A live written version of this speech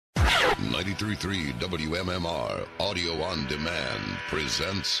93.3 WMMR Audio on Demand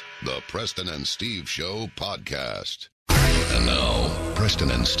presents the Preston and Steve Show podcast. And now,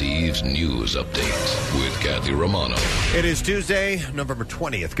 Preston and Steve's News Update with Kathy Romano. It is Tuesday, November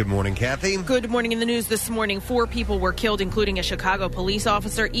 20th. Good morning, Kathy. Good morning. In the news this morning, 4 people were killed, including a Chicago police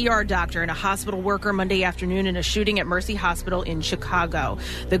officer, ER doctor, and a hospital worker Monday afternoon in a shooting at Mercy Hospital in Chicago.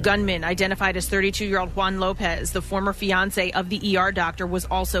 The gunman, identified as 32-year-old Juan Lopez, the former fiance of the ER doctor, was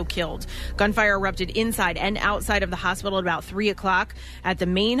also killed. Gunfire erupted inside and outside of the hospital at about 3 o'clock at the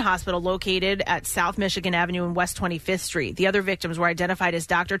main hospital located at South Michigan Avenue and West 25th Street. The other victims were identified as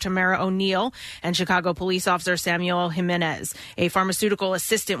Dr. Tamara O'Neill and Chicago police officer Samuel Jimenez. A pharmaceutical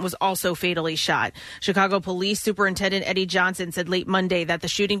assistant was also fatally shot. Chicago Police Superintendent Eddie Johnson said late Monday that the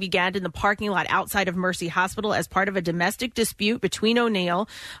shooting began in the parking lot outside of Mercy Hospital as part of a domestic dispute between O'Neill,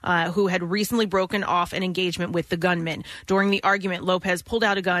 who had recently broken off an engagement with the gunman. During the argument, Lopez pulled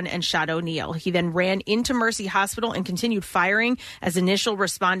out a gun and shot O'Neill. He then ran into Mercy Hospital and continued firing as initial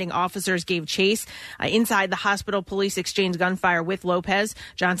responding officers gave chase. Inside the hospital, police exchanged gunfire with Lopez.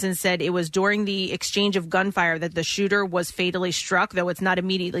 Johnson said it was during the exchange of gunfire that the shooter was fatally struck, though it's not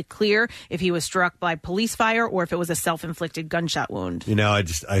immediately clear if he was struck by police fire or if it was a self-inflicted gunshot wound. You know, I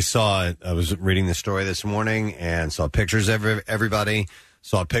was reading the story this morning and saw pictures of everybody,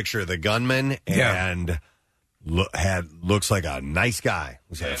 saw a picture of the gunman and looks like a nice guy.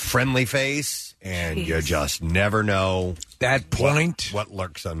 He's got a friendly face, and you just never know that point what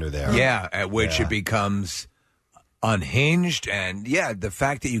lurks under there. Yeah, at which it becomes unhinged, and the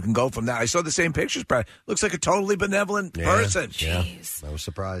fact that you can go from that. I saw the same pictures, but looks like a totally benevolent person. Jeez. I was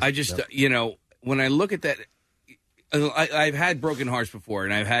surprised. I just, when I look at that, I've had broken hearts before,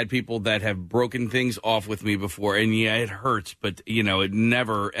 and I've had people that have broken things off with me before, and it hurts, but, it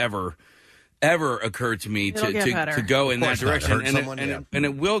never, ever occurred to me to go in that direction, and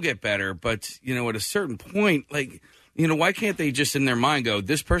it will get better, but, at a certain point, why can't they just in their mind go,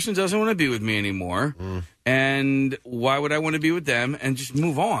 this person doesn't want to be with me anymore, and why would I want to be with them, and just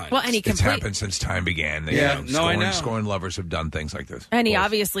move on? Well, and it's happened since time began. I know. Scorn lovers have done things like this. And he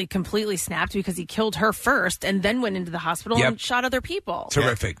obviously completely snapped because he killed her first and then went into the hospital and shot other people.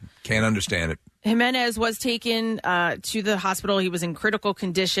 Terrific. Can't understand it. Jimenez was taken to the hospital. He was in critical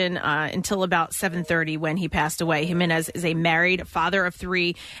condition until about 7:30 when he passed away. Jimenez is a married father of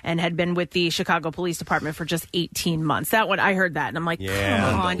 3 and had been with the Chicago Police Department for just 18 months. That one, I heard that, and I'm like,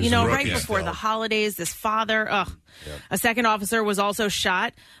 come on. Right before the holidays, this father, ugh. Yep. A second officer was also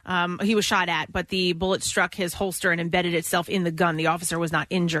shot. He was shot at, but the bullet struck his holster and embedded itself in the gun. The officer was not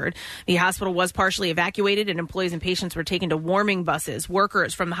injured. The hospital was partially evacuated, and employees and patients were taken to warming buses.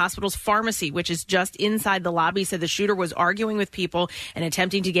 Workers from the hospital's pharmacy, which is just inside the lobby, said the shooter was arguing with people and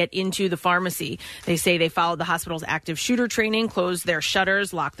attempting to get into the pharmacy. They say they followed the hospital's active shooter training, closed their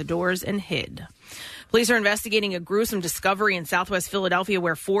shutters, locked the doors, and hid. Police are investigating a gruesome discovery in southwest Philadelphia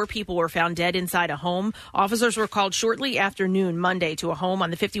where 4 people were found dead inside a home. Officers were called shortly after noon Monday to a home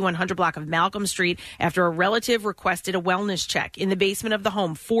on the 5100 block of Malcolm Street after a relative requested a wellness check. In the basement of the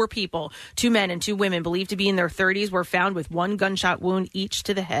home, 4 people, 2 men and 2 women believed to be in their 30s, were found with 1 gunshot wound each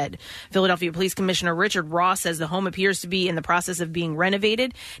to the head. Philadelphia Police Commissioner Richard Ross says the home appears to be in the process of being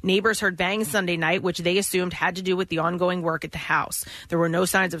renovated. Neighbors heard bangs Sunday night, which they assumed had to do with the ongoing work at the house. There were no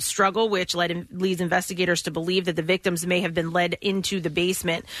signs of struggle, which leads investigators to believe that the victims may have been led into the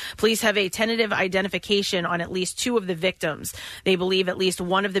basement. Police have a tentative identification on at least 2 of the victims. They believe at least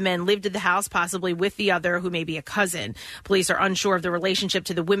one of the men lived at the house, possibly with the other, who may be a cousin. Police are unsure of the relationship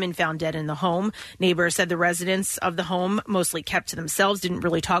to the women found dead in the home. Neighbors said the residents of the home mostly kept to themselves, didn't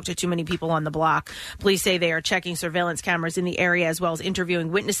really talk to too many people on the block. Police say they are checking surveillance cameras in the area as well as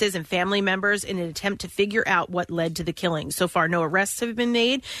interviewing witnesses and family members in an attempt to figure out what led to the killing. So far, no arrests have been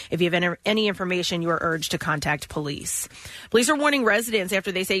made. If you have any information, you are urged to contact police. Police are warning residents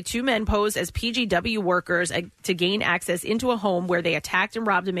after they say 2 men posed as PGW workers to gain access into a home where they attacked and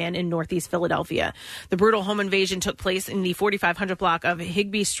robbed a man in northeast Philadelphia. The brutal home invasion took place in the 4500 block of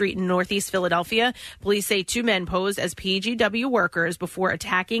Higbee Street in northeast Philadelphia. Police say 2 men posed as PGW workers before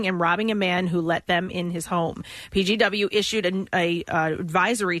attacking and robbing a man who let them in his home. PGW issued an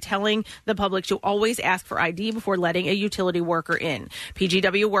advisory telling the public to always ask for ID before letting a utility worker in.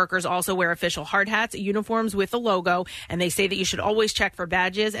 PGW workers also wear official hard hats, uniforms with a logo, and they say that you should always check for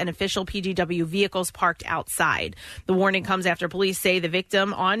badges and official PGW vehicles parked outside. The warning comes after police say the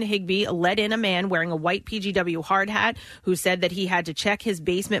victim on Higbee let in a man wearing a white PGW hard hat who said that he had to check his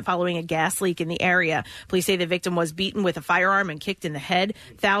basement following a gas leak in the area. Police say the victim was beaten with a firearm and kicked in the head.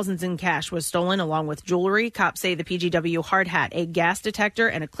 Thousands in cash was stolen along with jewelry. Cops say the PGW hard hat, a gas detector,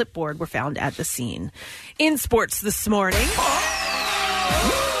 and a clipboard were found at the scene. In sports this morning.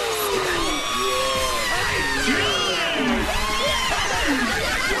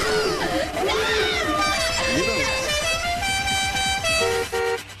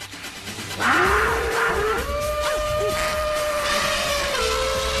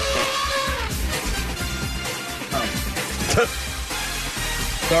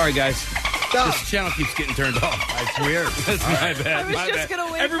 Sorry, guys. This channel keeps getting turned off. That's weird. That's my bad. I was just going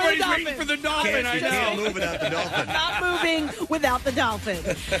to wait Everybody's for the waiting for the dolphin. I Can't know. move without the dolphin. Not moving without the Dolphin.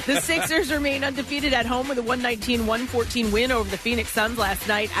 The Sixers remain undefeated at home with a 119-114 win over the Phoenix Suns last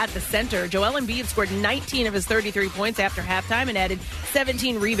night at the Center. Joel Embiid scored 19 of his 33 points after halftime and added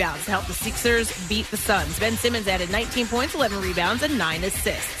 17 rebounds to help the Sixers beat the Suns. Ben Simmons added 19 points, 11 rebounds, and 9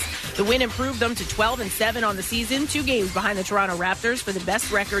 assists. The win improved them to 12-7 on the season, 2 games behind the Toronto Raptors for the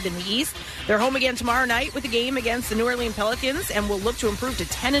best record in the East. They're home again tomorrow night with a game against the New Orleans Pelicans and will look to improve to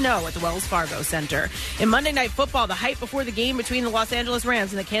 10-0 at the Wells Fargo Center. In Monday Night Football, the hype before the game between the Los Angeles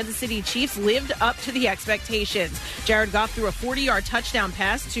Rams and the Kansas City Chiefs lived up to the expectations. Jared Goff threw a 40-yard touchdown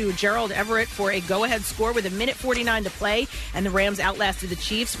pass to Gerald Everett for a go-ahead score with 1:49 to play, and the Rams outlasted the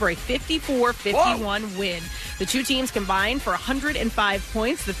Chiefs for a 54-51 win. The two teams combined for 105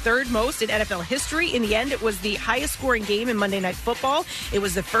 points, the third most in NFL history. In the end, it was the highest scoring game in Monday Night Football. It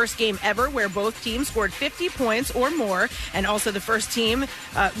was the first game ever where both teams scored 50 points or more, and also the first team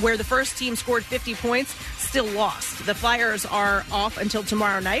where the first team scored 50 points still lost. The Flyers are off until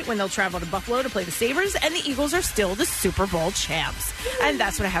tomorrow night when they'll travel to Buffalo to play the Sabres, and the Eagles are still the Super Bowl champs. And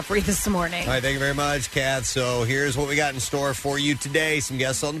that's what I have for you this morning. All right, thank you very much, Kath. So here's what we got in store for you today. Some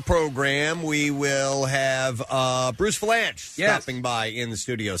guests on the program. We will have Bruce Vilanch stopping by in the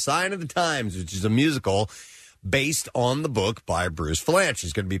studio. Sign of the Times, which is a musical based on the book by Bruce Vilanch.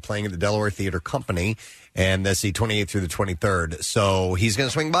 He's going to be playing at the Delaware Theater Company, and that's the 28th through the 23rd. So he's going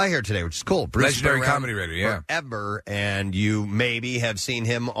to swing by here today, which is cool. Bruce Legendary comedy writer, yeah. Forever, and you maybe have seen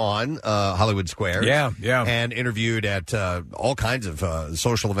him on Hollywood Square. Yeah. And interviewed at all kinds of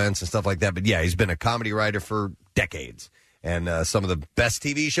social events and stuff like that. But yeah, he's been a comedy writer for decades. And some of the best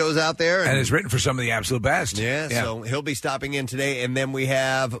TV shows out there. And has written for some of the absolute best. Yeah, so he'll be stopping in today. And then we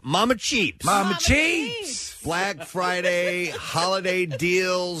have Mama Cheaps. Mama Cheaps. Black Friday, holiday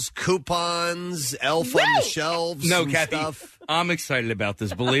deals, coupons, elf on the shelves. No, and Kathy, stuff. I'm excited about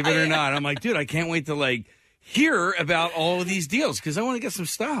this, believe it or not. I'm like, dude, I can't wait to, hear about all of these deals because I want to get some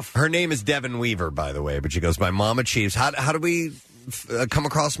stuff. Her name is Devin Weaver, by the way, but she goes by Mama Cheaps. How do we come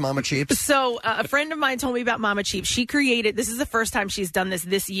across Mama Cheaps? So a friend of mine told me about Mama Cheaps. She created, this is the first time she's done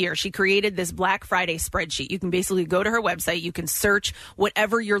this year. She created this Black Friday spreadsheet. You can basically go to her website. You can search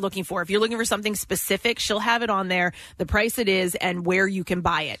whatever you're looking for. If you're looking for something specific, she'll have it on there, the price it is, and where you can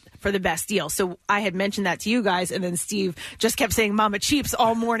buy it for the best deal. So I had mentioned that to you guys, and then Steve just kept saying Mama Cheaps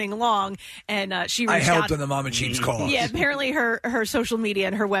all morning long, and she reached I helped out. on the Mama Cheaps call. Yeah, apparently her social media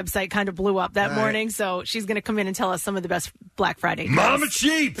and her website kind of blew up that morning, so she's going to come in and tell us some of the best Black Friday deals. Mama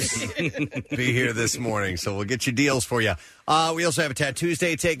Cheaps be here this morning, so we'll get you deals for you. We also have a Tattoos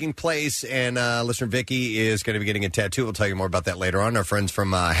Day taking place, and listener Vicky is going to be getting a tattoo. We'll tell you more about that later on. Our friends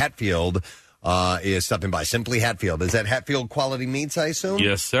from Hatfield is stopping by. Simply Hatfield. Is that Hatfield Quality Meats, I assume?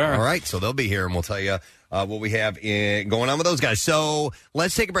 Yes, sir. All right, so they'll be here, and we'll tell you what we have going on with those guys. So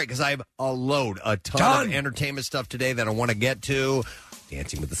let's take a break, because I have a ton of entertainment stuff today that I want to get to.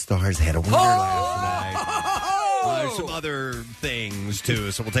 Dancing with the Stars had a winner last night. There's some other things,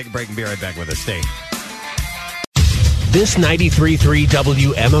 too. So we'll take a break and be right back with us. Stay. This 93.3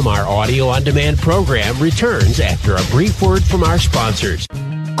 WMMR audio-on-demand program returns after a brief word from our sponsors.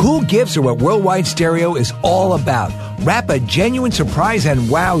 Cool gifts are what Worldwide Stereo is all about. Wrap a genuine surprise and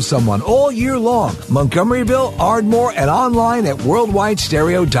wow someone all year long. Montgomeryville, Ardmore, and online at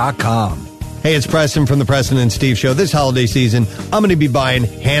worldwidestereo.com. Hey, it's Preston from the Preston and Steve Show. This holiday season, I'm going to be buying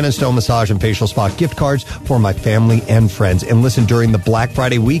Hannah Stone Massage and Facial Spa gift cards for my family and friends. And listen, during the Black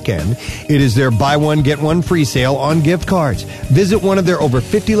Friday weekend, it is their buy one, get one free sale on gift cards. Visit one of their over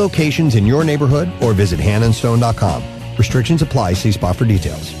 50 locations in your neighborhood or visit hannahstone.com. Restrictions apply. See spa for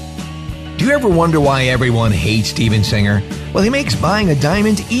details. Do you ever wonder why everyone hates Steven Singer? Well, he makes buying a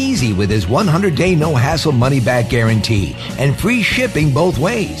diamond easy with his 100-day no-hassle money-back guarantee and free shipping both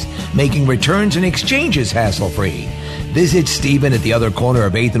ways, making returns and exchanges hassle-free. Visit Steven at the other corner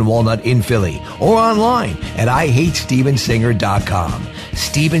of 8th and Walnut in Philly or online at IHateStevenSinger.com.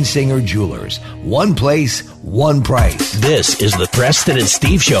 Steven Singer Jewelers. One place, one price. This is the Preston and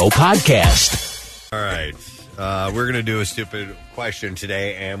Steve Show podcast. All right. We're going to do a stupid question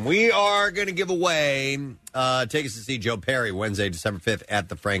today, and we are going to give away tickets to see Joe Perry Wednesday, December 5th at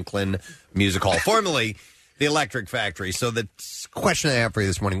the Franklin Music Hall, formerly the Electric Factory. So the question I have for you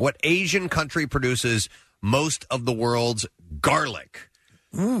this morning, what Asian country produces most of the world's garlic?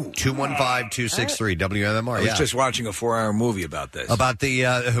 215-263 WMMR. I was just watching a 4-hour movie about this. About the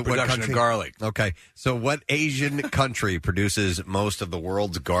production of garlic. Okay. So what Asian country produces most of the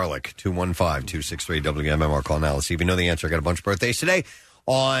world's garlic? 215-263 WMMR. Call now. Let's see if you know the answer. I got a bunch of birthdays today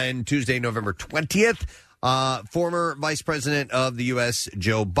on Tuesday, November 20th. Former Vice President of the U.S.,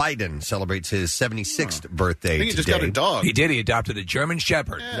 Joe Biden, celebrates his 76th birthday I think he just got a dog. He did. He adopted a German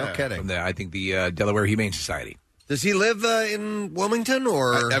Shepherd. No kidding. From I think the Delaware Humane Society. Does he live in Wilmington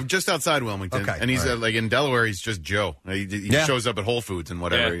or just outside Wilmington? Okay, and he's all right. like in Delaware. He's just Joe. He shows up at Whole Foods and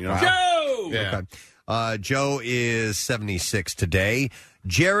whatever. You know, Joe. Yeah. Okay. Joe is 76 today.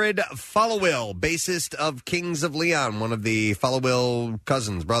 Jared Followill, bassist of Kings of Leon, one of the Followill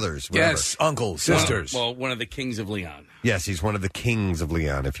cousins, brothers. Whatever. Yes, uncles, sisters. Well, one of the kings of Leon. Yes, he's one of the Kings of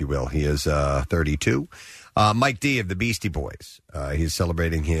Leon, if you will. He is 32. Mike D of the Beastie Boys. He's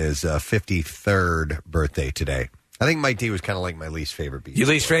celebrating his 53rd birthday today. I think Mike D was kind of like my least favorite Beastie Your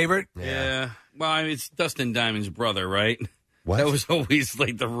least favorite? Yeah. Well, I mean, it's Dustin Diamond's brother, right? What? That was always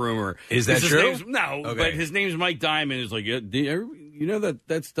like the rumor. Is that His true? name's- No, Okay. but his name's Mike Diamond. It's like, you know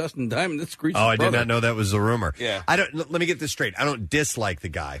that's Dustin Diamond. That's Screech's Oh, I brother. did not know that was the rumor. Yeah. Let me get this straight. I don't dislike the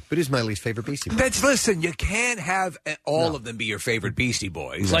guy, but he's my least favorite Beastie Boy. Listen, you can't have all of them be your favorite Beastie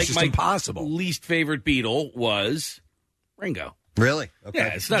Boys. Like It's just my impossible. least favorite Beatle was Ringo. Really? Okay. Yeah,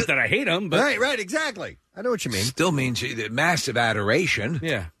 it's not that I hate him, but Right, exactly. I know what you mean. Still means massive adoration.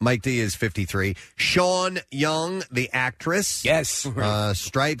 yeah. Mike D is 53. Sean Young, the actress. Yes.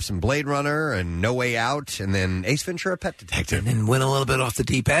 Stripes and Blade Runner and No Way Out, and then Ace Ventura, Pet Detective. And then went a little bit off the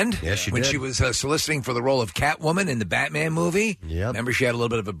deep end. Yes, she when did. she was soliciting for the role of Catwoman in the Batman movie. Yep. Remember, she had a little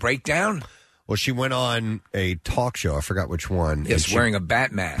bit of a breakdown. Well, she went on a talk show. I forgot which one. Yes, and she wearing a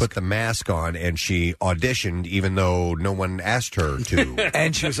bat mask. put the mask on, and she auditioned even though no one asked her to.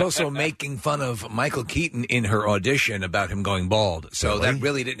 And she was also making fun of Michael Keaton in her audition about him going bald. So Really? that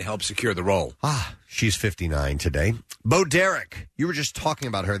really didn't help secure the role. She's 59 today. Bo Derek. You were just talking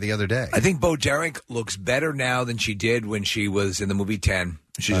about her the other day. I think Bo Derek looks better now than she did when she was in the movie 10.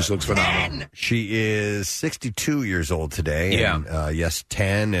 She just looks phenomenal. She is 62 years old today. Yeah. And, yes,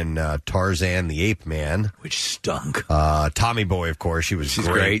 10 and Tarzan the Ape Man. Which stunk. Tommy Boy, of course. She's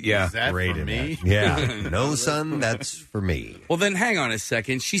great, yeah. Is that great for in me? that. Yeah. No, son, that's for me. Well, then hang on a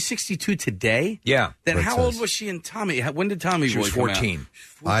second. She's 62 today? Yeah. Then What how says? old was she in Tommy? When did Tommy She Boy was come out? 14.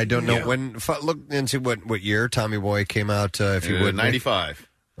 I don't know when. Look into what year Tommy Boy came out. If you would, 95.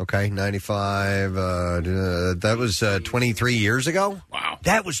 Okay, 95. That was 23 years ago. Wow.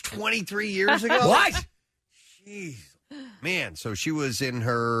 That was 23 years ago. What? Jeez, man. So she was in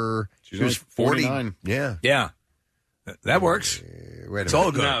her. She was was 49. Yeah. Yeah. That works. Wait a It's minute.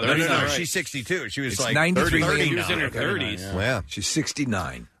 all good. No, No, that's not right. she's 62. She was It's like 93 30. She was in her 39, 30s. Yeah. She's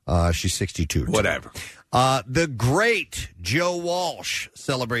 69. She's 62. Whatever. The great Joe Walsh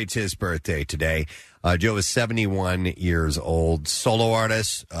celebrates his birthday today. Joe is 71 years old, solo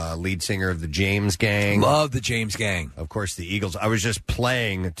artist, lead singer of the James Gang. Love the James Gang. Of course, the Eagles. I was just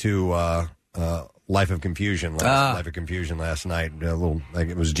playing to Life of Confusion last night. A little like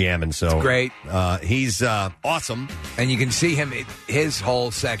it was jamming. So great. He's awesome. And you can see him, his whole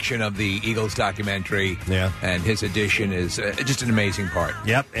section of the Eagles documentary. Yeah. And his addition is just an amazing part.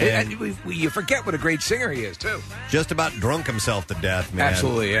 Yep. And you forget what a great singer he is, too. Just about drunk himself to death, man.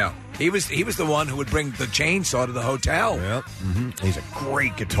 Absolutely, yeah. He was the one who would bring the chainsaw to the hotel. Yep. He's a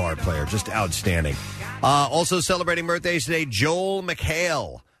great guitar player, just outstanding. Also celebrating birthdays today, Joel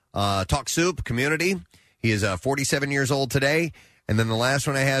McHale, Talk Soup Community. He is 47 years old today. And then the last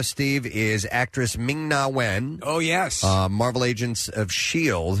one I have, Steve, is actress Ming-Na Wen. Oh, yes. Marvel Agents of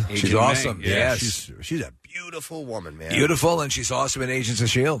S.H.I.E.L.D. She's awesome. Yeah, Yes. she's a beautiful woman, man. Beautiful, and she's awesome in Agents of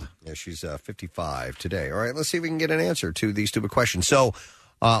S.H.I.E.L.D. Yeah, she's 55 today. All right, let's see if we can get an answer to these stupid questions. So,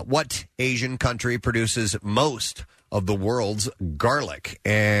 what Asian country produces most of the world's garlic?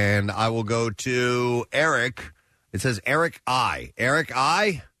 And I will go to Eric. It says Eric I. Eric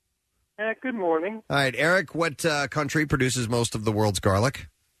I? Good morning. All right, Eric, what country produces most of the world's garlic?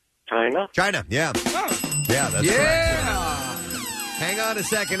 China. China, yeah. Yeah, that's correct. Hang on a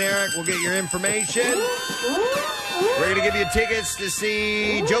second, Eric. We'll get your information. We're going to give you tickets to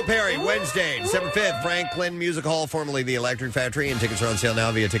see Joe Perry Wednesday, December 5th, Franklin Music Hall, formerly the Electric Factory, and tickets are on sale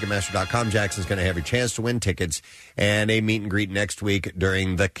now via Ticketmaster.com. Jackson's going to have your chance to win tickets and a meet and greet next week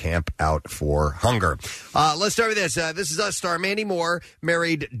during the Camp Out for Hunger. Let's start with this. This is us star Mandy Moore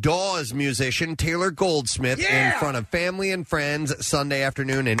married Dawes musician Taylor Goldsmith in front of family and friends Sunday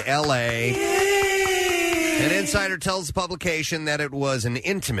afternoon in L.A. An insider tells the publication that it was an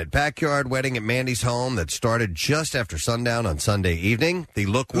intimate backyard wedding at Mandy's home that started just after sundown on Sunday evening. The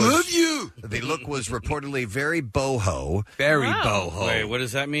look was reportedly very boho. Very Wow. boho. Wait, what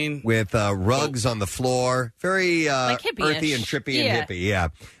does that mean? With rugs on the floor. Very Like hippie-ish. earthy and trippy Yeah. and hippie, yeah.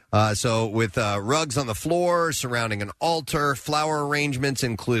 So with rugs on the floor surrounding an altar, flower arrangements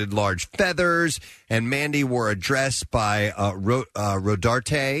included large feathers, and Mandy wore a dress by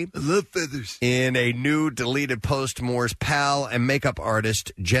Rodarte. I love feathers. In a new deleted post, Moore's pal and makeup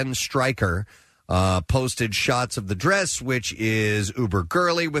artist Jen Stryker posted shots of the dress, which is uber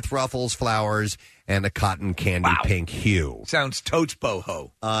girly with ruffles, flowers, and a cotton candy pink hue. Sounds totes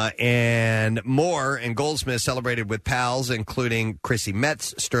boho. And Moore and Goldsmith celebrated with pals, including Chrissy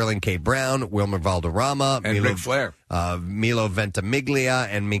Metz, Sterling K. Brown, Wilmer Valderrama, and Ric Flair. Milo Ventimiglia,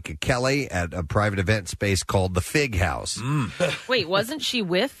 and Minka Kelly at a private event space called the Fig House. Wait, wasn't she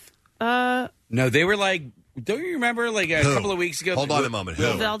with? No, they were like. Don't you remember, like, a couple of weeks ago? Hold on a moment.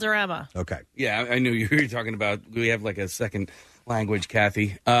 Who? Valderrama. Okay. Yeah, I knew you were talking about. We have, like, a second language, Kathy.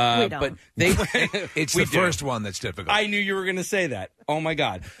 We don't. But they, it's the first one that's difficult. I knew you were going to say that. Oh, my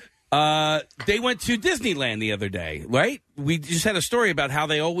God. They went to Disneyland the other day, right? We just had a story about how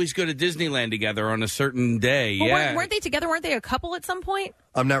they always go to Disneyland together on a certain day. Well, yeah. weren't they together? Weren't they a couple at some point?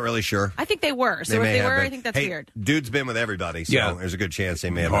 I'm not really sure. I think they were. So They if may they have were, been. I think that's Hey, weird. Dude's been with everybody, so there's a good chance they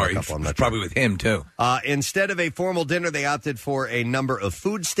may have had a couple. I'm not probably with him, too. Instead of a formal dinner, they opted for a number of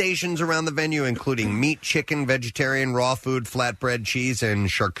food stations around the venue, including meat, chicken, vegetarian, raw food, flatbread, cheese, and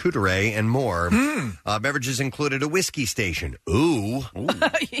charcuterie, and more. Beverages included a whiskey station. Ooh.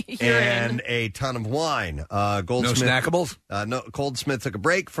 And a ton of wine. Goldsmith, no snackables? Goldsmith took a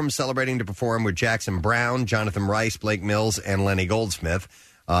break from celebrating to perform with Jackson Brown, Jonathan Rice, Blake Mills, and Lenny Goldsmith.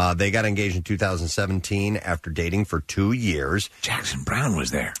 They got engaged in 2017 after dating for 2 years. Jackson Brown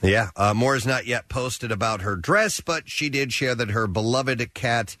was there. Yeah. Moore has not yet posted about her dress, but she did share that her beloved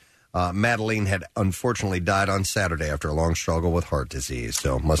cat, Madeline, had unfortunately died on Saturday after a long struggle with heart disease.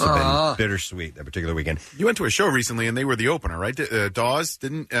 So must have been bittersweet that particular weekend. You went to a show recently, and they were the opener, right? Dawes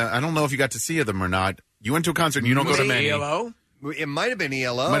didn't. I don't know if you got to see them or not. You went to a concert, and you don't go to many. ELO? It might have been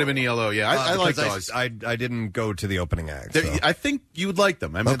ELO. Might have been ELO, yeah. I like Dawes. I didn't go to the opening act. So. I think you would like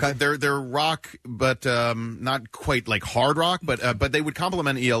them. I mean, Okay. they're rock, but not quite like hard rock, but they would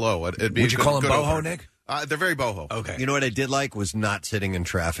complement ELO. It'd be Would you call them boho, Nick? They're very boho. Okay. You know what I did like was not sitting in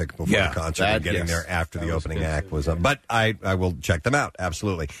traffic before the concert and getting there after the opening act was up. But I will check them out,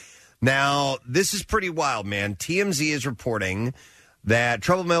 absolutely. Now, this is pretty wild, man. TMZ is reporting that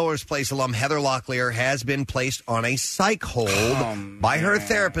Trouble Miller's Place alum Heather Locklear has been placed on a psych hold by her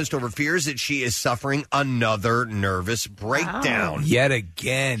therapist over fears that she is suffering another nervous breakdown. Yet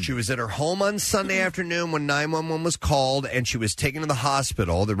again. She was at her home on Sunday afternoon when 911 was called, and she was taken to the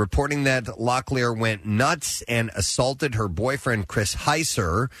hospital. They're reporting that Locklear went nuts and assaulted her boyfriend, Chris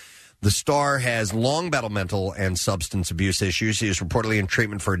Heiser. The star has long battled mental and substance abuse issues. She is reportedly in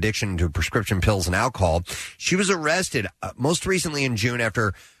treatment for addiction to prescription pills and alcohol. She was arrested most recently in June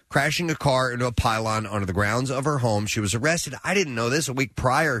after crashing a car into a pylon onto the grounds of her home. She was arrested, I didn't know this, a week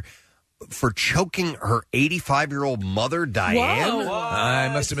prior for choking her 85-year-old mother, Diane. Whoa.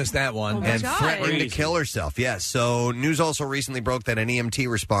 I must have missed that one. And threatening to kill herself. Yes. So news also recently broke that an EMT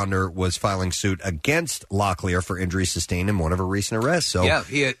responder was filing suit against Locklear for injuries sustained in one of her recent arrests. So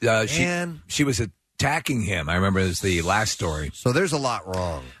yeah, she was attacking him. I remember it was the last story. So there's a lot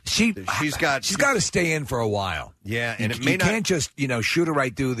wrong. She's got she's to stay in for a while. Yeah, and you can't just shoot her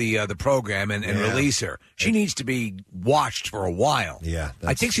right through the program and release her. She needs to be watched for a while. Yeah,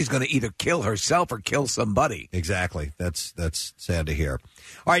 I think she's going to either kill herself or kill somebody. Exactly. That's sad to hear.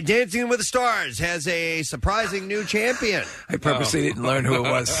 All right, Dancing with the Stars has a surprising new champion. I purposely didn't learn who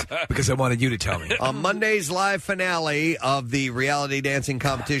it was because I wanted you to tell me. On Monday's live finale of the reality dancing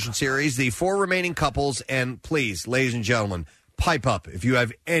competition series, the 4 remaining couples, and please, ladies and gentlemen, pipe up if you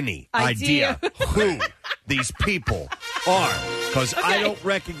have any idea who these people are, because I don't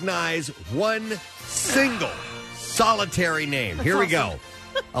recognize one single solitary name. Here we go.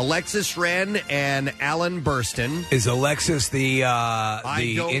 Alexis Wren and Alan Burston. Is Alexis the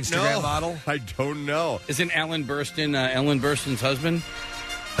Instagram model? I don't know. Isn't Alan Burston Ellen Burstyn's husband?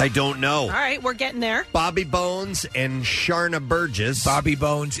 I don't know. All right, we're getting there. Bobby Bones and Sharna Burgess. Bobby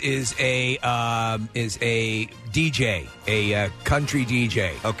Bones is a DJ, a country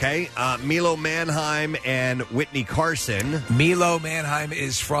DJ. Okay. Milo Manheim and Whitney Carson. Milo Manheim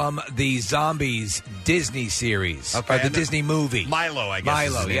is from the Zombies Disney series, or the Disney movie. Milo, I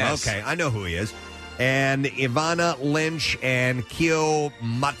guess. Milo, yes. Okay, I know who he is. And Ivana Lynch and Kyo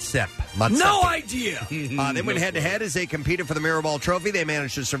Matsep. No idea. They went head-to-head as they competed for the Mirrorball Trophy. They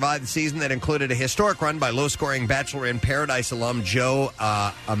managed to survive the season that included a historic run by low-scoring Bachelor in Paradise alum Joe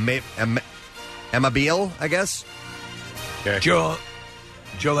Amabile, I guess. Okay. Joe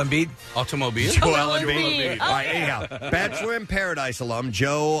Joel Embiid? Automobile? Joel Embiid. Oh, All right, anyhow, Bachelor in Paradise alum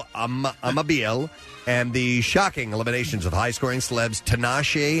Joe Amabile and the shocking eliminations of high-scoring celebs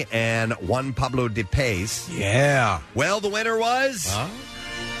Tinashe and Juan Pablo de Pace. Yeah. Well, the winner was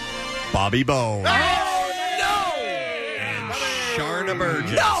Bobby Bones. And Sharna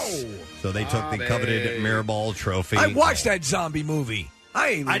Burgess. No! So they took the coveted Mirrorball trophy. I watched that zombie movie.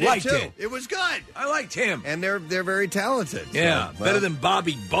 I liked did too. it. It was good. I liked him. And they're very talented. Yeah, So, well, better than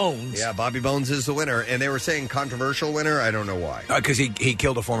Bobby Bones. Yeah, Bobby Bones is the winner. And they were saying controversial winner. I don't know why. Because he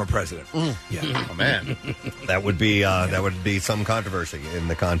killed a former president. Yeah. Oh, man. That would be some controversy in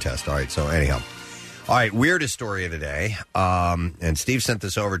the contest. All right, so anyhow. All right, weirdest story of the day. And Steve sent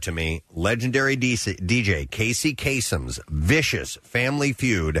this over to me. Legendary DJ Casey Kasem's vicious family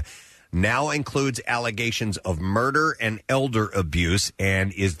feud now includes allegations of murder and elder abuse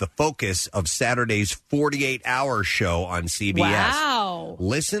and is the focus of Saturday's 48-hour show on CBS. Wow.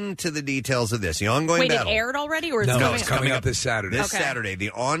 Listen to the details of this. The ongoing Wait, battle. it aired already? Or No, it's coming up this Saturday. This Saturday,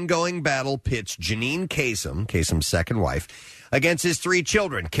 the ongoing battle pits Janine Kasem's second wife, against his 3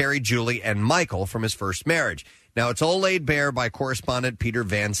 children, Carrie, Julie, and Michael from his first marriage. Now, it's all laid bare by correspondent Peter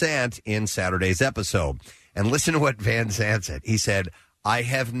Van Zandt in Saturday's episode. And listen to what Van Zandt said. He said, I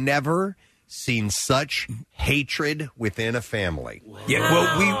have never seen such hatred within a family. Yeah,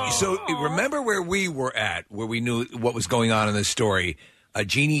 well, remember where we were at, where we knew what was going on in this story.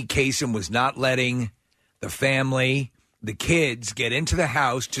 Jeannie Kasem was not letting the family, the kids, get into the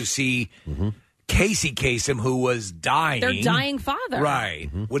house to see Casey Kasem, who was dying. Their dying father.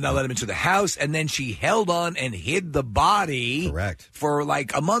 Right. Would not let him into the house, and then she held on and hid the body. Correct. For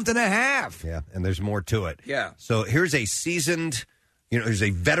like a month and a half. Yeah, and there's more to it. Yeah. So here's a seasoned, there's a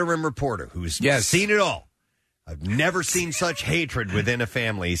veteran reporter who's seen it all. I've never seen such hatred within a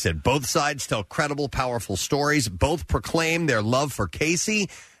family. He said both sides tell credible, powerful stories. Both proclaim their love for Casey,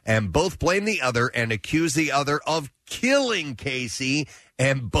 and both blame the other and accuse the other of killing Casey,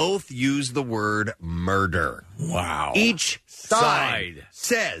 and both use the word murder. Wow. Each side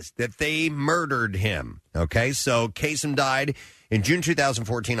says that they murdered him. Okay, so Kasem died in June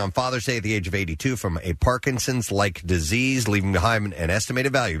 2014 on Father's Day at the age of 82 from a Parkinson's-like disease, leaving behind an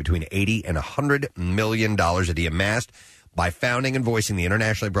estimated value between $80 and $100 million that he amassed by founding and voicing the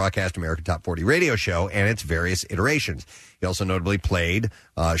internationally broadcast American Top 40 radio show and its various iterations. He also notably played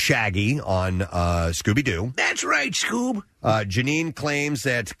Shaggy on Scooby-Doo. That's right, Scoob. Janine claims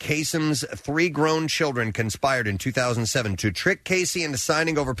that Kasem's 3 grown children conspired in 2007 to trick Casey into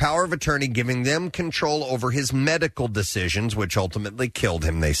signing over power of attorney, giving them control over his medical decisions, which ultimately killed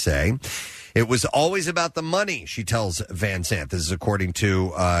him, they say. It was always about the money, she tells Van Zandt. This is according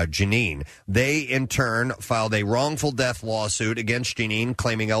to Janine. They, in turn, filed a wrongful death lawsuit against Janine,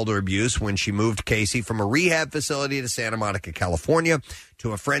 claiming elder abuse when she moved Casey from a rehab facility to Santa Monica, California,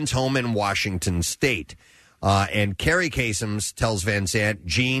 to a friend's home in Washington State. And Carrie Kasem tells Van Zandt,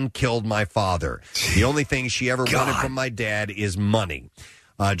 Jean killed my father. The only thing she ever wanted from my dad is money.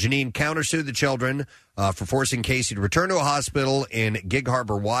 Janine countersued the children for forcing Casey to return to a hospital in Gig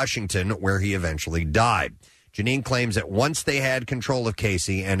Harbor, Washington, where he eventually died. Janine claims that once they had control of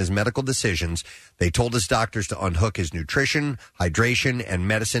Casey and his medical decisions, they told his doctors to unhook his nutrition, hydration, and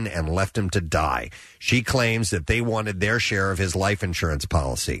medicine and left him to die. She claims that they wanted their share of his life insurance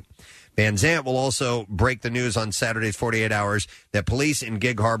policy. Van Zandt will also break the news on Saturday's 48 Hours that police in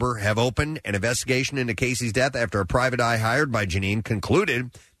Gig Harbor have opened an investigation into Casey's death after a private eye hired by Janine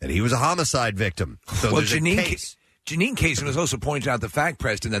concluded that he was a homicide victim. So there's a case. Janine Kasem has also pointed out the fact,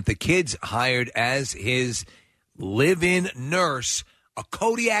 Preston, that the kids hired as his live-in nurse a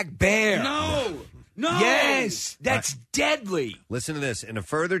Kodiak bear. No! Yes! That's deadly! Listen to this. In a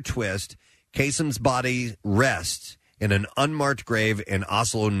further twist, Kasem's body rests in an unmarked grave in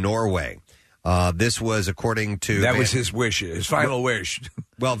Oslo, Norway. This was according to... That was his wish, his final wish.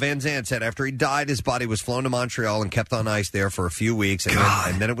 Well, Van Zandt said after he died, his body was flown to Montreal and kept on ice there for a few weeks.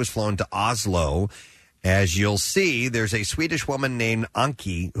 And then it was flown to Oslo. As you'll see, there's a Swedish woman named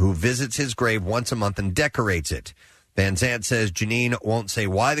Anki who visits his grave once a month and decorates it. Van Zandt says Janine won't say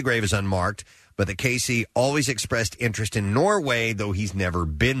why the grave is unmarked, but that Casey always expressed interest in Norway, though he's never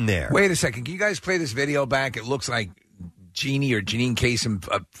been there. Wait a second. Can you guys play this video back? It looks like Jeannie or Janine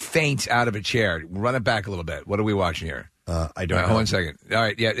Kasem faints out of a chair. Run it back a little bit. What are we watching here? I don't know. Hold on a second. All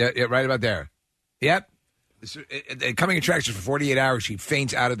right. Yeah, right about there. Yep. Coming attraction for 48 hours, she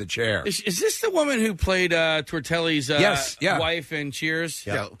faints out of the chair. Is this the woman who played Tortelli's wife in Cheers?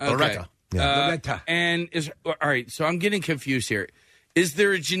 Yeah. Okay. Loretta. Loretta. And all right, so I'm getting confused here. Is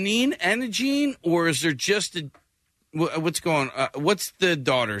there a Janine and a Jean, or is there just a What's going on? What's the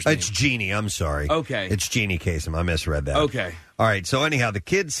daughter's name? It's Jeannie. I'm sorry. Okay. It's Jeannie Kasem. I misread that. Okay. All right. So anyhow, the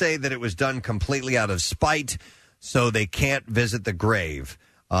kids say that it was done completely out of spite, so they can't visit the grave.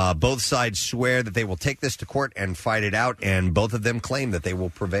 Both sides swear that they will take this to court and fight it out, and both of them claim that they will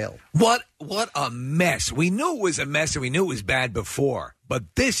prevail. What a mess. We knew it was a mess, and we knew it was bad before, but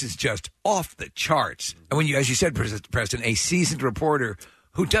this is just off the charts. And when you, as you said, Preston, a seasoned reporter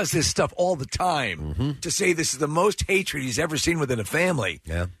who does this stuff all the time, to say this is the most hatred he's ever seen within a family.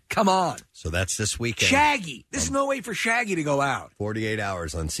 Yeah. Come on. So that's this weekend. Shaggy. There's no way for Shaggy to go out. 48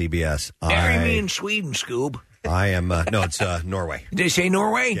 hours on CBS. Marry me in Sweden, Scoob. I am, no, it's Norway. Did they say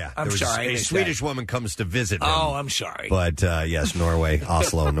Norway? Yeah. I'm sorry. A Swedish woman comes to visit him. Oh, I'm sorry. But, yes, Norway,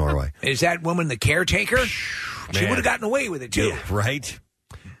 Oslo, Norway. Is that woman the caretaker? She would have gotten away with it, too. Yeah, right?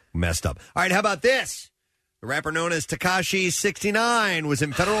 Messed up. All right, how about this? The rapper known as Tekashi 69 was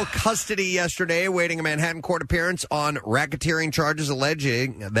in federal custody yesterday awaiting a Manhattan court appearance on racketeering charges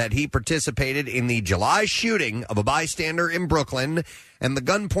alleging that he participated in the July shooting of a bystander in Brooklyn and the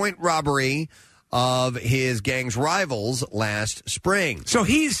gunpoint robbery of his gang's rivals last spring. So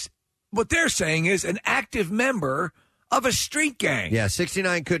he's, what they're saying is, an active member of a street gang. Yeah,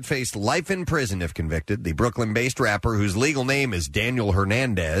 69 could face life in prison if convicted. The Brooklyn-based rapper, whose legal name is Daniel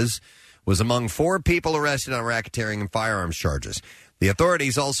Hernandez, was among 4 people arrested on racketeering and firearms charges. The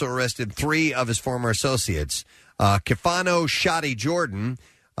authorities also arrested 3 of his former associates, Kefano Shadi Jordan,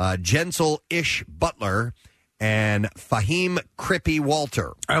 Jensel Ish Butler, and Fahim Crippy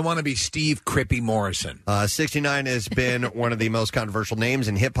Walter. I want to be Steve Crippy Morrison. 69 has been one of the most controversial names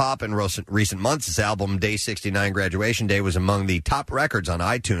in hip-hop in recent months. His album, Day 69 Graduation Day, was among the top records on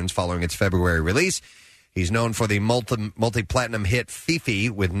iTunes following its February release. He's known for the multi-platinum hit Fifi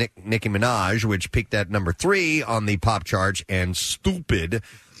with Nicki Minaj, which peaked at number 3 on the pop charts, and Stupid,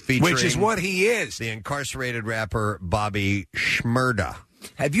 featuring which is what he is, the incarcerated rapper Bobby Shmurda.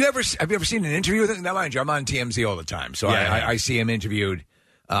 Have you ever seen an interview with him? Now, mind you, I'm on TMZ all the time, so I see him interviewed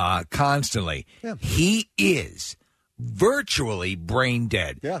constantly. Yeah. He is virtually brain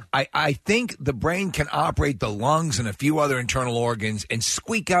dead. Yeah. I think the brain can operate the lungs and a few other internal organs and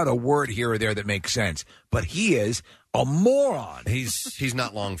squeak out a word here or there that makes sense. But he is a moron. He's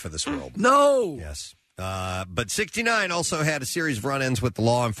not long for this world. No. Yes. But 69 also had a series of run-ins with the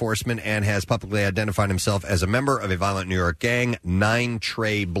law enforcement and has publicly identified himself as a member of a violent New York gang, 9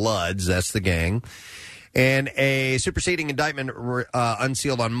 Trey Bloods. That's the gang. And a superseding indictment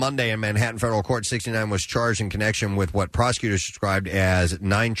unsealed on Monday in Manhattan federal court. 69 was charged in connection with what prosecutors described as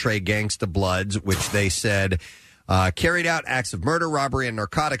 9 Trey Gangsta Bloods, which they said carried out acts of murder, robbery, and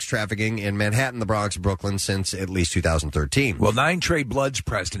narcotics trafficking in Manhattan, the Bronx, Brooklyn since at least 2013. Well, 9 Trey Bloods,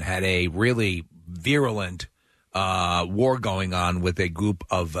 Preston, had a really virulent war going on with a group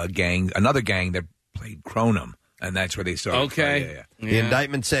of another gang that played Cronum. And that's where they started. Okay. The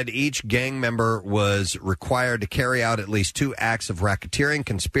indictment said each gang member was required to carry out at least 2 acts of racketeering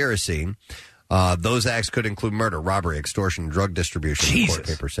conspiracy. Those acts could include murder, robbery, extortion, and drug distribution, the court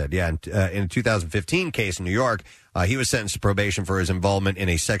paper said. Yeah, in a 2015 case in New York, he was sentenced to probation for his involvement in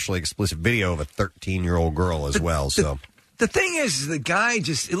a sexually explicit video of a 13-year-old girl as well. So the thing is, the guy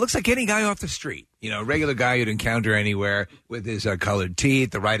it looks like any guy off the street. You know, a regular guy you'd encounter anywhere with his colored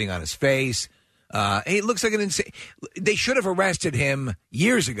teeth, the writing on his face. He looks like an insane. They should have arrested him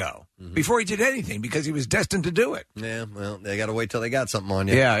years ago before he did anything because he was destined to do it. Yeah, well, they got to wait till they got something on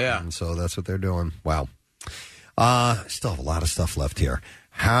you. Yeah. And so that's what they're doing. Wow. Still have a lot of stuff left here.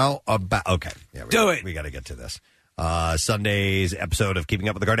 How about... Okay. Yeah, we got to get to this. Sunday's episode of Keeping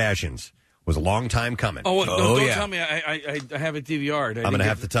Up with the Kardashians was a long time coming. Don't tell me. I have it DVR'd. I'm going to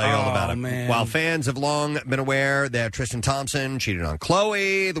have to tell you all about it. Man. While fans have long been aware that Tristan Thompson cheated on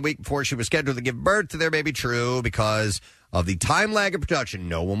Khloe the week before she was scheduled to give birth to their baby True, because of the time lag of production,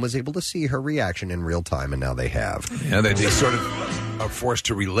 no one was able to see her reaction in real time, and now they have. Yeah, they sort of are forced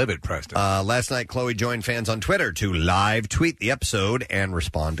to relive it, Preston. Last night, Khloe joined fans on Twitter to live tweet the episode and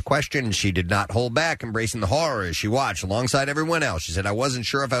respond to questions. She did not hold back, embracing the horror as she watched alongside everyone else. She said, "I wasn't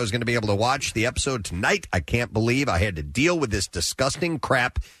sure if I was going to be able to watch the episode tonight. I can't believe I had to deal with this disgusting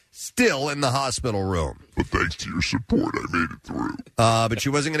crap still in the hospital room. But thanks to your support, I made it through." But she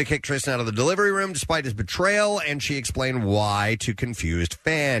wasn't going to kick Tristan out of the delivery room despite his betrayal, and she explained why to confused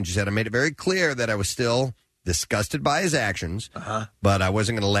fans. She said, "I made it very clear that I was still disgusted by his actions, but I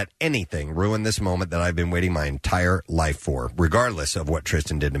wasn't going to let anything ruin this moment that I've been waiting my entire life for, regardless of what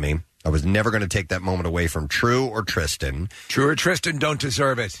Tristan did to me. I was never going to take that moment away from True or Tristan. True or Tristan don't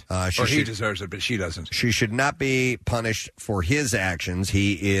deserve it. He deserves it, but she doesn't. She should not be punished for his actions.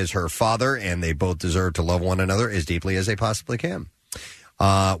 He is her father, and they both deserve to love one another as deeply as they possibly can."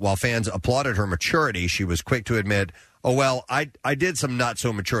 While fans applauded her maturity, she was quick to admit, "Oh, well, I did some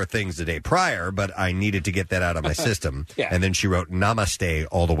not-so-mature things the day prior, but I needed to get that out of my system." Yeah. And then she wrote namaste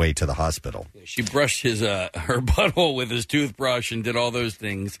all the way to the hospital. She brushed her butthole with his toothbrush and did all those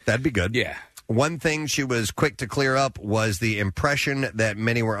things. That'd be good. Yeah. One thing she was quick to clear up was the impression that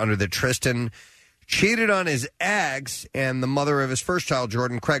many were under that Tristan cheated on his ex and the mother of his first child,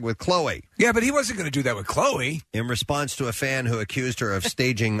 Jordan Craig, with Chloe. Yeah, but he wasn't going to do that with Chloe. In response to a fan who accused her of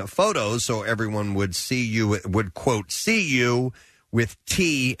staging photos so everyone would quote, see you with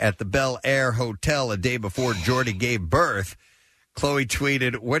tea at the Bel Air Hotel a day before Jordy gave birth, Chloe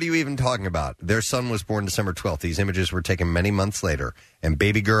tweeted, "What are you even talking about? Their son was born December 12th. These images were taken many months later. And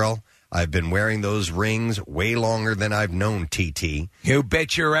baby girl, I've been wearing those rings way longer than I've known, TT." You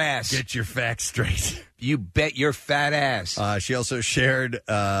bet your ass. Get your facts straight. You bet your fat ass. She also shared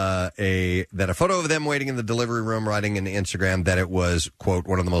a photo of them waiting in the delivery room, writing in Instagram that it was, quote,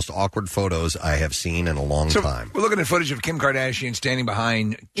 one of the most awkward photos I have seen in a long time. We're looking at footage of Kim Kardashian standing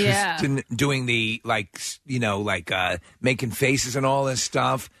behind Tristan doing the, making faces and all this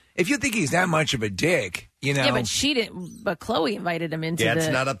stuff. If you think he's that much of a dick, you know. Yeah, but she didn't. But Chloe invited him into it's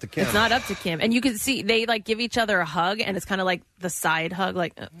not up to Kim. It's not up to Kim. And you can see they give each other a hug, and it's kind of like the side hug,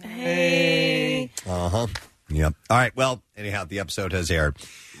 like, hey. Uh-huh. Yep. All right. Well, anyhow, the episode has aired.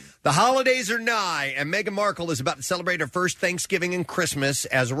 The holidays are nigh, and Meghan Markle is about to celebrate her first Thanksgiving and Christmas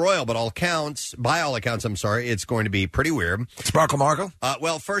as royal. But by all accounts, it's going to be pretty weird. Sparkle Markle?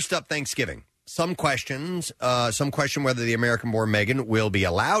 Well, first up, Thanksgiving. Some question whether the American-born Meghan will be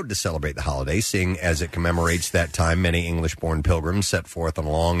allowed to celebrate the holiday, seeing as it commemorates that time many English-born pilgrims set forth on a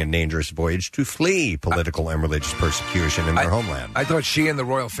long and dangerous voyage to flee political and religious persecution in their homeland. I thought she and the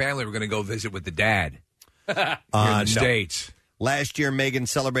royal family were going to go visit with the dad in the States. Last year, Meghan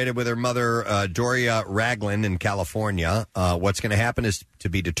celebrated with her mother, Doria Ragland, in California. What's going to happen is to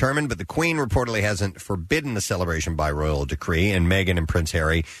be determined, but the Queen reportedly hasn't forbidden the celebration by royal decree, and Meghan and Prince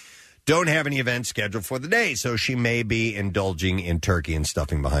Harry don't have any events scheduled for the day, so she may be indulging in turkey and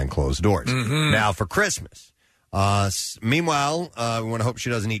stuffing behind closed doors. Mm-hmm. Now, for Christmas, meanwhile, we want to hope she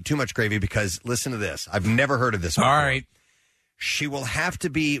doesn't eat too much gravy because, listen to this. I've never heard of this before. All right. She will have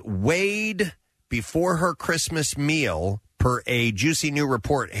to be weighed before her Christmas meal, per a juicy new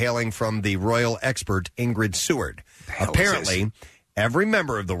report hailing from the royal expert Ingrid Seward. Apparently, every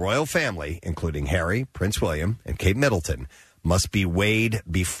member of the royal family, including Harry, Prince William, and Kate Middleton, must be weighed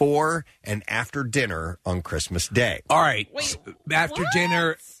before and after dinner on Christmas Day. All right. After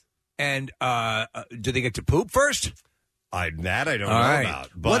dinner, and do they get to poop first? I don't know about.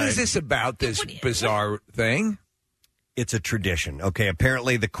 But what is this about, this bizarre thing? It's a tradition. Okay,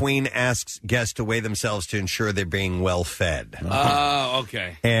 apparently the Queen asks guests to weigh themselves to ensure they're being well fed. Oh,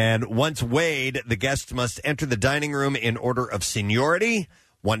 okay. And once weighed, the guests must enter the dining room in order of seniority.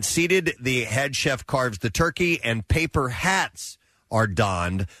 Once seated, the head chef carves the turkey, and paper hats are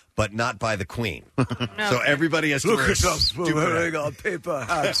donned, but not by the Queen. So everybody has to Look wear at us, we're wearing our paper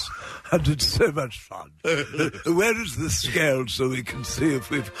hats, and it's so much fun. Where is the scale so we can see if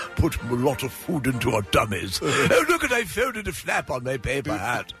we've put a lot of food into our dummies? Oh, look at I folded a flap on my paper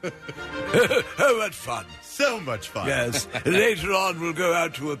hat. Oh, what fun. So much fun. Yes. Later on, we'll go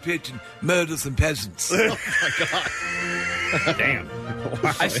out to a pit and murder some peasants. Oh, my God. Damn.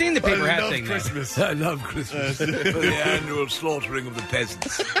 I've seen the paper hat thing. Christmas. I love Christmas. For the annual slaughtering of the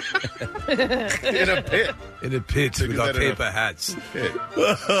peasants. In a pit. In a pit with our paper hats.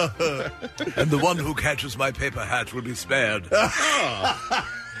 And the one who catches my paper hat will be spared.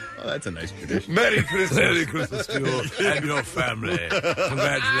 Oh, that's a nice tradition. Merry Christmas. Merry Christmas to you and your family.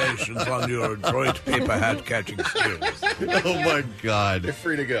 Congratulations on your adroit paper hat catching skills. Oh, my God. You're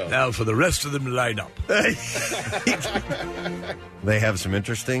free to go. Now, for the rest of them, line up. They have some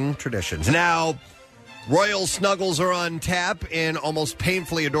interesting traditions. Now, royal snuggles are on tap in almost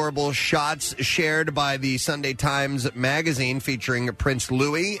painfully adorable shots shared by the Sunday Times magazine featuring Prince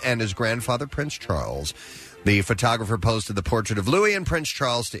Louis and his grandfather, Prince Charles. The photographer posted the portrait of Louis and Prince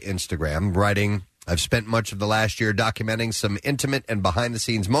Charles to Instagram, writing, "I've spent much of the last year documenting some intimate and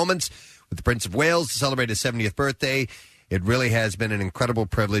behind-the-scenes moments with the Prince of Wales to celebrate his 70th birthday. It really has been an incredible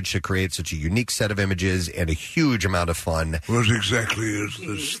privilege to create such a unique set of images and a huge amount of fun." What exactly is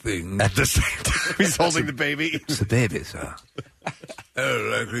this thing? At the same time, he's holding the baby. It's a baby, sir.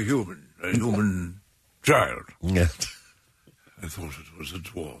 Oh, like a human child. Yeah. I thought it was a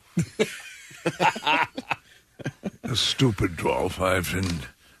dwarf. A stupid dwarf. I've been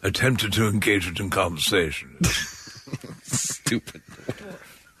attempted to engage it in conversation. Stupid dwarf.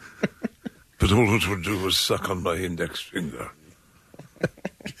 But all it would do was suck on my index finger.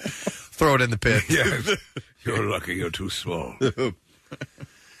 Throw it in the pit. Yes. You're lucky you're too small.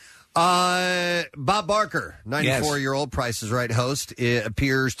 Bob Barker, 94-year-old Price is Right host,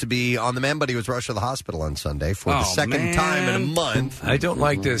 appears to be on the mend, but he was rushed to the hospital on Sunday for the second time in a month. I don't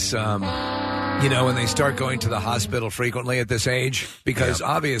like this, when they start going to the hospital frequently at this age, because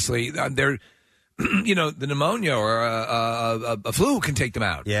obviously they're, the pneumonia or a flu can take them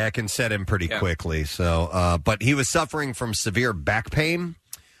out. Yeah, it can set in pretty quickly. So, but he was suffering from severe back pain.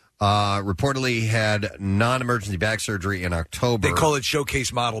 Reportedly had non-emergency back surgery in October. They call it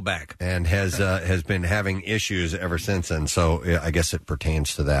showcase model back. And has been having issues ever since. And so I guess it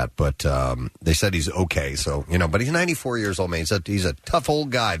pertains to that. But they said he's okay. So, but he's 94 years old, man. He's a tough old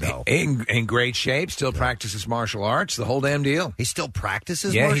guy, though. In great shape, still practices martial arts, the whole damn deal. He still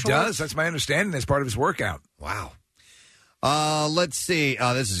practices martial arts? Yeah, he does. That's my understanding. That's part of his workout. Wow. Let's see.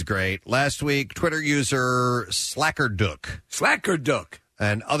 This is great. Last week, Twitter user Slackerduck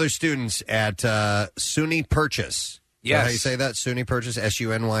and other students at SUNY Purchase. Yes. How do you say that? SUNY Purchase,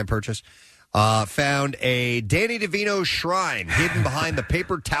 SUNY Purchase. Found a Danny DeVito shrine hidden behind the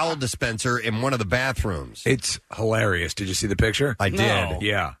paper towel dispenser in one of the bathrooms. It's hilarious. Did you see the picture? I did. No.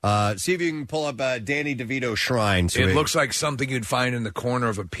 Yeah. See if you can pull up Danny DeVito shrine. So it looks like something you'd find in the corner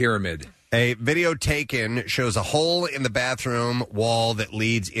of a pyramid. A video taken shows a hole in the bathroom wall that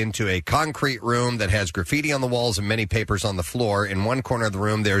leads into a concrete room that has graffiti on the walls and many papers on the floor. In one corner of the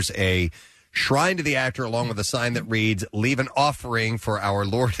room, there's a shrine to the actor along with a sign that reads, "Leave an offering for our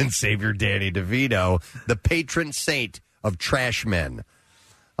Lord and Savior Danny DeVito, the patron saint of trash men."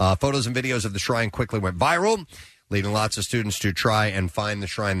 Photos and videos of the shrine quickly went viral, leading lots of students to try and find the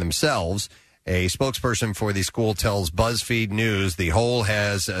shrine themselves. A spokesperson for the school tells BuzzFeed News the hole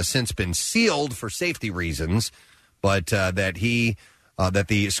has since been sealed for safety reasons, but that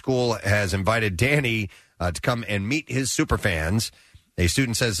the school has invited Danny to come and meet his superfans. A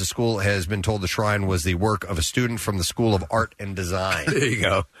student says the school has been told the shrine was the work of a student from the School of Art and Design. There you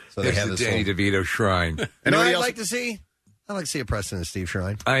go. So there's the Danny DeVito shrine. I'd like to see a Preston and Steve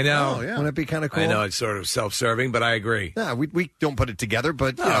shrine. I know. Oh, yeah. Wouldn't it be kind of cool? I know it's sort of self-serving, but I agree. No, we don't put it together,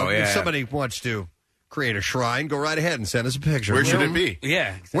 but if somebody wants to create a shrine, go right ahead and send us a picture. Where should it be?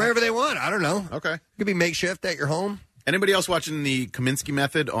 Yeah. Exactly. Wherever they want. I don't know. Okay. It could be makeshift at your home. Anybody else watching the Kaminsky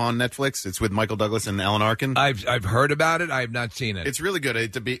Method on Netflix? It's with Michael Douglas and Alan Arkin. I've heard about it. I have not seen it. It's really good.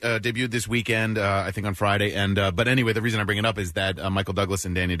 It debuted this weekend, I think on Friday. And but anyway, the reason I bring it up is that Michael Douglas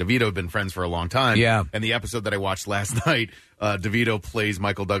and Danny DeVito have been friends for a long time. Yeah. And the episode that I watched last night, DeVito plays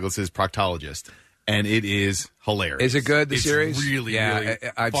Michael Douglas's proctologist. And it is hilarious. Is it good, the series? It's really, really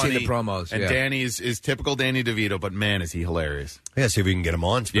I've funny. seen the promos. And Danny is typical Danny DeVito, but man, is he hilarious. Yeah, see if we can get him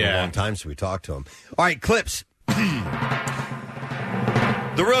on. It's been a long time since we talked to him. All right, clips.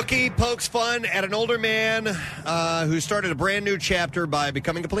 The rookie pokes fun at an older man who started a brand new chapter by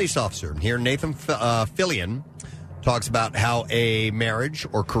becoming a police officer. Here, Nathan Fillion talks about how a marriage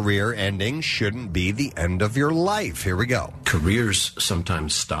or career ending shouldn't be the end of your life. Here we go. Careers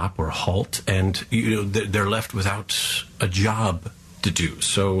sometimes stop or halt, and they're left without a job to do.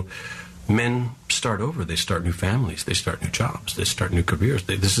 So men start over. They start new families. They start new jobs. They start new careers.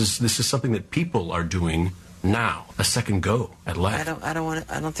 This is something that people are doing now, a second go at life. I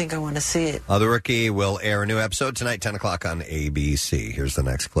don't think I want to see it. The Rookie will air a new episode tonight, 10 o'clock on ABC. Here's the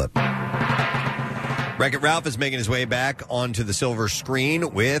next clip. Wreck-It Ralph is making his way back onto the silver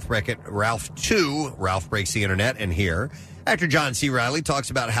screen with Wreck-It Ralph 2. Ralph Breaks the Internet, and here, actor John C. Reilly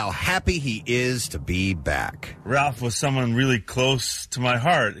talks about how happy he is to be back. Ralph was someone really close to my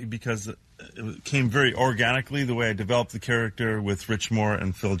heart because it came very organically, the way I developed the character with Rich Moore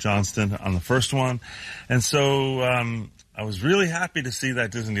and Phil Johnston on the first one. And so I was really happy to see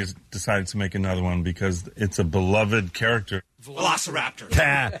that Disney decided to make another one because it's a beloved character.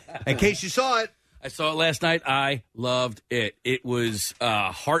 Velociraptor. In case you saw it. I saw it last night. I loved it. It was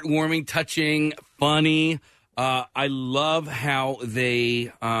heartwarming, touching, funny. I love how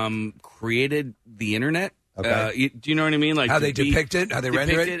they created the internet. Okay. Do you know what I mean? Like how they depict it, how they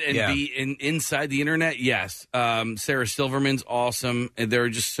render it, and be inside the internet. Yes, Sarah Silverman's awesome, and there are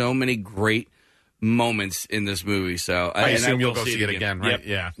just so many great moments in this movie. So I assume you'll go see it again, right? Yep.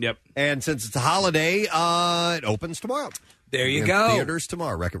 Yeah. Yep. And since it's a holiday, it opens tomorrow. There you in go. Theaters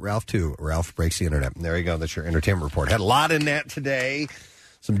tomorrow. Wreck-It Ralph 2. Ralph Breaks the Internet. There you go. That's your entertainment report. Had a lot in that today.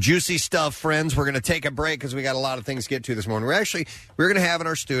 Some juicy stuff, friends. We're going to take a break because we got a lot of things to get to this morning. We're going to have in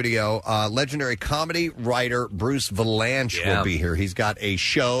our studio legendary comedy writer Bruce Vilanch will be here. He's got a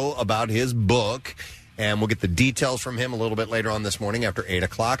show about his book, and we'll get the details from him a little bit later on this morning after 8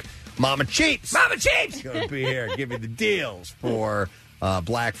 o'clock. Mama Cheeks going to be here, give you the deals for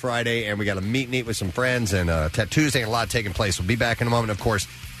Black Friday, and we got a meet and eat with some friends and Tuesday, and a lot taking place. We'll be back in a moment, of course.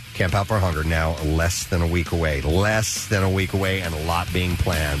 Camp Out for Hunger now less than a week away, and a lot being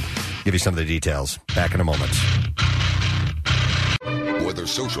planned. Give you some of the details. Back in a moment. Whether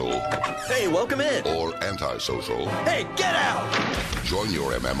social Hey, welcome in. or antisocial, Hey, get out. join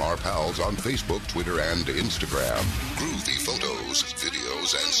your MMR pals on Facebook, Twitter, and Instagram. Groovy photos,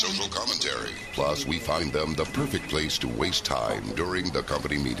 videos, and social commentary. Plus, we find them the perfect place to waste time during the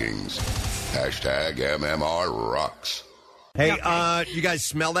company meetings. Hashtag MMR rocks. Hey, you guys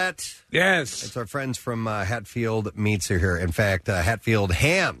smell that? Yes. It's our friends from Hatfield Meats are here. In fact, Hatfield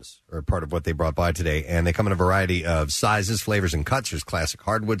hams are part of what they brought by today, and they come in a variety of sizes, flavors, and cuts. There's classic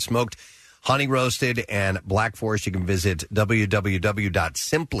hardwood smoked, honey roasted, and Black Forest. You can visit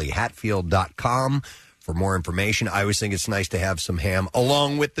www.simplyhatfield.com for more information. I always think it's nice to have some ham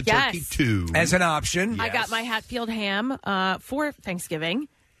along with the turkey, too. As an option. I got my Hatfield ham for Thanksgiving.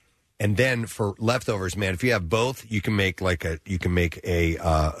 And then for leftovers, man, if you have both, you can make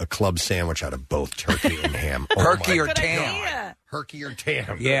a club sandwich out of both turkey and ham. Turkey or tam. Turkey or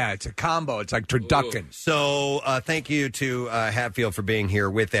tam. Yeah, it's a combo. It's like turducken. So thank you to Hatfield for being here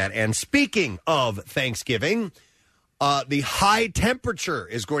with that. And speaking of Thanksgiving, the high temperature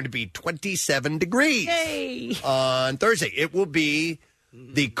is going to be 27 degrees on Thursday. It will be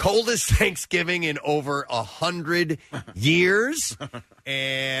the coldest Thanksgiving in over 100 years.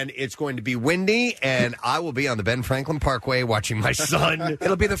 And it's going to be windy, and I will be on the Ben Franklin Parkway watching my son.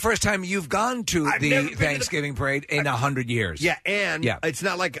 It'll be the first time you've gone to the Thanksgiving parade in 100 years. Yeah, and it's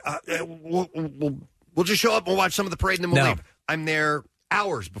not like we'll just show up and watch some of the parade and then we'll leave. I'm there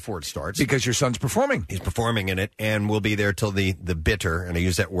hours before it starts. Because your son's performing. He's performing in it, and we'll be there till the bitter, and I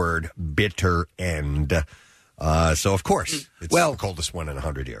use that word, bitter end. So, of course, it's the coldest one in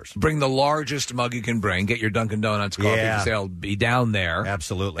 100 years. Bring the largest mug you can bring. Get your Dunkin' Donuts coffee because they'll be down there.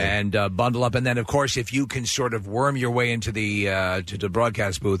 Absolutely. And bundle up. And then, of course, if you can sort of worm your way into the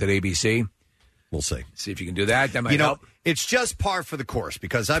broadcast booth at ABC. We'll see. See if you can do that. That might help. It's just par for the course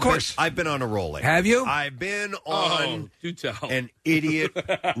because I've been on a roll lately. Have you? I've been on do tell. an idiot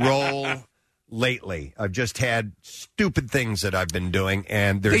roll lately. I've just had stupid things that I've been doing,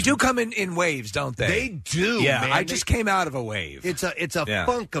 and they do come in waves, don't they? They do. Yeah, man. I just came out of a wave. It's a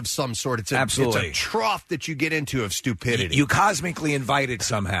funk of some sort. It's It's a trough that you get into of stupidity. You cosmically invite it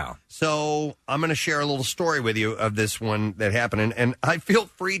somehow. So I'm going to share a little story with you of this one that happened, and I feel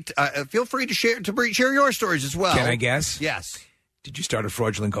free to share your stories as well. Can I guess? Yes. Did you start a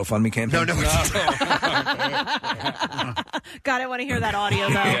fraudulent GoFundMe campaign? No. God, I want to hear that audio,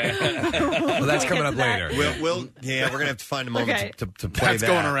 though. Well, that's coming up later. We're going to have to find a moment to play That's that.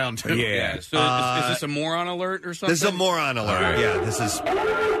 going around, too. Yeah. So is this a moron alert or something? This is a moron alert. Right. Yeah, this is...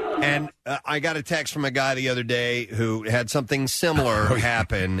 And I got a text from a guy the other day who had something similar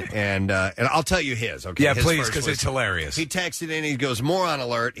happen, and I'll tell you his, okay? Yeah, his please, because it's hilarious. He texted in, he goes, moron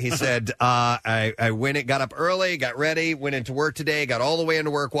alert. He said, I got up early, got ready, went into work today, got all the way into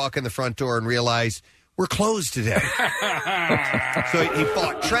work, walked in the front door, and realized we're closed today. So he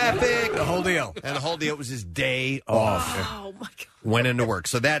fought traffic. The whole deal. And the whole deal was his day off. Oh, my God. Went into work.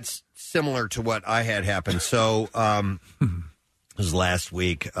 So that's similar to what I had happen. So... It was last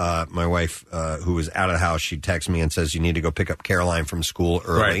week. My wife, who was out of the house, she texted me and says, you need to go pick up Caroline from school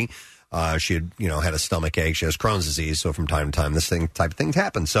early. Right. She had, had a stomach ache. She has Crohn's disease. So from time to time, type of things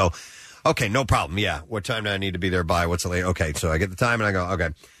happen. So, okay, no problem. Yeah. What time do I need to be there by? What's the late? Okay. So I get the time and I go,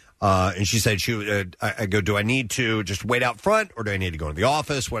 okay. And she said, I go, do I need to just wait out front or do I need to go to the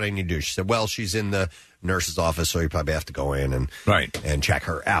office? What do I need to do? She said, well, she's in the nurse's office, so you probably have to go in and check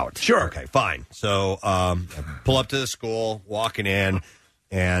her out. Sure. Okay, fine. So I pull up to the school, walking in,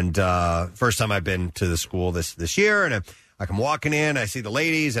 and first time I've been to the school this year, and I come walking in, I see the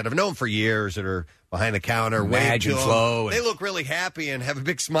ladies that I've known for years that are behind the counter. Madge and Flo. They look really happy and have a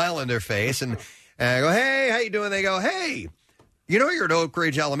big smile on their face, and I go, hey, how you doing? They go, hey. You're at Oak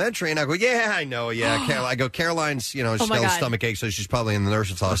Ridge Elementary. And I go, yeah, I know. Yeah. I go, Caroline's, she's got a stomach ache, so she's probably in the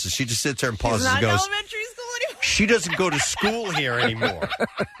nurse's office. She just sits there and pauses and goes, elementary school anymore. She doesn't go to school here anymore.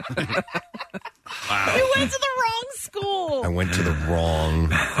 Wow. You went to the wrong school. I went to the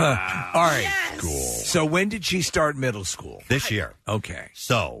wrong All right. school. So when did she start middle school? This year. Okay.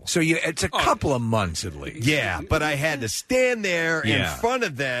 So it's a couple of months at least. Yeah, but I had to stand there in front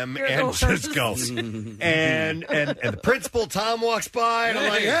of them and just go. and the principal, Tom, walks by, and I'm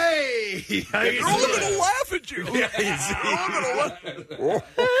like, hey. They're all going to laugh at you.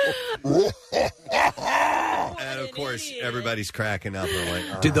 And, of course, everybody's cracking up.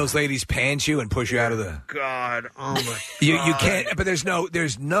 They're like, Did those ladies pants you and push you out of the... God, oh, my God. You can't... But there's no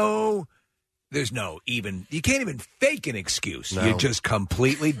even... You can't even fake an excuse. No. You just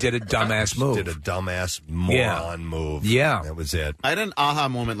completely did a dumbass move. Did a dumbass moron move. Yeah. That was it. I had an aha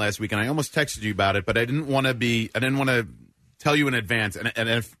moment last week, and I almost texted you about it, but I didn't want to tell you in advance. And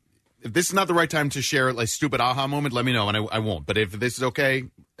if if this is not the right time to share like stupid aha moment, let me know, and I won't. But if this is okay,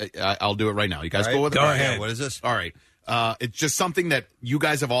 I'll do it right now. You guys cool with it? Go ahead. What is this? All right. It's just something that you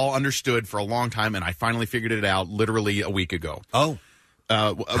guys have all understood for a long time, and I finally figured it out literally a week ago. Oh.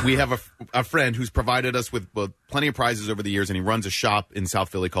 We have a friend who's provided us with plenty of prizes over the years, and he runs a shop in South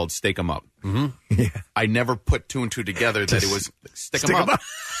Philly called Steak 'em Up. Mm-hmm. Yeah. I never put two and two together that it was Stick 'em Up.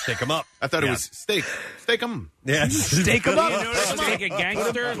 Stick 'em up. I thought it was steak. Steak 'em. Yeah. Steak 'em up. Like a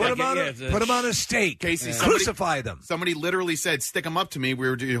gangster. Put them on a steak. Casey, Crucify them. Somebody literally said, "Stick 'em up" to me. We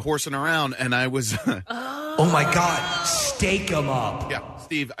were horsing around, and I was. Oh my God! Steak 'em up. Yeah,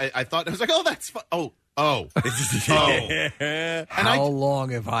 Steve. I thought I was like, "Oh, that's fun." Oh. How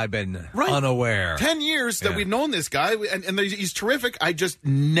long have I been unaware? 10 years that we've known this guy, and he's terrific. I just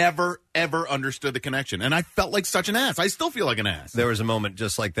never, ever understood the connection. And I felt like such an ass. I still feel like an ass. There was a moment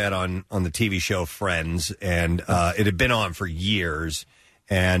just like that on the TV show Friends, and it had been on for years.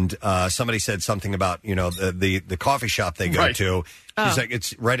 And somebody said something about, the coffee shop they go to. He's like,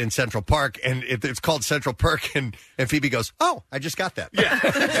 it's right in Central Park, and it's called Central Park. And Phoebe goes, "Oh, I just got that." Yeah.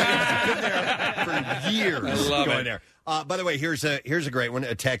 Been there for years. I love going it. there. By the way, here's a great one.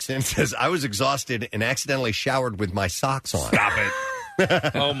 A text in says, "I was exhausted and accidentally showered with my socks on." Stop it.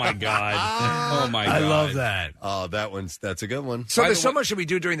 Oh my God! Oh my God! I love that. Oh, that's a good one. So there's so much that we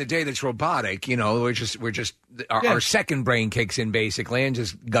do during the day that's robotic. We're just our second brain kicks in basically and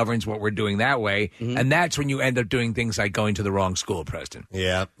just governs what we're doing that way. Mm-hmm. And that's when you end up doing things like going to the wrong school, Preston.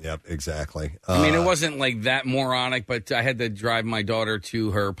 Yeah, yep, exactly. I mean, it wasn't like that moronic, but I had to drive my daughter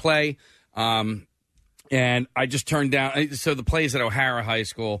to her play, and I just turned down. So the play's at O'Hara High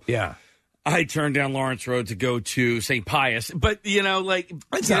School. Yeah. I turned down Lawrence Road to go to St. Pius, but it's not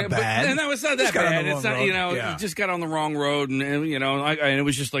bad. No, it's not that bad. It's not, just got on the wrong road, and it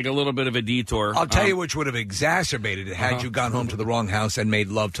was just like a little bit of a detour. I'll tell you which would have exacerbated it had you gone home to the wrong house and made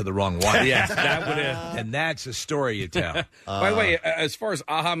love to the wrong wife. Yes, that would have. And that's a story you tell. By the way, as far as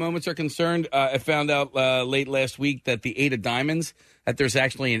aha moments are concerned, I found out late last week that the 8 of diamonds, that there's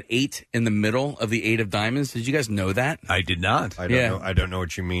actually an 8 in the middle of the 8 of diamonds. Did you guys know that? I did not. I don't know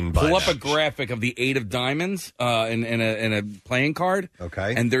what you mean by Pull that. up a graphic of the 8 of diamonds in a playing card.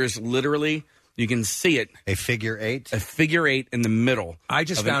 Okay. And there's literally, you can see it. A figure 8? A figure 8 in the middle. I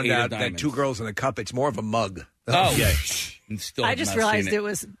just found out that 2 girls in a cup, it's more of a mug. Oh, yeah. I just realized it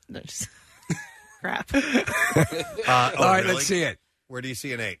was crap. All right, let's see it. Where do you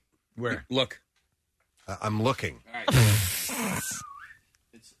see an 8? Where? Look. I'm looking. All right.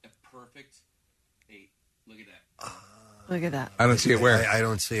 It's a perfect 8. Look at that. Look at that. I don't see it where. I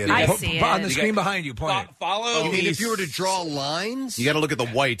don't see it. I see it. On the screen behind you, point it. Follow. You mean if you were to draw lines? You got to look at the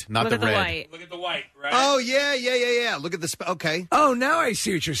white, not Look the at the red. white. Look at the white, right? Oh, yeah. Look at the... Okay. Oh, now I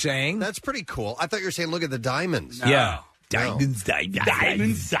see what you're saying. That's pretty cool. I thought you were saying look at the diamonds. Yeah. Diamonds.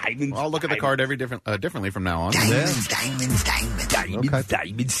 I'll look at the card differently from now on. Diamonds.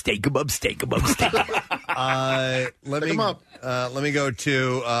 Steak 'em up, steak 'em up, steak 'em up. Let me go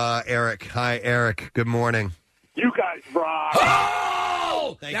to Eric. Hi, Eric. Good morning. You guys rock.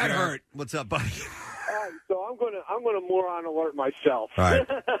 Oh! Thank That you, Eric. hurt. What's up, buddy? All right, so I'm gonna moron alert myself. All right.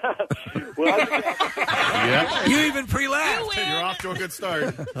 You even pre-laughed. You're off to a good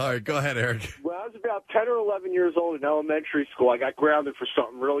start. All right, go ahead, Eric. When I was about 10 or 11 years old in elementary school, I got grounded for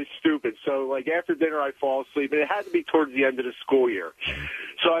something really stupid. So, after dinner, I fall asleep, and it had to be towards the end of the school year.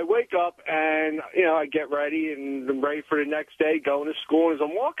 So I wake up, and, I get ready, and I'm ready for the next day, going to school. And as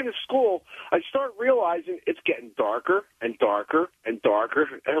I'm walking to school, I start realizing it's getting darker and darker and darker.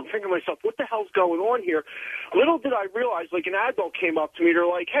 And I'm thinking to myself, what the hell's going on here? Little did I realize, an adult came up to me. They're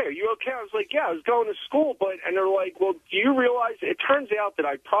like, hey, are you okay? I was like, yeah, I was going to school. And they're like, well, do you realize? It turns out that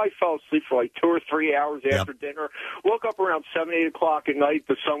I probably fell asleep for 2 or 3 hours after dinner. Woke up around 7, 8 o'clock at night.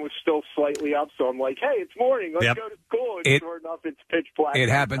 The sun was still slightly up. So I'm like, hey, it's morning. Let's go to school. And sure enough, it's pitch black. It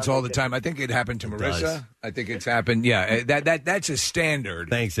happens all the time. I think it happened to Marissa. I think it's happened. Yeah, that's a standard.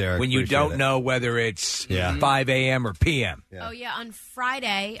 Thanks, Eric. When you Appreciate don't it. know whether it's 5 a.m. or p.m. Yeah. Oh, yeah. On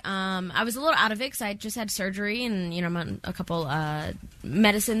Friday, I was a little out of it because I just had surgery and, I'm on a couple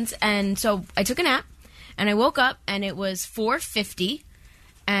medicines. And so I took a nap and I woke up and it was 4:50.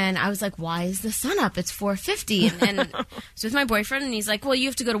 And I was like, why is the sun up? It's 4:50. And I was with my boyfriend, and he's like, well, you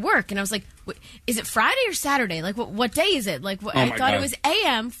have to go to work. And I was like, is it Friday or Saturday? What day is it? I thought it was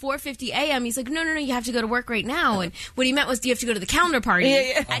a.m., 4:50 a.m. He's like, no, you have to go to work right now. And what he meant was, do you have to go to the calendar party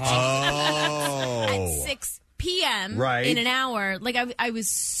at 6 p.m. Right. in an hour. Like, I was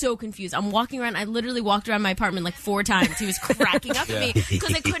so confused. I'm walking around. I literally walked around my apartment like 4 times. He was cracking up at me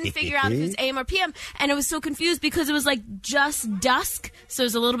because I couldn't figure out if it was a.m. or p.m. And I was so confused because it was like just dusk, so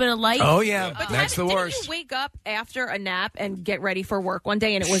there's a little bit of light. Oh, yeah. But That's the worst. Didn't you wake up after a nap and get ready for work one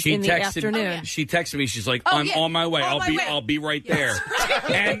day, and it was in the afternoon? She texted me. She's like, Oh, "I'm yeah. on my way. On my way." I'll be right there."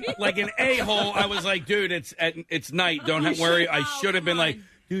 And like an a-hole, I was like, "Dude, it's night. Don't worry." I should have been like,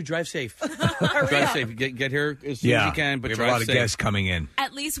 "Dude, drive safe. Drive safe. Get here as soon as you can." But we have drive a lot of safe. guests coming in.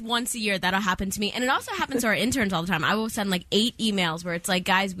 At least once a year, that'll happen to me. And it also happens to our interns all the time. I will send like 8 emails where it's like,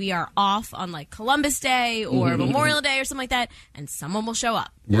 guys, we are off on like Columbus Day or Memorial Day or something like that, and someone will show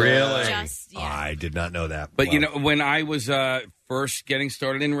up. Really? Just, I did not know that. But, when I was first getting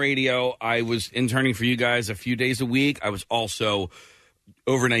started in radio, I was interning for you guys a few days a week. I was also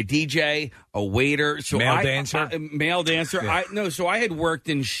overnight DJ, a waiter. So Male dancer? Male dancer. Yeah. So I had worked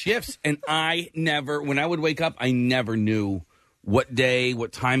in shifts, and when I would wake up, I never knew what day,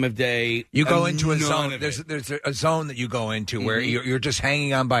 what time of day. You go into a None zone. of There's a zone that you go into where you're just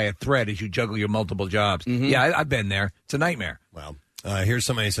hanging on by a thread as you juggle your multiple jobs. Yeah, I've been there. It's a nightmare. Well, here's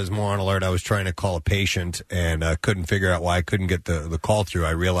somebody who says, Moron alert, I was trying to call a patient and couldn't figure out why I couldn't get the call through.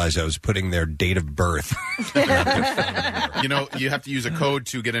 I realized I was putting their date of birth. You have to use a code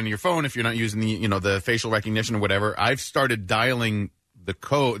to get into your phone if you're not using the facial recognition or whatever. I've started dialing the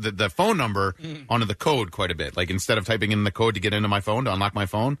code, the phone number onto the code quite a bit. Like instead of typing in the code to get into my phone, to unlock my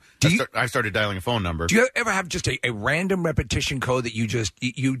phone, I started dialing a phone number. Do you ever have just a random repetition code that you just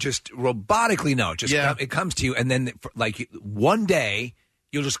robotically know? It comes to you, and then like one day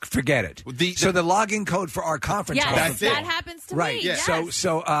you'll just forget it. So the login code for our conference call. Yes, that happens to me. Yes.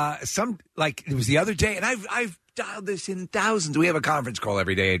 So some like it was the other day, and I've dialed this in thousands. We have a conference call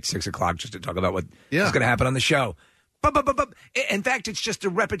every day at 6:00 just to talk about what's going to happen on the show. In fact, it's just a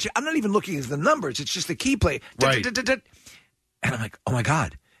repetition. I'm not even looking at the numbers. It's just a key play. Right. And I'm like, oh my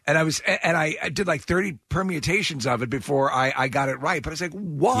God. And I did like 30 permutations of it before I got it right. But I was like,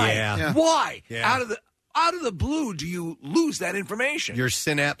 why? Yeah. Why? Yeah. Out of the blue, do you lose that information? Your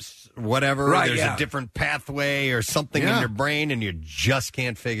synapse, whatever, there's a different pathway or something in your brain, and you just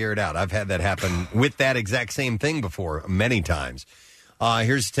can't figure it out. I've had that happen with that exact same thing before many times.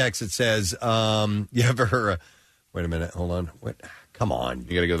 Here's a text that says, you ever... Wait a minute. Hold on. What? Come on.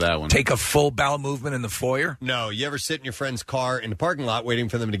 You got to go that one. Take a full bowel movement in the foyer? No. You ever sit in your friend's car in the parking lot waiting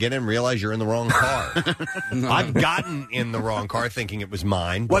for them to get in and realize you're in the wrong car? I've gotten in the wrong car thinking it was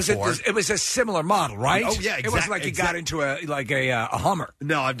mine before. It was a similar model, right? Oh, yeah, It wasn't like you got into a Hummer.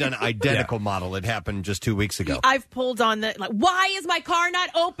 No, I've done an identical model. It happened just 2 weeks ago. I've pulled on why is my car not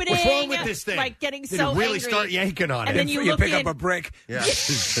opening? What's wrong with this thing? Like getting Did so it really angry. start yanking on and it? then you pick in, up a brick. Yeah.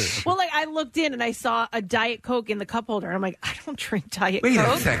 Well, I looked in and I saw a Diet Coke in the cup holder. And I'm like, I don't drink Diet Wait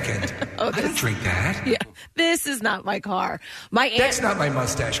Coke. a second. I didn't drink that. Yeah, this is not my car. That's not my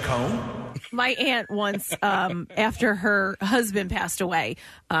mustache cone. My aunt once, after her husband passed away,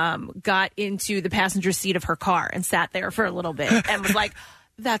 got into the passenger seat of her car and sat there for a little bit and was like,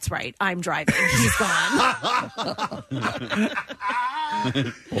 that's right, I'm driving. He's gone.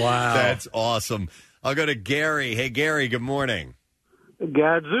 Wow. That's awesome. I'll go to Gary. Hey, Gary, good morning.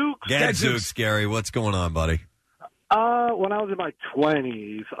 Gadzooks. Gadzooks, Gary. What's going on, buddy? When I was in my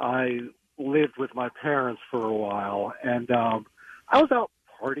 20s, I lived with my parents for a while, and I was out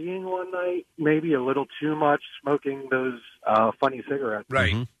partying one night, maybe a little too much, smoking those funny cigarettes.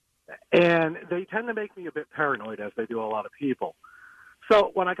 Right. And they tend to make me a bit paranoid, as they do a lot of people.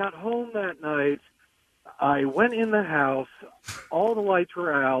 So when I got home that night, I went in the house. All the lights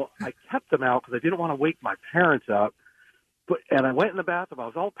were out. I kept them out because I didn't want to wake my parents up. And I went in the bathroom. I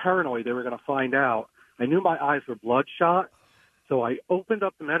was all paranoid they were going to find out. I knew my eyes were bloodshot, so I opened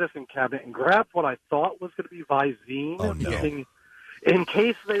up the medicine cabinet and grabbed what I thought was going to be Visine, thinking, in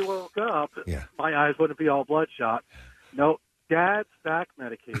case they woke up, my eyes wouldn't be all bloodshot. No, Dad's back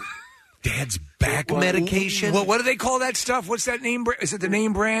medication. Dad's back medication? Well, what do they call that stuff? What's that name? Is it the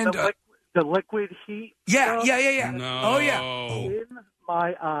name brand? The liquid heat. Yeah. No. Oh, yeah. In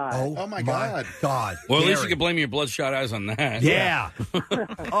my eye. Oh, my God. God. Well, at least you can blame your bloodshot eyes on that. Yeah.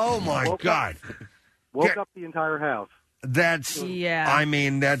 Oh, my God. Woke up the entire house. That's, I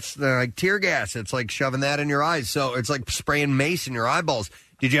mean, that's like tear gas. It's like shoving that in your eyes. So it's like spraying mace in your eyeballs.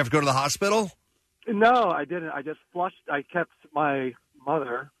 Did you have to go to the hospital? No, I didn't. I just flushed. I kept my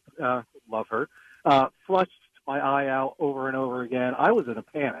mother, love her, flushed my eye out over and over again. I was in a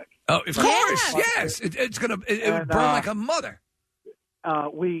panic. Oh, of course. Yes. It would burn like a mother.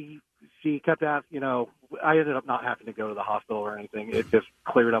 She kept asking, I ended up not having to go to the hospital or anything. It just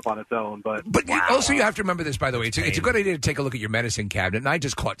cleared up on its own. But also, you have to remember this, by the way. It's a good idea to take a look at your medicine cabinet. And I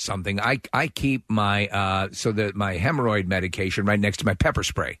just caught something. I keep my my hemorrhoid medication right next to my pepper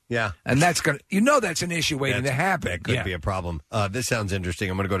spray. Yeah. And that's that's an issue waiting to happen. That could be a problem. This sounds interesting.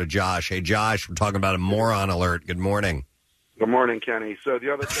 I'm going to go to Josh. Hey, Josh, we're talking about a moron alert. Good morning. Good morning, Kenny. So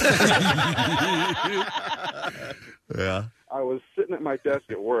the other Yeah. I was sitting at my desk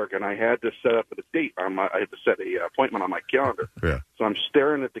at work, and I had to set up a date I had to set a appointment on my calendar. Yeah. So I'm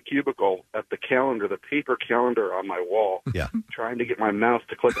staring at the cubicle, at the calendar, the paper calendar on my wall. Yeah. Trying to get my mouse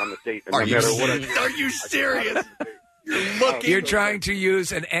to click on the date. And Are you Are you serious? You're trying to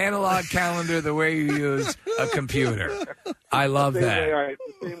use an analog calendar the way you use a computer. I love that.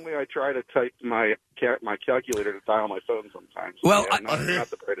 The same way I try to type my calculator to dial my phone sometimes. Well, not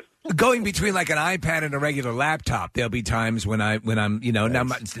the greatest. Going between like an iPad and a regular laptop, there'll be times when I'm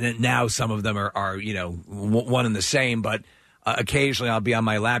now some of them are one and the same, but occasionally I'll be on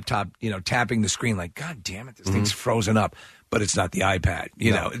my laptop, tapping the screen like, God damn it, this thing's frozen up, but it's not the iPad.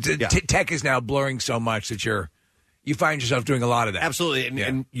 Tech is now blurring so much that you find yourself doing a lot of that. Absolutely,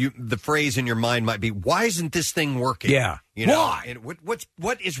 and the phrase in your mind might be, "Why isn't this thing working?" Yeah, why? And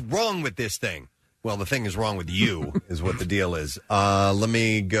what is wrong with this thing? Well, the thing is wrong with you, is what the deal is. Let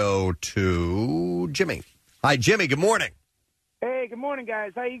me go to Jimmy. Hi, Jimmy. Good morning. Hey, good morning,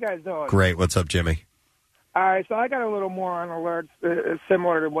 guys. How you guys doing? Great. What's up, Jimmy? All right, so I got a little more on alerts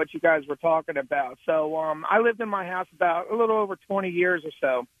similar to what you guys were talking about. So I lived in my house about a little over 20 years or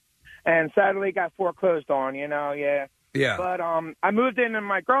so, and sadly got foreclosed on, Yeah. But I moved into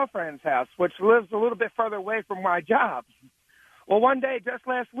my girlfriend's house, which lives a little bit further away from my job. Well, one day, just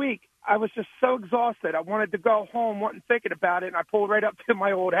last week, I was just so exhausted. I wanted to go home, wasn't thinking about it, and I pulled right up to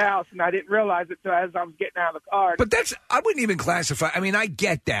my old house, and I didn't realize it until as I was getting out of the car. But I wouldn't even classify. I mean, I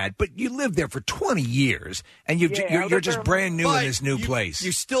get that, but you lived there for 20 years, and you're just brand new in this new place.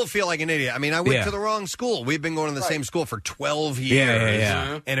 You still feel like an idiot. I mean, I went to the wrong school. We've been going to the same school for 12 years.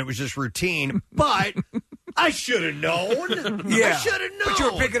 Yeah. And it was just routine. But I should have known. I should have known. But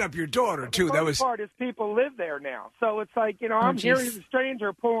you were picking up your daughter, too. The worst part is people live there now. So it's like, I'm hearing a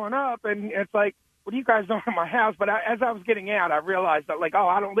stranger pulling up, and it's like, what are you guys doing in my house? But as I was getting out, I realized that,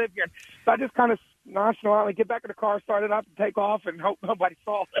 I don't live here. So I just kind of nonchalantly get back in the car, start it up, and take off, and hope nobody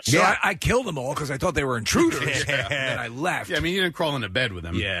saw it. So I killed them all because I thought they were intruders, and then I left. Yeah, I mean, you didn't crawl into bed with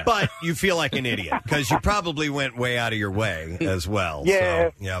them. Yeah. But you feel like an idiot because you probably went way out of your way as well. Yeah.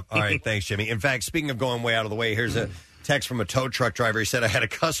 So, yeah. All right. Thanks, Jimmy. In fact, speaking of going way out of the way, here's a text from a tow truck driver. He said, I had a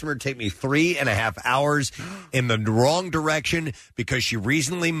customer take me 3.5 hours in the wrong direction because she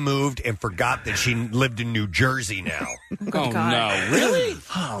recently moved and forgot that she lived in New Jersey now. No. Really?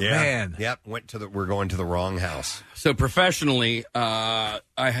 Oh, Yeah. man. Yep. We're going to the wrong house. So professionally, I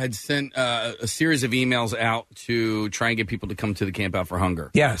had sent a series of emails out to try and get people to come to the Camp Out for Hunger.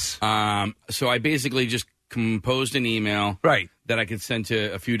 Yes. So I basically just composed an email that I could send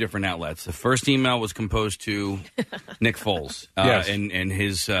to a few different outlets. The first email was composed to Nick Foles and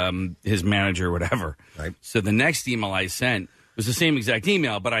his manager or whatever. Right. So the next email I sent was the same exact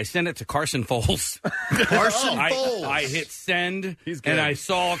email, but I sent it to Carson Foles. Foles. I hit send, and I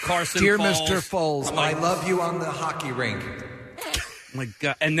saw Carson Dear Foles. Mr. Foles, I love you on the hockey rink. Oh my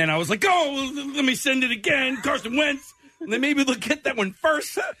God. And then I was like, let me send it again. Carson Wentz. And then maybe we'll get that one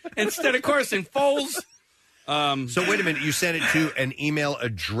first instead of Carson Foles. So wait a minute, you sent it to an email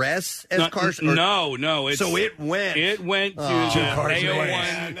address as Carson? No. So it went. It went to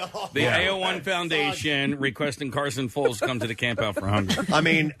the AO1 Foundation requesting Carson Foles come to the Camp Out for Hunger. I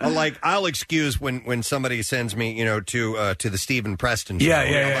mean, I'll excuse when somebody sends me, to the Stephen Preston show.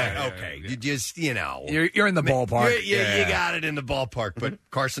 Yeah. Okay, you just, You're in the ballpark. You got it in the ballpark, but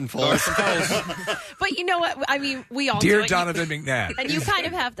Carson Foles. But you know what? I mean, we all Dear do it. Donovan McNabb. And you kind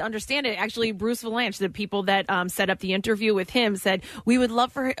of have to understand it. Actually, Bruce Vilanch, the people that set up the interview with him, said we would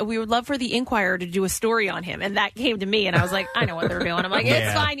love for the Inquirer to do a story on him, and that came to me, and I was like, I know what they're doing. I'm like,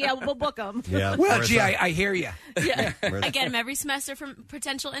 it's fine, we'll book them. Yeah. Well, gee, I hear you. Yeah. I get them every semester from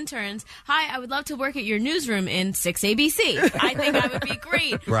potential interns. Hi, I would love to work at your newsroom in 6ABC. I think I would be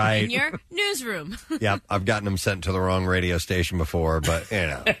great Right. in your newsroom. Yeah, I've gotten them sent to the wrong radio station before, but I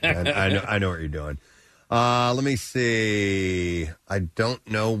know what you're doing. Let me see. I don't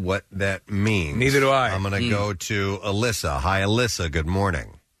know what that means. Neither do I. I'm going to go to Alyssa. Hi, Alyssa. Good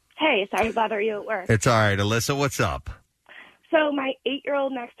morning. Hey, sorry to bother you at work. It's all right, Alyssa. What's up? So my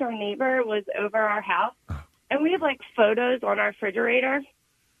 8-year-old next door neighbor was over our house, and we have photos on our refrigerator,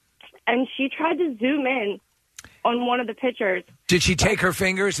 and she tried to zoom in on one of the pictures. Did she take her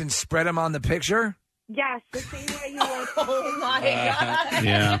fingers and spread them on the picture? Yes, the same way you would. Oh, my God.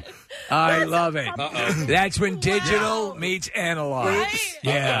 Yeah. I love it. That's when digital meets analog. Right?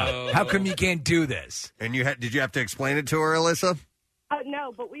 Yeah. How come you can't do this? And did you have to explain it to her, Alyssa?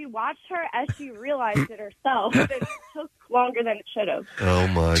 No, but we watched her as she realized it herself. But it took longer than it should have. Oh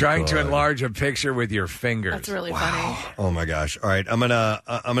my! Trying to God. enlarge a picture with your fingers. That's really funny. Oh my gosh! All right, I'm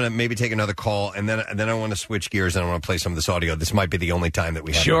gonna maybe take another call, and then I want to switch gears and I want to play some of this audio. This might be the only time that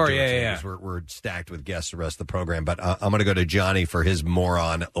we have. Sure, to do it today, yeah. 'cause We're stacked with guests the rest of the program, but I'm gonna go to Johnny for his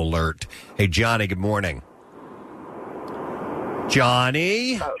moron alert. Hey, Johnny. Good morning.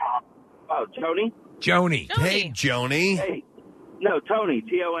 Johnny. Oh, Tony? Joni. Hey, Joni. Hey. No, Tony.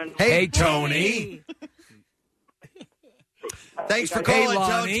 T-O-N. Hey, Tony. Thanks for Hey, calling, Tony.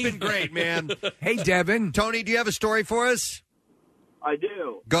 Lonnie. It's been great, man. Hey, Devin. Tony, do you have a story for us? I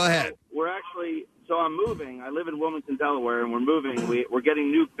do. Go ahead. So I'm moving. I live in Wilmington, Delaware, and we're moving. We're getting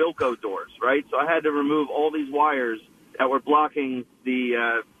new Bilco doors, right? So I had to remove all these wires that were blocking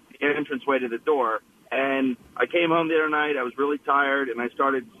the entranceway to the door. And I came home the other night. I was really tired, and I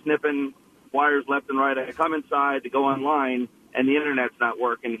started snipping wires left and right. I come inside to go online, and the internet's not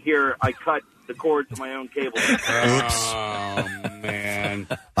working. Here, I cut the cord to my own cable. Oops. Oh, man.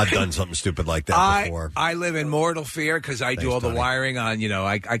 I've done something stupid like that before. I live in mortal fear because I do all the wiring on,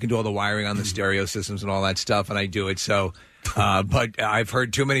 I can do all the wiring on the stereo systems and all that stuff, and I do it. So, but I've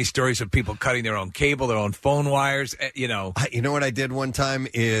heard too many stories of people cutting their own cable, their own phone wires, You know what I did one time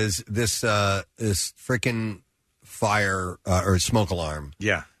is this freaking fire or smoke alarm.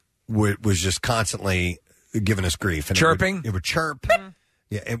 Yeah. Was just constantly giving us grief. And Chirping? It would chirp.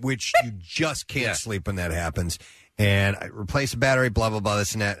 Yeah, in which you just can't sleep when that happens. And I replaced the battery, blah, blah, blah,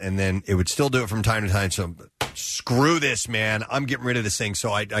 this and that. And then it would still do it from time to time. So screw this, man. I'm getting rid of this thing.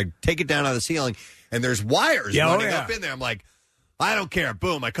 So I take it down out of the ceiling, and there's wires running up in there. I'm like, I don't care.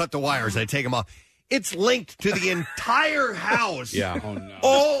 Boom, I cut the wires. I take them off. It's linked to the entire house. Yeah. Oh, no.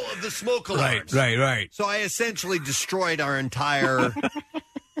 All of the smoke alarms. Right. So I essentially destroyed our entire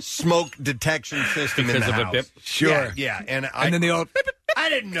smoke detection system in Because the of a house. bip? Sure. Yeah. And then the old... I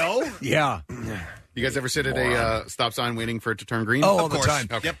didn't know. Yeah. You guys ever sit at a stop sign waiting for it to turn green? Oh, all the time.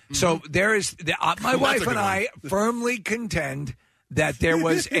 Okay. Yep. So there is... my wife a good and I firmly contend that there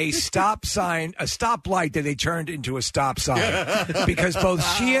was a stop sign, a stoplight that they turned into a stop sign. Because both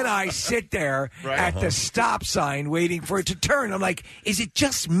she and I sit there at the stop sign waiting for it to turn. I'm like, is it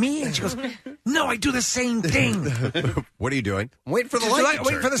just me? And she goes, no, I do the same thing. What are you doing? I'm waiting for the Just light to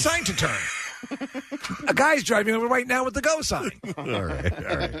waiting turn. for the sign to turn. A guy's driving over right now with the go sign. All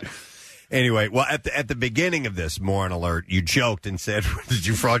right. Anyway, well, at the beginning of this Moron Alert, you joked and said, did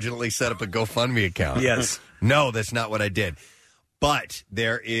you fraudulently set up a GoFundMe account? Yes. No, that's not what I did. But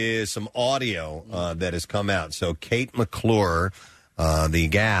there is some audio that has come out. So Kate McClure, the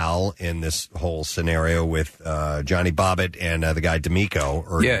gal in this whole scenario with Johnny Bobbitt and the guy D'Amico,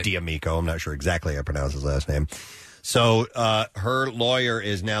 or D'Amico, I'm not sure exactly how I pronounce his last name. So her lawyer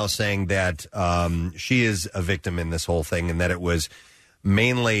is now saying that she is a victim in this whole thing, and that it was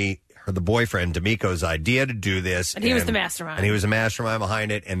mainly the boyfriend D'Amico's idea to do this. And he was the mastermind. And he was the mastermind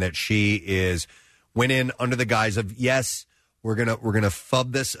behind it, and that she went in under the guise of, yes, we're gonna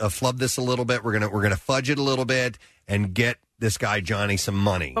flub this a little bit. We're gonna fudge it a little bit and get this guy Johnny some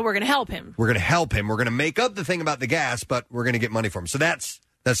money. But we're going to help him. We're gonna help him. We're gonna make up the thing about the gas, but we're gonna get money for him. So that's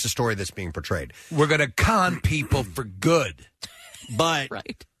the story that's being portrayed. We're going to con people for good. But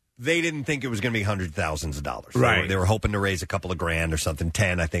they didn't think it was going to be hundreds of thousands of dollars. Right. They were hoping to raise a couple of grand or something.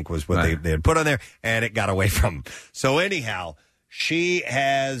 10, I think, was what they had put on there, and it got away from them. So anyhow, she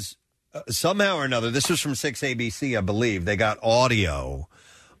has somehow or another, this was from 6ABC, I believe, they got audio.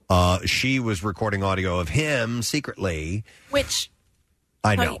 She was recording audio of him secretly. Which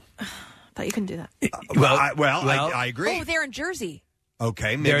I know. Thought you couldn't do that. I agree. Oh, they're in Jersey.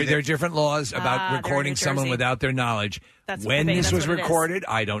 Okay, There are different laws about they're recording in someone Jersey. without their knowledge. That's when what this was it is. recorded,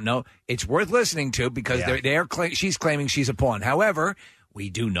 I don't know. It's worth listening to because she's claiming she's a pawn. However,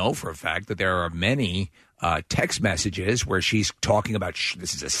 we do know for a fact that there are many text messages where she's talking about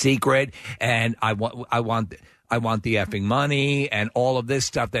this is a secret, and I want the effing money, and all of this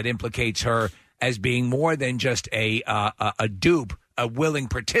stuff that implicates her as being more than just a dupe, a willing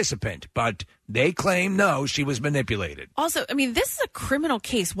participant. But they claim no, she was manipulated. Also, I mean, this is a criminal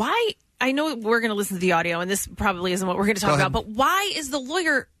case. Why? I know we're going to listen to the audio, and this probably isn't what we're going to talk about, but why is the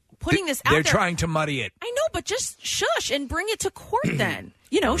lawyer putting this out there? They're trying to muddy it. I know, but just shush and bring it to court then.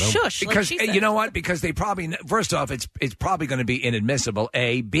 Shush. Because like she said. you know what? Because they probably, first off, it's probably going to be inadmissible.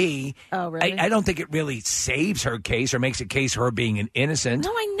 A, B. Oh, really? I don't think it really saves her case or makes a case her being an innocent.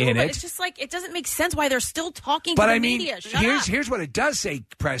 No, I know, in but it. it's just like it doesn't make sense why they're still talking But to the I mean, media. Shut up. here's what it does say,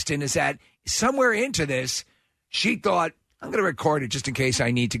 Preston, is that somewhere into this, she thought I'm going to record it just in case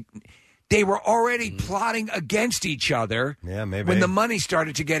I need to. They were already plotting against each other. Yeah, maybe. When the money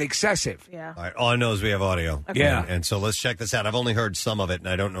started to get excessive. Yeah. All right, all I know is we have audio. Okay. Yeah. And so let's check this out. I've only heard some of it, and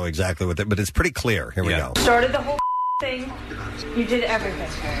I don't know exactly what but it's pretty clear. Here we go. Started the whole thing. You did everything.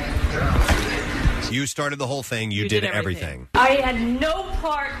 You started the whole thing. You did everything. I had no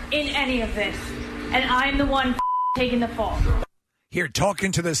part in any of this, and I'm the one taking the fall. Here, talk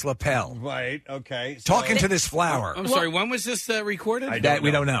into this lapel. Right, okay. Talk into this flower. I'm sorry, when was this recorded?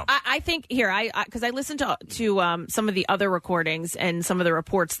 We don't know. I think here, because I listened to some of the other recordings and some of the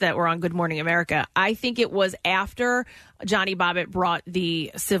reports that were on Good Morning America. I think it was after Johnny Bobbitt brought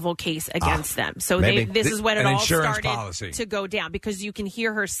the civil case against them. So this is when it all started to go down, because you can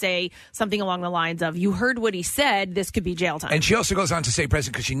hear her say something along the lines of, "You heard what he said. This could be jail time." And she also goes on to say,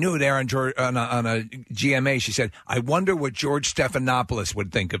 President, because she knew there on a GMA, she said, "I wonder what George Stephanopoulos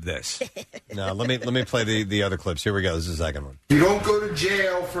would think of this." No, let me play the other clips. Here we go. This is the second one. You don't go to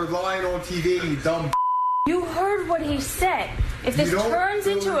jail for lying on TV, you dumb. You heard what he said. If this turns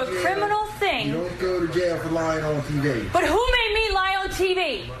into a criminal thing... You don't go to jail for lying on TV. But who made me lie on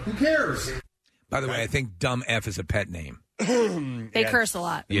TV? Who cares? By the way, I think Dumb F is a pet name. They curse a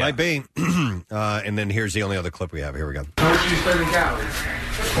lot. It might be. And then here's the only other clip we have. Here we go. How much do you spend in calories?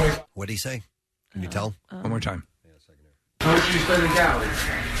 What did he say? Can you tell? One more time. How much do you spend in calories?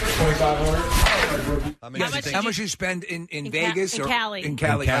 2,500. How much you spend in Vegas in or Cali. in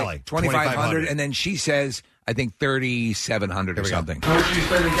Cali? In Cali. 2,500, and then she says, I think 3,700 or something. How much do you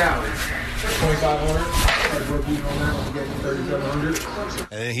spend in calories? 2,500. 3,700.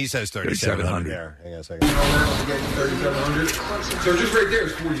 And then he says 3,700 there. Hang on a second. 3,700. So just right there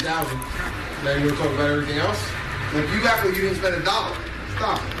is 40,000. Now you want to talk about everything else? Like you act like you didn't spend $1.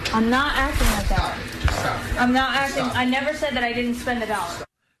 Stop. I'm not acting like that. I'm not acting. I never said that I didn't spend $1.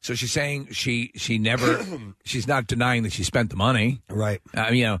 So she's saying she never, she's not denying that she spent the money. Right.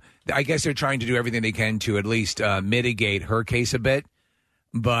 I guess they're trying to do everything they can to at least mitigate her case a bit.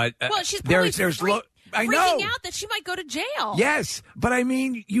 But well, she's probably I freaking know. out that she might go to jail. Yes, but I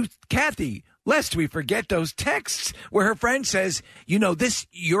mean, Kathy, lest we forget those texts where her friend says, this,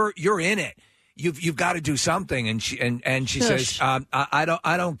 you're in it. You've got to do something, and she says,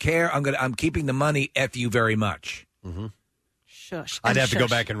 I don't care. I'm keeping the money. F you very much. Mm-hmm. Shush. I'd have to go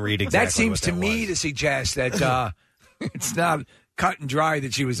back and read exactly. That seems what to me to suggest that it's not cut and dry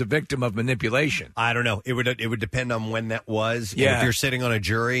that she was a victim of manipulation. I don't know. It would depend on when that was. Yeah. And if you're sitting on a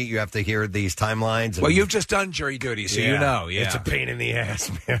jury, you have to hear these timelines. Well, you've just done jury duty, so you know. Yeah. It's a pain in the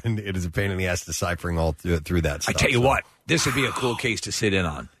ass, man. It is a pain in the ass deciphering all through that stuff. I tell you what, this would be a cool case to sit in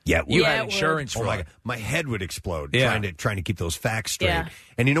on. Yeah, you had insurance for it. My head would explode Yeah. trying to keep those facts straight. Yeah.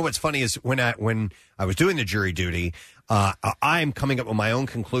 And you know what's funny is when I was doing the jury duty, I'm coming up with my own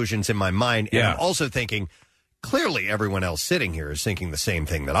conclusions in my mind, and I'm also thinking, clearly everyone else sitting here is thinking the same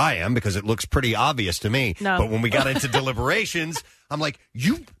thing that I am, because it looks pretty obvious to me. No. But when we got into deliberations, I'm like,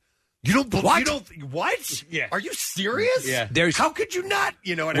 you don't believe what? Yeah. Are you serious? Yeah. How could you not?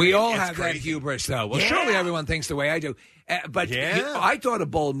 You know what I We mean? all It's have that crazy. hubris, though. Well, Yeah. surely everyone thinks the way I do. But I thought a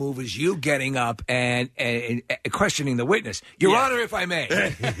bold move was you getting up and questioning the witness. Your Honor, if I may.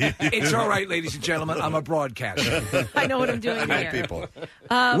 It's all right, ladies and gentlemen. I'm a broadcaster. I know what I'm doing here. People.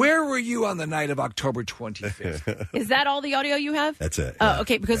 Where were you on the night of October 25th? Is that all the audio you have? That's it.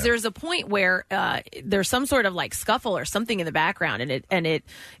 Okay, because there's a point where there's some sort of like scuffle or something in the background, and it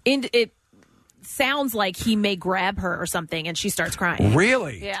sounds like he may grab her or something, and she starts crying.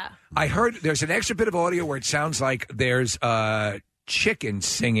 Really? Yeah. I heard there's an extra bit of audio where it sounds like there's chicken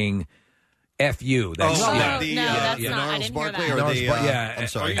singing F-U. that's not. I didn't hear that. I'm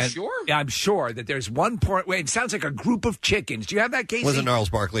sorry. And I'm sure that there's one point where it sounds like a group of chickens. Do you have that, Casey? Was it Gnarls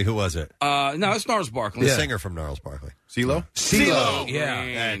Barkley? Who was it? No, it's Gnarls Barkley. The singer from Gnarls Barkley. CeeLo? CeeLo, yeah.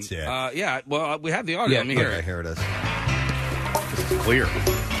 And, That's it. yeah, well, we have the audio. Let me hear it. Here it is. Clear.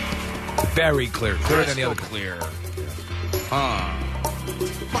 Very clear. Clearer than the other. Clear.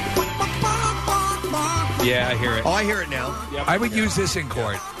 Yeah, I hear it. Oh, I hear it now. Yep. I would use this in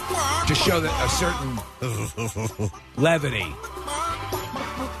court to show that a certain levity.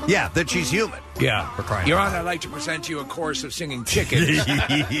 Yeah, that she's human. Yeah. For crying Your out Honor, I'd like to present you a course of singing chickens,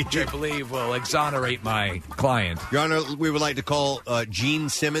 which I believe will exonerate my client. Your Honor, we would like to call Gene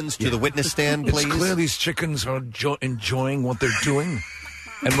Simmons to the witness stand, please. It's clear these chickens are enjoying what they're doing,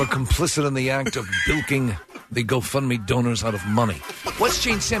 and we're complicit in the act of bilking the GoFundMe donors out of money. What's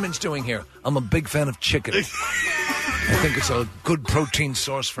Gene Simmons doing here? I'm a big fan of chicken. I think it's a good protein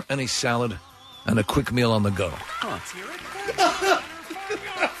source for any salad and a quick meal on the go.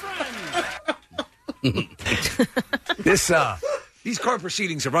 These court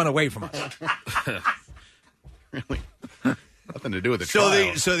proceedings have run away from us. Really? nothing to do with the So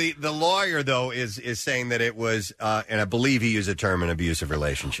trial. the lawyer though is saying that it was, and I believe he used the term an abusive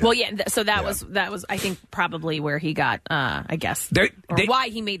relationship. Well, yeah. So that was I think probably where he got, I guess, why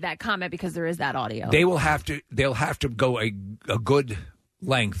he made that comment, because there is that audio. They'll have to go a good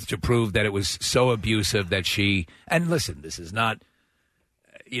length to prove that it was so abusive that she. And listen, this is not.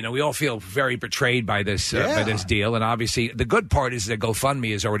 We all feel very betrayed by this deal, and obviously the good part is that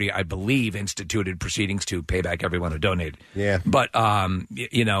GoFundMe has already, I believe, instituted proceedings to pay back everyone who donated. Yeah, but I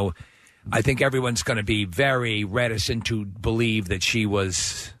think everyone's going to be very reticent to believe that she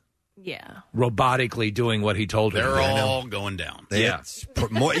was, robotically doing what he told her. They're all going down.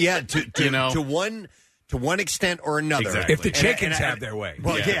 To one extent or another. Exactly. If the chickens have their way.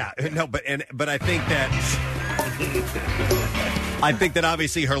 Well, but I think that. I think that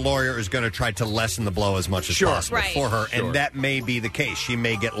obviously her lawyer is going to try to lessen the blow as much as possible for her, and that may be the case. She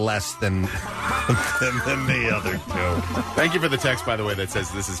may get less than the other two. Thank you for the text, by the way, that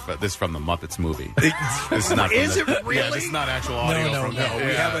says this is from the Muppets movie. This is not. Is it really? Yeah, this is not actual audio. No.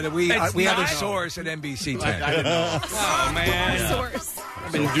 From We have a source at NBC 10. I didn't know. Oh man, source.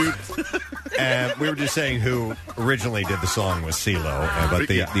 I've been duped. And we were just saying who originally did the song was CeeLo, but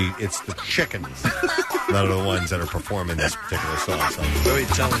it's the chickens that are the ones that are performing this particular song. So. Very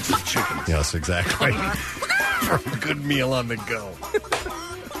talented chickens. Yes, exactly. For a good meal on the go.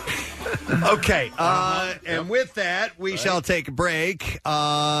 Okay, and with that, we shall take a break.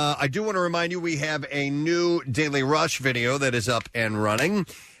 I do want to remind you we have a new Daily Rush video that is up and running,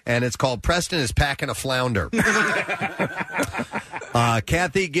 and it's called Preston is Packing a Flounder.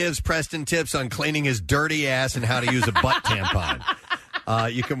 Kathy gives Preston tips on cleaning his dirty ass and how to use a butt tampon.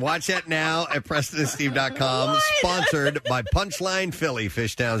 You can watch that now at PrestonandSteve.com. Sponsored by Punchline Philly,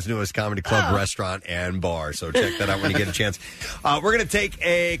 Fishtown's newest comedy club, restaurant, and bar. So check that out when you get a chance. We're going to take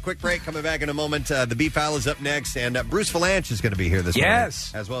a quick break. Coming back in a moment. The B-File is up next, and Bruce Vilanch is going to be here this morning.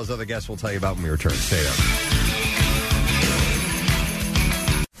 Yes. As well as other guests we'll tell you about when we return. Stay there.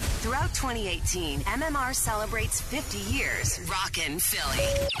 Throughout 2018, MMR celebrates 50 years rockin' Philly.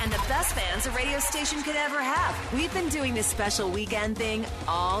 And the best fans a radio station could ever have. We've been doing this special weekend thing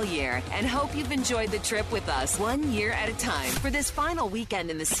all year and hope you've enjoyed the trip with us 1 year at a time. For this final weekend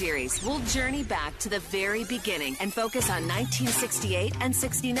in the series, we'll journey back to the very beginning and focus on 1968 and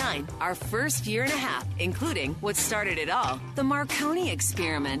 69, our first year and a half, including what started it all, the Marconi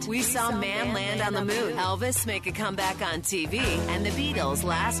experiment. We saw man land on the moon, Elvis make a comeback on TV, and the Beatles'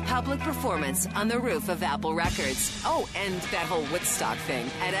 last public performance on the roof of Apple Records. Oh, and that whole Woodstock thing.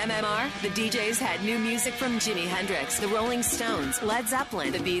 At MMR, the DJs had new music from Jimi Hendrix, the Rolling Stones, Led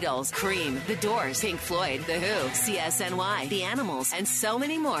Zeppelin, the Beatles, Cream, The Doors, Pink Floyd, The Who, CSNY, The Animals, and so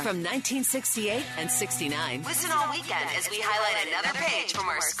many more from 1968 and 69. Listen all weekend as we highlight another page from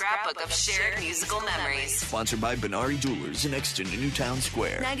our scrapbook of shared musical memories. Sponsored by Benari Jewelers in Exton in Newtown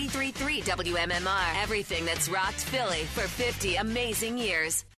Square. 93.3 WMMR. Everything that's rocked Philly for 50 amazing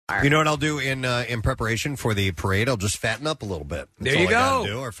years. You know what I'll do in preparation for the parade? I'll just fatten up a little bit. That's there you all I gotta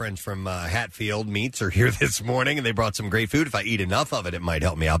go. do. Our friends from Hatfield Meats are here this morning, and they brought some great food. If I eat enough of it, it might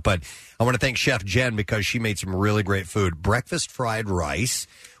help me out. But I want to thank Chef Jen because she made some really great food. Breakfast fried rice,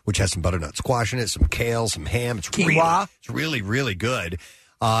 which has some butternut squash in it, some kale, some ham. It's quinoa. It's really, really good.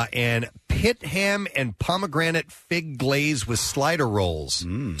 And pit ham and pomegranate fig glaze with slider rolls.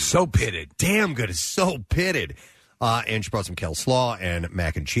 So pitted. Damn good. It's so pitted. And she brought some kale slaw and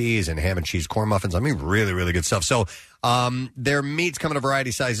mac and cheese and ham and cheese corn muffins. I mean, really, really good stuff. So their meats come in a variety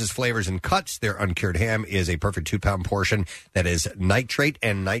of sizes, flavors, and cuts. Their uncured ham is a perfect 2-pound portion that is nitrate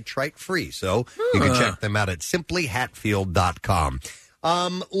and nitrite free. So you can check them out at simplyhatfield.com.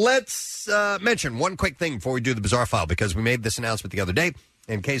 Let's mention one quick thing before we do the Bizarre File, because we made this announcement the other day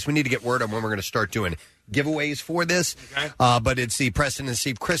in case we need to get word on when we're going to start doing giveaways for this. Okay. But it's the Preston and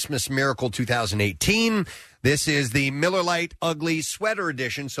Steve Christmas Miracle 2018. This is the Miller Lite Ugly Sweater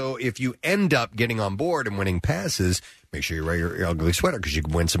Edition. So if you end up getting on board and winning passes, make sure you wear your ugly sweater because you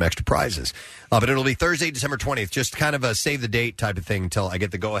can win some extra prizes. But it'll be Thursday, December 20th. Just kind of a save the date type of thing until I get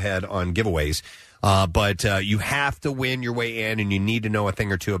the go-ahead on giveaways. But you have to win your way in, and you need to know a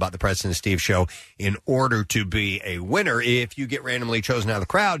thing or two about the Preston and Steve show in order to be a winner. If you get randomly chosen out of the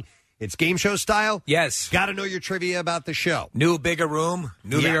crowd, it's game show style. Yes. Got to know your trivia about the show. New, bigger room,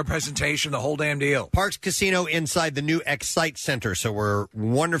 bigger presentation, the whole damn deal. Parks Casino inside the new Excite Center. So we're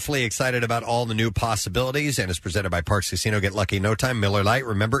wonderfully excited about all the new possibilities, and it's presented by Parks Casino. Get lucky in no time. Miller Lite.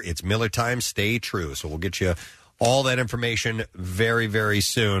 Remember, it's Miller time. Stay true. So we'll get you all that information very, very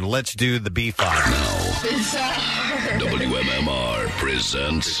soon. Let's do the B-File. WMMR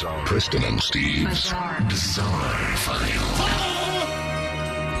presents Preston and Steve's Bizarre File.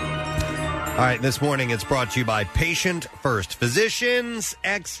 All right, this morning it's brought to you by Patient First. Physicians,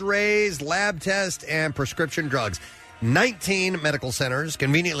 x-rays, lab tests, and prescription drugs. 19 medical centers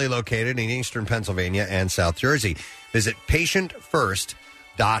conveniently located in eastern Pennsylvania and South Jersey. Visit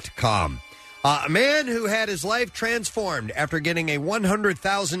patientfirst.com. A man who had his life transformed after getting a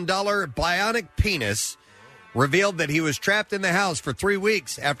 $100,000 bionic penis revealed that he was trapped in the house for 3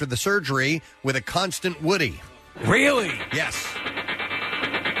 weeks after the surgery with a constant Woody. Really? Yes.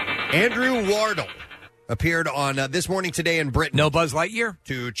 Andrew Wardle appeared on This Morning Today in Britain. No Buzz Lightyear?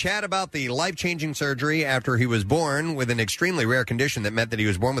 To chat about the life-changing surgery after he was born with an extremely rare condition that meant that he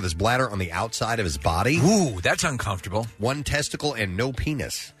was born with his bladder on the outside of his body. Ooh, that's uncomfortable. One testicle and no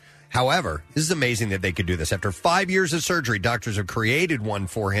penis. However, this is amazing that they could do this. After 5 years of surgery, doctors have created one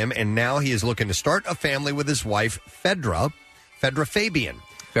for him, and now he is looking to start a family with his wife, Fedra Fabian.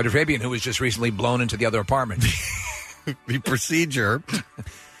 Fedra Fabian, who was just recently blown into the other apartment. The procedure,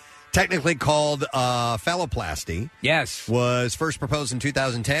 technically called phalloplasty, was first proposed in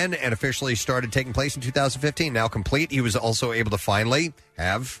 2010 and officially started taking place in 2015. Now complete, he was also able to finally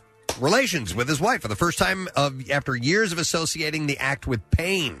have relations with his wife for the first time after years of associating the act with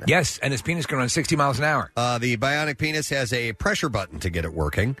pain. Yes, and his penis can run 60 miles an hour. The bionic penis has a pressure button to get it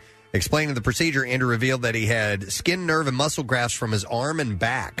working. Explaining the procedure, Andrew revealed that he had skin, nerve, and muscle grafts from his arm and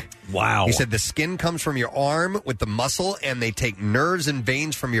back. Wow. He said the skin comes from your arm with the muscle, and they take nerves and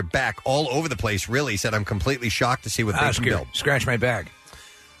veins from your back all over the place, really. He said, I'm completely shocked to see what they can build. Scratch my back.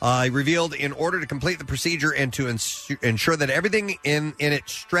 He revealed in order to complete the procedure and to ensure that everything in it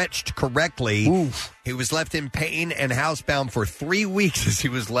stretched correctly, he was left in pain and housebound for 3 weeks as he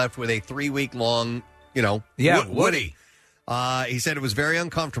was left with a 3-week-long, Woody. He said it was very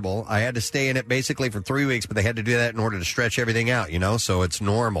uncomfortable. I had to stay in it basically for 3 weeks, but they had to do that in order to stretch everything out, so it's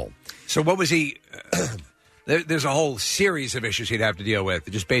normal. So what was he... There's a whole series of issues he'd have to deal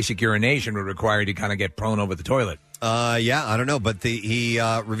with. Just basic urination would require you to kind of get prone over the toilet. Yeah, I don't know, but he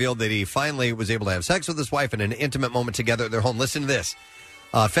revealed that he finally was able to have sex with his wife in an intimate moment together at their home. Listen to this.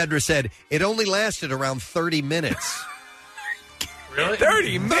 Fedra said, it only lasted around 30 minutes. Really?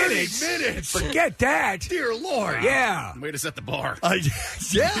 30 minutes? 30 minutes. Forget that. Dear Lord. Yeah. Way to set the bar.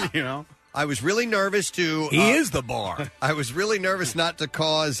 Yeah. I was really nervous to... He is the bar. I was really nervous not to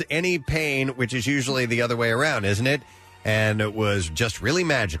cause any pain, which is usually the other way around, isn't it? And it was just really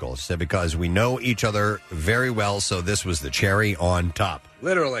magical, she said, because we know each other very well, so this was the cherry on top.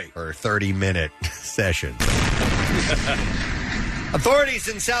 Literally. For a 30-minute session. Authorities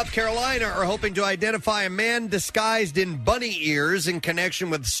in South Carolina are hoping to identify a man disguised in bunny ears in connection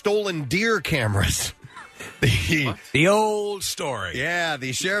with stolen deer cameras. The old story. Yeah,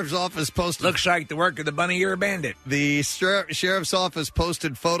 the sheriff's office posted... Looks like the work of the bunny ear bandit. The sheriff's office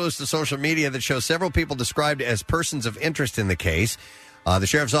posted photos to social media that show several people described as persons of interest in the case. The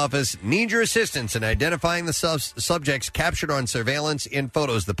sheriff's office needs your assistance in identifying the subjects captured on surveillance in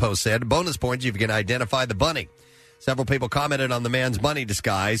photos, the post said. Bonus points if you can identify the bunny. Several people commented on the man's bunny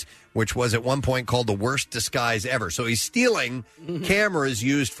disguise, which was at one point called the worst disguise ever. So he's stealing cameras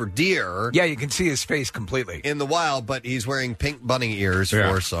used for deer. Yeah, you can see his face completely. In the wild, but he's wearing pink bunny ears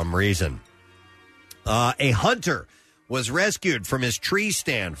for some reason. A hunter was rescued from his tree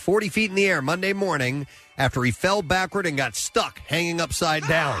stand 40 feet in the air Monday morning after he fell backward and got stuck hanging upside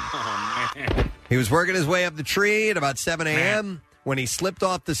down. Oh, man. He was working his way up the tree at about 7 a.m. when he slipped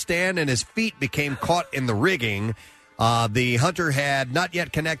off the stand and his feet became caught in the rigging. The hunter had not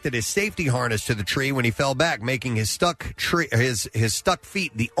yet connected his safety harness to the tree when he fell back, making his stuck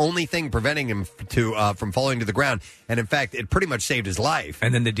feet the only thing preventing him from falling to the ground. And in fact, it pretty much saved his life.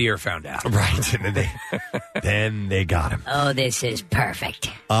 And then the deer found out. Right. And then they got him. Oh, this is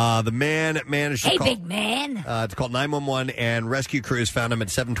perfect. The man managed to call... Hey, big man. To call 911, and rescue crews found him at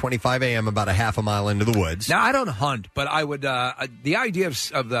 7:25 a.m., about a half a mile into the woods. Now, I don't hunt, but I would... the idea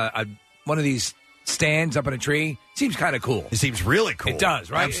of the one of these stands up in a tree seems kind of cool. It seems really cool. It does,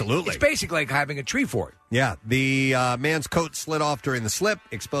 right? Absolutely. It's basically like having a tree fort. Yeah. The man's coat slid off during the slip,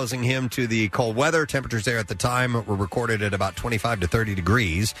 exposing him to the cold weather. Temperatures there at the time were recorded at about 25 to 30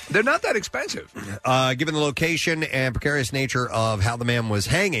 degrees. They're not that expensive. Given the location and precarious nature of how the man was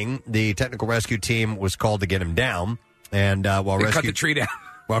hanging, the technical rescue team was called to get him down. And cut the tree down.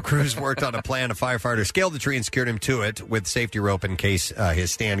 While crews worked on a plan, a firefighter scaled the tree and secured him to it with safety rope in case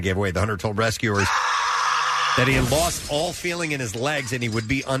his stand gave way. The hunter told rescuers that he had lost all feeling in his legs and he would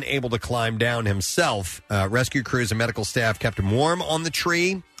be unable to climb down himself. Rescue crews and medical staff kept him warm on the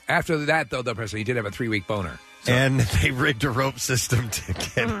tree. After that, though, he did have a 3-week boner. So. And they rigged a rope system to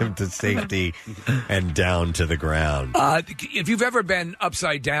get him to safety and down to the ground. If you've ever been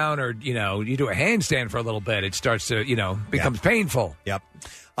upside down or, you do a handstand for a little bit, it starts to, becomes painful. Yep.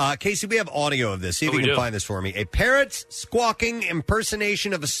 Casey, we have audio of this. See if Oh, you we can do. find this for me. A parrot's squawking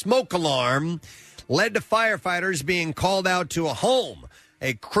impersonation of a smoke alarm led to firefighters being called out to a home.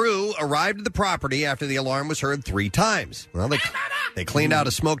 A crew arrived at the property after the alarm was heard 3 times. Well, they cleaned out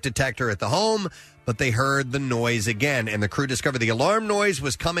a smoke detector at the home, but they heard the noise again, and the crew discovered the alarm noise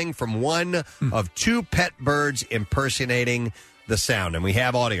was coming from one of 2 pet birds impersonating the sound. And we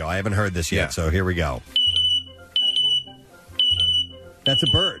have audio. I haven't heard this yet, so here we go. That's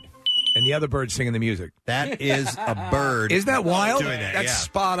a bird. And the other bird's singing the music. That is a bird. Isn't that wild? Doing that, That's yeah.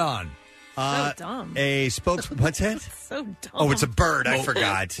 spot on. So dumb. A what's that? So dumb. Oh, it's a bird. I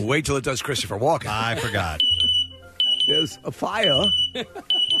forgot. Wait till it does Christopher Walken. I forgot. There's a fire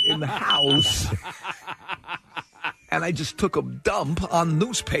in the house, and I just took a dump on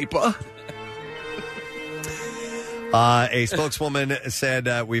newspaper. A spokeswoman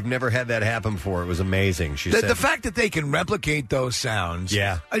said, we've never had that happen before. It was amazing. She said The fact that they can replicate those sounds,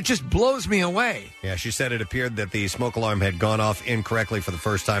 Yeah. it just blows me away. Yeah, she said it appeared that the smoke alarm had gone off incorrectly for the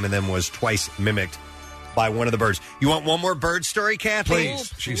first time and then was twice mimicked by one of the birds. You want one more bird story, Kathy?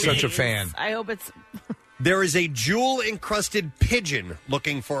 Please. She's such a fan. I hope it's There is a jewel-encrusted pigeon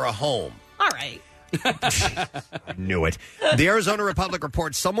looking for a home. all right. I knew it. The Arizona Republic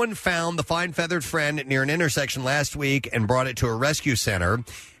reports someone found the fine feathered friend near an intersection last week and brought it to a rescue center.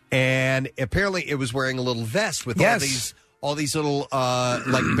 And apparently it was wearing a little vest with all these little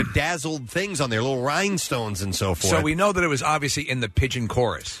like bedazzled things on there, little rhinestones and so forth. So we know that it was obviously in the pigeon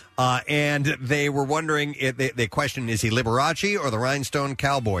chorus. And they were wondering, they questioned, is he Liberace or the rhinestone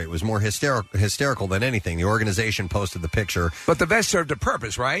cowboy? It was more hysterical than anything. The organization posted the picture. But the vest served a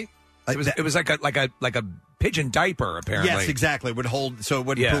purpose, right? It was like a pigeon diaper, apparently. Yes, exactly. It would hold, so it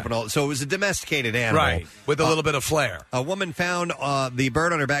wouldn't poop and all. So it was a domesticated animal. Right, with a little bit of flair. A woman found the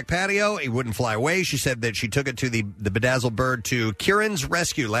bird on her back patio. It wouldn't fly away. She said that she took it to the bedazzled bird to Kieran's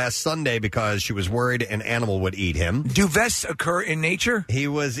rescue last Sunday because she was worried an animal would eat him. Do vests occur in nature? He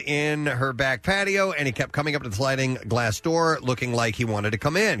was in her back patio, and he kept coming up to the sliding glass door looking like he wanted to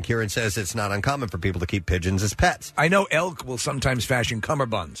come in. Kieran says it's not uncommon for people to keep pigeons as pets. I know elk will sometimes fashion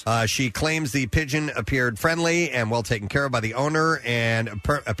cummerbunds. She claims the pigeon appeared friendly and well taken care of by the owner, and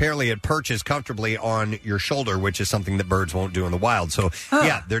apparently it perches comfortably on your shoulder, which is something that birds won't do in the wild. So,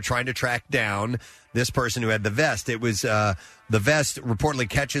 yeah, they're trying to track down this person who had the vest. It was the vest reportedly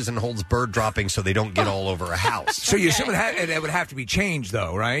catches and holds bird droppings so they don't get all over a house. So you assume it would have to be changed,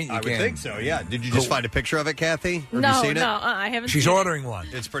 though, right? I would think so, yeah. Did you just find a picture of it, Kathy? Or No, have you seen it? I haven't She's seen ordering one.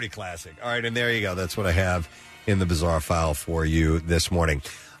 It's pretty classic. All right, and there you go. That's what I have in the bizarre file for you this morning.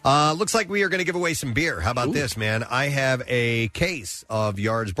 Looks like we are going to give away some beer. How about this, man? I have a case of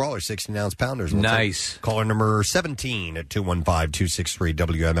Yards Brawler 16-ounce pounders. Nice. Caller number 17 at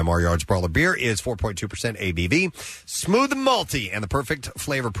 215-263-WMMR. Yards Brawler beer is 4.2% ABV. Smooth and malty and the perfect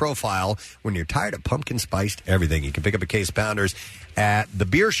flavor profile when you're tired of pumpkin-spiced everything. You can pick up a case of pounders at the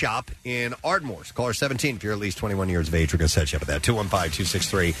beer shop in Ardmore's. Caller 17 if you're at least 21 years of age. We're going to set you up with that.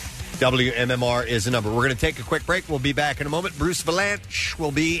 215-263-WMMR is the number. We're going to take a quick break. We'll be back in a moment. Bruce Vilanch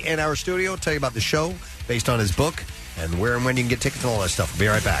will be in our studio, tell you about the show based on his book and where and when you can get tickets and all that stuff. We'll be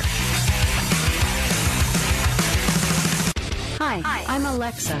right back. Hi, I'm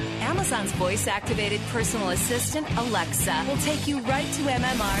Alexa. Amazon's voice-activated personal assistant, Alexa, will take you right to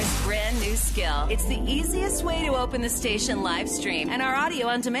MMR's brand new skill. It's the easiest way to open the station live stream and our audio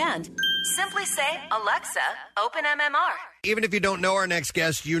on demand. Simply say, Alexa, open MMR. Even if you don't know our next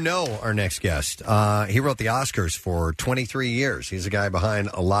guest, you know our next guest. He wrote the Oscars for 23 years. He's a guy behind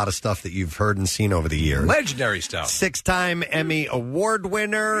a lot of stuff that you've heard and seen over the years. Legendary stuff. 6-time Emmy Award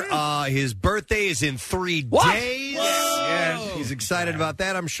winner. His birthday is in 3 days. Yes. He's excited about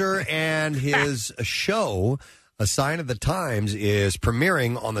that, I'm sure. And his show, A Sign of the Times, is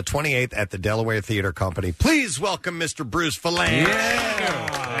premiering on the 28th at the Delaware Theater Company. Please welcome Mr. Bruce Vilanch.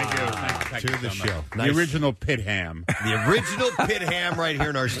 Thank you. To the show. The original pit ham. The original pit ham right here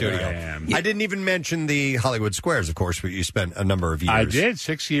in our studio. I didn't even mention the Hollywood Squares, of course, where you spent a number of years. I did,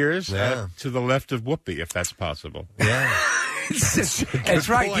 6 years Yeah. to the left of Whoopi, if that's possible. Yeah. That's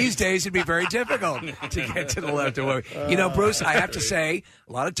right. These days, it'd be very difficult to get to the left of where. You know, Bruce, I have to say,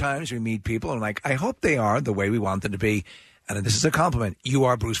 a lot of times we meet people and I'm like, I hope they are the way we want them to be. And this is a compliment. You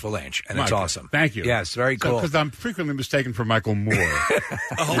are Bruce Vilanch, and it's Michael, awesome. Thank you. Yes, very cool. Because I'm frequently mistaken for Michael Moore.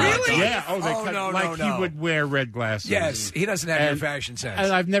 Really? Yeah. No. He would wear red glasses. Yes, he doesn't have your fashion sense.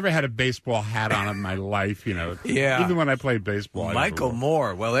 And I've never had a baseball hat on in my life, you know. Yeah. Even when I played baseball. I Michael never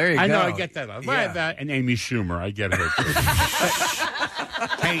Moore. Well, there you go. I know, I get that. Yeah. That and Amy Schumer, I get her.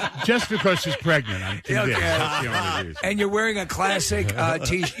 Hey, just because she's pregnant, I'm convinced. Okay. That's the only reason. And you're wearing a classic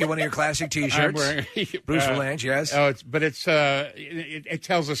T-shirt, one of your classic T-shirts. I'm wearing Bruce Vilanch, yes. Oh, it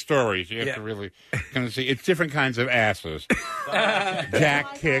tells a story. So you have to really kind of see. It's different kinds of asses.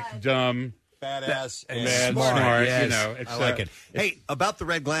 Jack, kick, dumb. Badass and mad, smart. You know, I like it. Hey, about the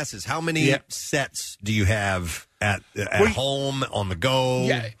red glasses, how many sets do you have at home, on the go?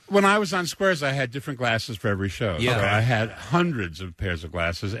 Yeah, when I was on Squares, I had different glasses for every show. Yeah. So I had hundreds of pairs of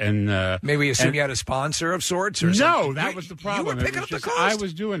glasses, and maybe assume you had a sponsor of sorts, or no, something. that was the problem. You were picking up the cost. I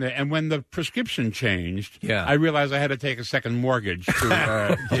was doing it, and when the prescription changed, Yeah. I realized I had to take a second mortgage.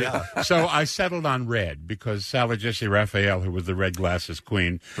 So I settled on red because Sally Jesse Raphael, who was the red glasses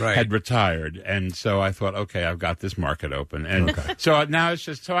queen, had retired, and so I thought, okay, I've got this market open, and so now it's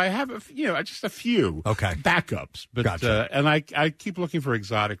just I have just a few backups. But Gotcha. and I keep looking for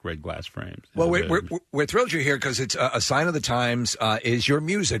exotic red glass frames. Well, And, we're thrilled you're here because it's a sign of the times. Is your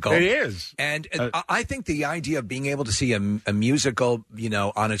musical? It is, and I think the idea of being able to see a musical,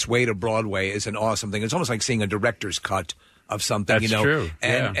 on its way to Broadway, is an awesome thing. It's almost like seeing a director's cut of something. That's true.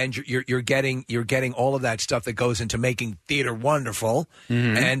 And Yeah. and you're getting all of that stuff that goes into making theater wonderful.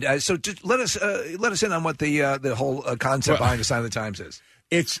 Mhm. And so just let us in on what the whole concept behind the sign of the times is.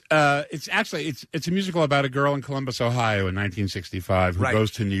 It's actually a musical about a girl in Columbus, Ohio, in 1965, who goes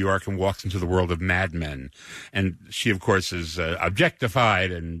to New York and walks into the world of madmen, and she, of course, is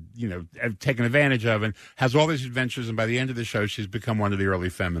objectified and taken advantage of, and has all these adventures. And by the end of the show, she's become one of the early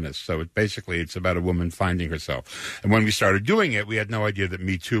feminists. So it's about a woman finding herself. And when we started doing it, we had no idea that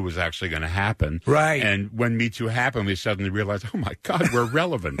Me Too was actually going to happen. Right. And when Me Too happened, we suddenly realized, oh my God, we're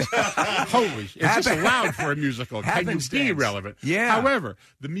relevant. Holy, is this allowed for a musical? Can you be relevant? Yeah. However,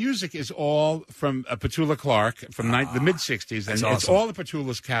 the music is all from Petula Clark from the mid-'60s, and it's all the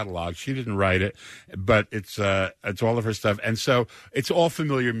Petula's catalog. She didn't write it, but it's all of her stuff. And so it's all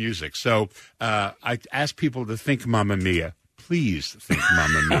familiar music. So I ask people to think Mamma Mia. Please think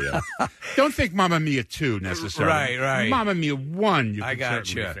Mamma Mia. Don't think Mamma Mia 2 necessarily. Right. Mamma Mia 1, you I can got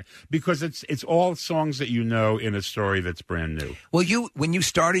certainly you. think. Because it's all songs that you know in a story that's brand new. Well, when you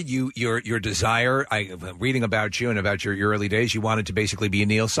started, your desire, reading about you and about your early days, you wanted to basically be a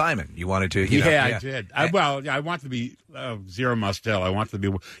Neil Simon. You wanted to, I did. I wanted to be Zero Mostel. I wanted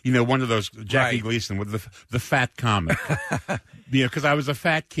to be, one of those Jackie Gleason with the fat comic. Because I was a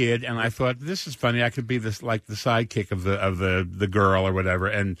fat kid, and I thought, this is funny. I could be this like the sidekick of the girl or whatever,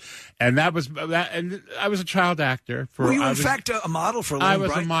 and that was that. And I was a child actor. Were you in fact a model for Lane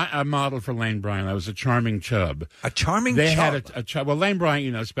Bryant? I was a model for Lane Bryant. I was a charming chub. A charming They chub? had a chub. Well, Lane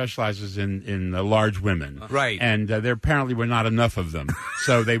Bryant, specializes in large women, Right. And there apparently were not enough of them,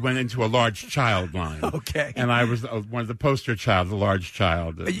 so they went into a large child line. Okay. And I was one of the poster child, the large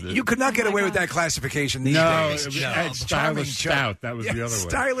child. You could not get away with that classification these No, days. it was Stylish Stout. That was the other one.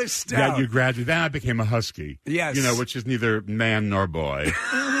 Stylish Stout. Yeah, you graduate. Then I became a husky. Yes. Which is neither man nor boy.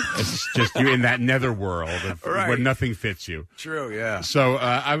 It's just you in that netherworld where nothing fits you. True, yeah. So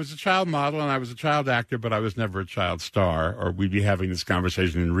I was a child model and I was a child actor, but I was never a child star, or we'd be having this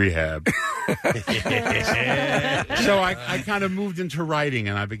conversation in rehab. So I kind of moved into writing,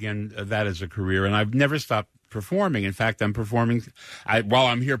 and I began that as a career, and I've never stopped performing. In fact, I'm performing while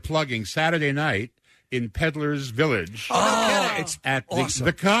I'm here plugging Saturday night in Peddler's Village. It's at awesome.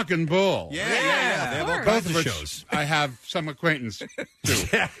 the Cock and Bull. Yeah. They have all Both kinds of of which shows. I have some acquaintance to.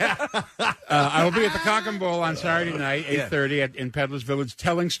 I will be at the Cock and Bull on Saturday night, 8:30 in Peddler's Village,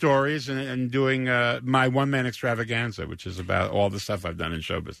 telling stories and doing my one-man extravaganza, which is about all the stuff I've done in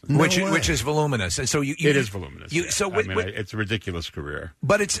show business. Which is voluminous, and so it is voluminous. It's a ridiculous career.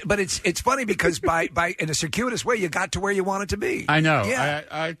 But it's funny because by in a circuitous way you got to where you wanted to be. I know. Yeah.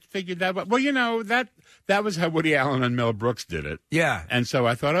 I figured that. Well, that was how Woody Allen and Mel Brooks did it. Yeah. And so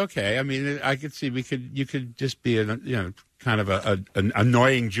I thought, okay. I mean, I could see you could just be kind of an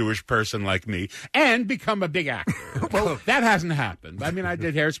annoying Jewish person like me and become a big actor. Well, that hasn't happened. I mean, I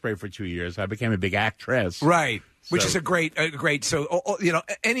did Hairspray for 2 years. I became a big actress. Right. Which So- is a great. So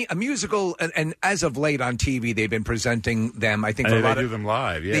a musical, and as of late on TV, they've been presenting them. I think for a lot they of do them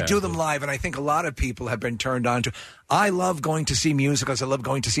live. Yeah, They do them live, and I think a lot of people have been turned on to. I love going to see musicals. I love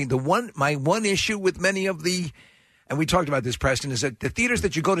going to see my one issue with many of the, and we talked about this, Preston, is that the theaters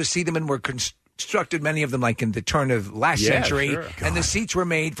that you go to see them in were constructed, many of them like in the turn of last century, sure. and the seats were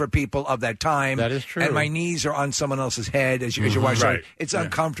made for people of that time. That is true. And my knees are on someone else's head as you watch. Right. So it's Yeah.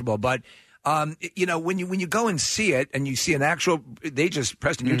 uncomfortable, but. When you go and see it, and you see an actual,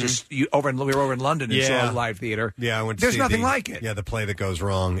 Preston, we were over in London and saw a live theater. Yeah, I went to There's see nothing like it. Yeah, the play that goes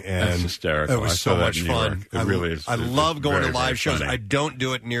wrong, and That's hysterical. it was I so saw that much in New fun. York. It really is. I It's love going very, to live very shows. funny. I don't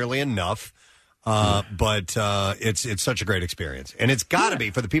do it nearly enough. But it's such a great experience, and it's got to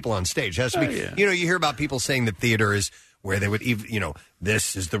be for the people on stage. It has to be. You know, you hear about people saying that theater is where they would even,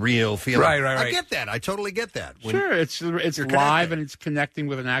 this is the real feeling. Right. I get that. I totally get that. Sure, it's live and it's connecting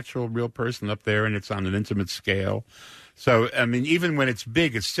with an actual real person up there, and it's on an intimate scale. So, I mean, even when it's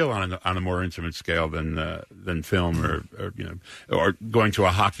big, it's still on a more intimate scale than film or going to a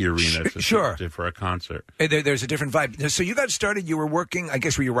hockey arena for a concert. There's a different vibe. So you got started. You were working. I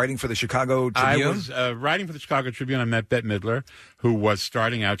guess were you writing for the Chicago Tribune? I was writing for the Chicago Tribune. I met Bette Midler, who was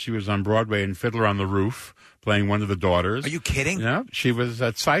starting out. She was on Broadway in Fiddler on the Roof, playing one of the daughters. Are you kidding? No, she was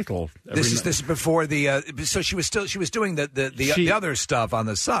at Seitel. This is before the. So she was doing the other stuff on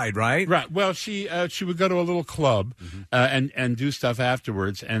the side, right? Right. Well, she would go to a little club and do stuff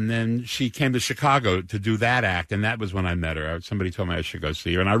afterwards, and then she came to Chicago to do that act, and that was when I met her. Somebody told me I should go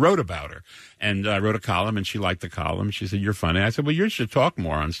see her, and I wrote about her, and I wrote a column, and she liked the column. She said, "You're funny." I said, "Well, you should talk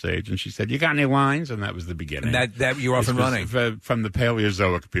more on stage," and she said, "You got any lines?" And that was the beginning. And that you were off and running from the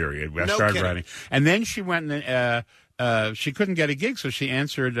Paleozoic period. Where I started writing, and then she went. She couldn't get a gig, so she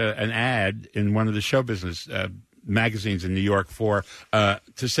answered an ad in one of the show business magazines in New York to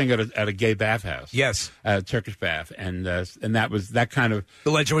sing at a gay bathhouse. Yes, Turkish bath, and that was that kind of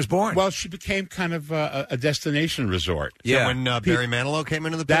the legend was born. Well, she became kind of a destination resort. Yeah, when Barry Manilow came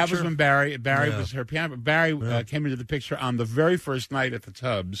into the picture. That was when Barry was her piano. Barry came into the picture on the very first night at the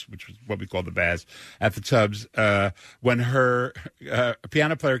Tubbs, which was what we call the Baths at the Tubbs, when her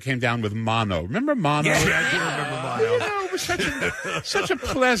piano player came down with mono. Remember mono? Yeah, I do remember mono. It was such a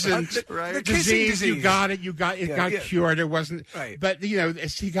pleasant disease. You got it. Got cured. It wasn't, but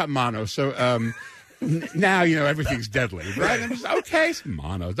he got mono. So now everything's deadly, right? And I'm just, okay, it's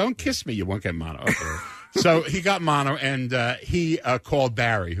mono. Don't kiss me. You won't get mono. Okay. So he got mono, and he called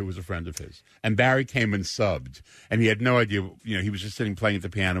Barry, who was a friend of his, and Barry came and subbed, and he had no idea. He was just sitting playing at the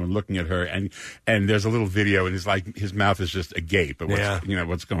piano and looking at her, and there's a little video, and his mouth is just agape at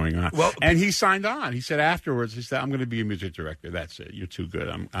what's going on. Well, and he signed on. He said afterwards, he said, "I'm going to be a music director. That's it. You're too good.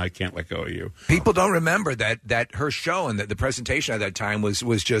 I can't let go of you." People don't remember that her show and the presentation at that time was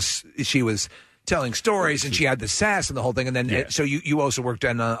just she was telling stories, and she had the sass and the whole thing, and then so you also worked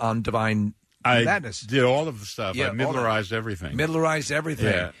on Divine Madness. Did all of the stuff. Yeah, I Midlerized everything. Midlerized everything.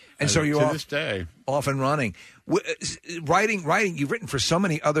 Yeah. And so you're to this day off and running. Writing. You've written for so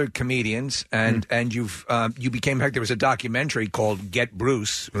many other comedians, and you've you became. In fact, there was a documentary called Get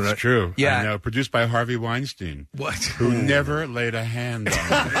Bruce. It's true. Yeah, I know, produced by Harvey Weinstein. What? Who never laid a hand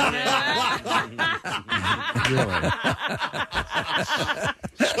on me. Really?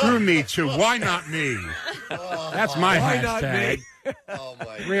 Screw me too. Why not me? That's my Why hashtag. not me? Oh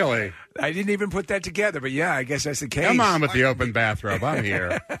my! Really? I didn't even put that together, but yeah, I guess that's the case. Come on with the open bathrobe. I'm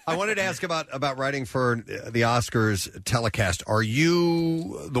here. I wanted to ask about writing for the Oscars telecast. Are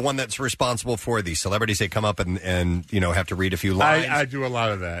you the one that's responsible for the celebrities that come up and have to read a few lines? I do a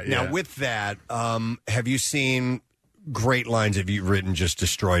lot of that. Yeah. Now, with that, have you seen great lines have you written just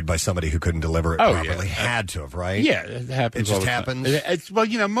destroyed by somebody who couldn't deliver it properly? Had to have, right? Yeah, it happens. It just happens. Well,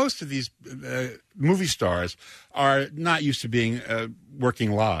 most of these movie stars are not used to being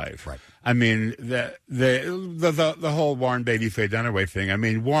working live. Right. I mean, the whole Warren Beatty Faye Dunaway thing. I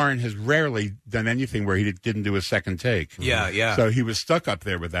mean, Warren has rarely done anything where he didn't do a second take. Yeah. So he was stuck up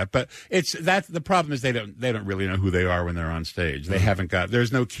there with that. But the problem is they don't really know who they are when they're on stage. They haven't got.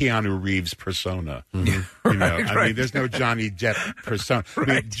 There's no Keanu Reeves persona. I mean, there's no Johnny Depp persona. I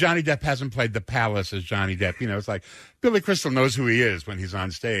mean, Johnny Depp hasn't played the Palace as Johnny Depp. It's like Billy Crystal knows who he is when he's on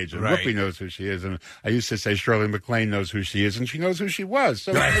stage, and Whoopi knows who she is. And I used to say Shirley MacLaine knows who she is, and she knows who she was.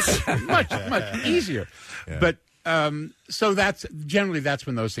 So it's much easier. Yeah. But so that's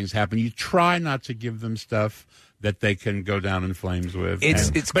when those things happen. You try not to give them stuff that they can go down in flames with.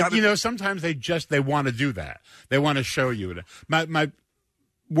 But sometimes they want to do that. They want to show you it. My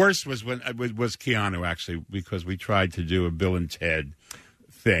worst was when was Keanu, actually, because we tried to do a Bill and Ted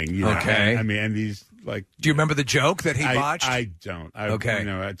thing. Okay. I mean, and these do you remember the joke that he botched? I don't. Okay.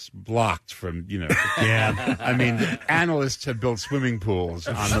 It's blocked from, Yeah. I mean, analysts have built swimming pools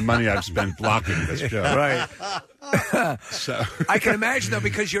on the money I've spent blocking this show. Right. So I can imagine, though,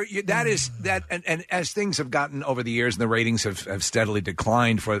 because and as things have gotten over the years and the ratings have steadily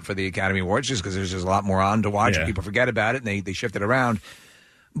declined for the Academy Awards, just because there's just a lot more on to watch and people forget about it and they shift it around.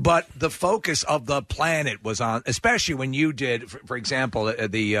 But the focus of the planet was on, especially when you did, for example,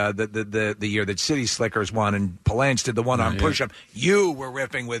 the year that City Slickers won and Palance did the one on Push Up. You were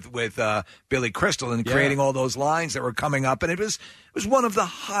riffing with Billy Crystal and creating all those lines that were coming up, and it was one of the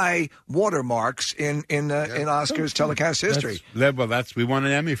high watermarks in Oscars telecast history. We won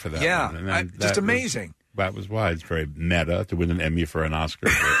an Emmy for that. Yeah, one. And just amazing. That was why it's very meta to win an Emmy for an Oscar.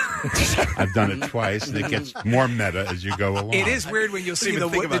 I've done it twice, and it gets more meta as you go along. It is weird when you'll see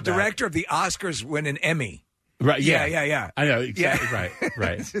the director of the Oscars win an Emmy. Right? Yeah. I know exactly. Yeah.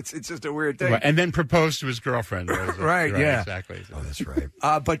 Right. It's just a weird thing. Right. And then propose to his girlfriend. Right. Yeah. Exactly. Oh, that's right.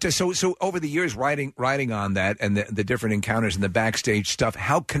 But so over the years, writing on that and the different encounters and the backstage stuff,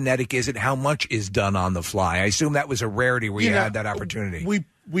 how kinetic is it? How much is done on the fly? I assume that was a rarity where you had that opportunity.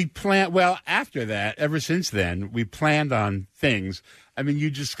 We planned, well, after that, ever since then, we planned on things. I mean,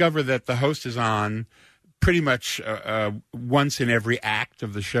 you discover that the host is on pretty much once in every act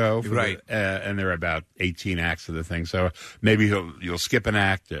of the show. Right. And there are about 18 acts of the thing. So maybe you'll skip an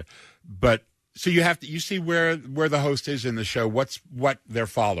act. But so you see where the host is in the show, what they're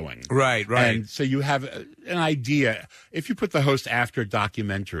following. Right. And so you have an idea. If you put the host after a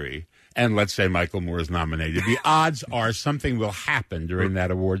documentary, and let's say Michael Moore is nominated, the odds are something will happen during that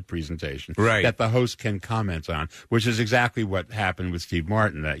award presentation that the host can comment on, which is exactly what happened with Steve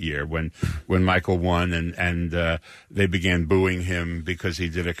Martin that year when Michael won and they began booing him because he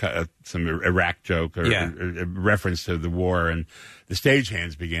did some Iraq joke or a reference to the war, and the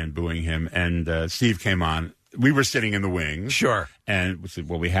stagehands began booing him, and Steve came on. We were sitting in the wings. Sure. And we said,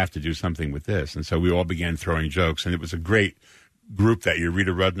 well, we have to do something with this. And so we all began throwing jokes, and it was a great group that year.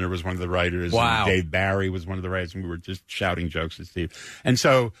 Rita Rudner was one of the writers. Wow. And Dave Barry was one of the writers, and we were just shouting jokes at Steve. And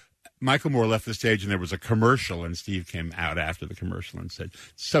so Michael Moore left the stage, and there was a commercial, and Steve came out after the commercial and said,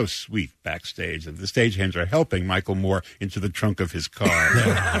 so sweet backstage that the stagehands are helping Michael Moore into the trunk of his car.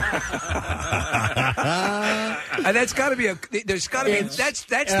 And that's got to be there's got to be that's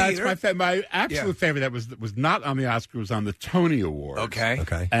theater. My absolute favorite that was not on the Oscar, was on the Tony Awards.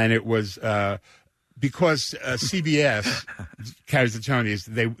 Okay. And it was because CBS carries the Tonys,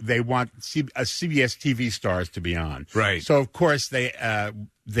 they want CBS TV stars to be on. Right. So of course they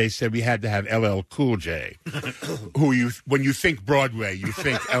said we had to have LL Cool J, who when you think Broadway, you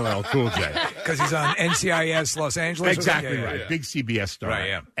think LL Cool J. Because he's on NCIS Los Angeles. Exactly right. Big CBS star. Right,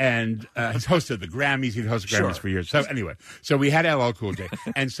 yeah. And he's hosted the Grammys. He's hosted Grammys for years. So anyway, so we had LL Cool J.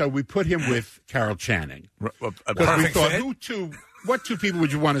 And so we put him with Carol Channing. Because we thought, what two people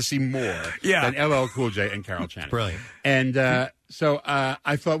would you want to see more than LL Cool J and Carol Channing? Brilliant. And so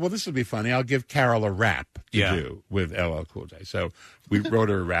I thought, well, this will be funny. I'll give Carol a rap to do with LL Cool J. So we wrote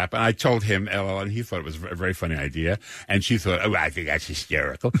her a rap, and I told him LL, and he thought it was a very funny idea. And she thought, oh, I think that's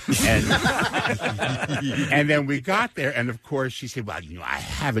hysterical. And, and then we got there, and of course she said, well, I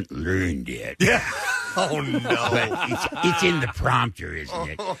haven't learned yet. Yeah. Oh, no. But it's in the prompter, isn't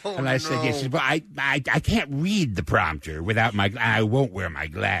it? And I said, yes. Well, I can't read the prompter without I won't wear my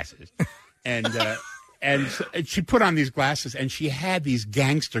glasses. And so she put on these glasses, and she had these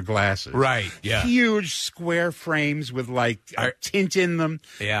gangster glasses. Right, yeah. Huge square frames with, a tint in them.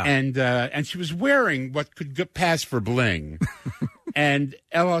 Yeah. And she was wearing what could pass for bling. And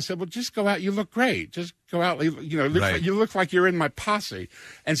LL said, well, just go out. You look great. Just go out. You look like you're in my posse.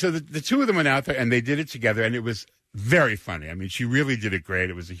 And so the two of them went out there, and they did it together, and it was very funny. I mean, she really did it great.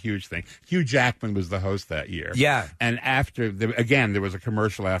 It was a huge thing. Hugh Jackman was the host that year. Yeah. And there was a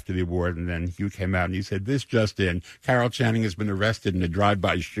commercial after the award, and then Hugh came out and he said, this just in, Carol Channing has been arrested in a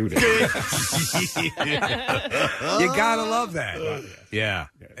drive-by shooting. You gotta love that. Yeah.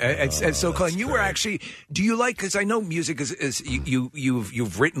 It's so cool. And you were actually, do you because I know music is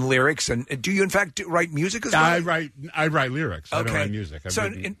you've written lyrics, and do you in fact write music as well? I write lyrics. I don't write music.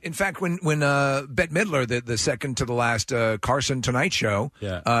 In fact, when Bette Midler, the second to the last Carson Tonight Show,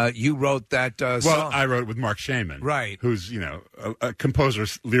 you wrote that song. Well, I wrote it with Mark Shaman, right? Who's a composer,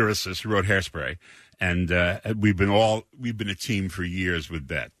 lyricist who wrote Hairspray, and we've been a team for years with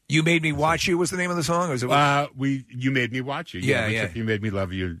Bette. You Made Me Watch You was the name of the song, or was it? You Made Me Watch You. Yeah. You Made Me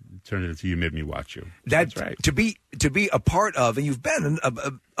Love You. Turn it into You Made Me Watch You. That's right. To be a part of, and you've been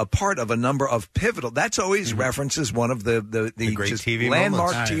a part of a number of pivotal. That's always references one of the great just TV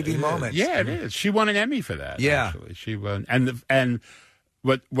landmark moments. TV moments. Yeah, it is. She won an Emmy for that. Yeah, actually. She won, and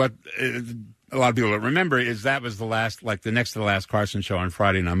what a lot of people don't remember is that was the next to the last Carson show on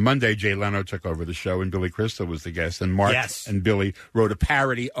Friday, and on Monday Jay Leno took over the show, and Billy Crystal was the guest, and Mark and Billy wrote a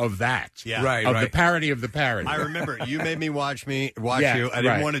parody of that. Yeah. Right. The parody of the parody. I remember You Made Me Watch You. I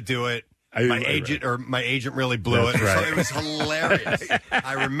didn't want to do it. My agent really blew it. Right. So it was hilarious.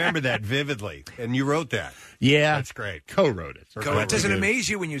 I remember that vividly. And you wrote that. Yeah. That's great. Co-wrote it. Does it amaze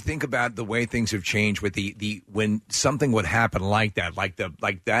you when you think about the way things have changed with the when something would happen like that, like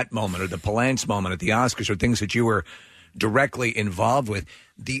that moment or the Palance moment at the Oscars or things that you were directly involved with,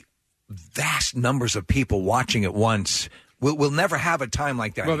 the vast numbers of people watching at once We'll never have a time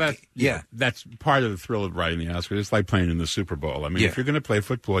like that. Well, that's part of the thrill of writing the Oscars. It's like playing in the Super Bowl. I mean, if you're going to play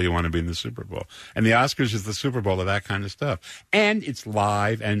football, you want to be in the Super Bowl. And the Oscars is the Super Bowl of that kind of stuff. And it's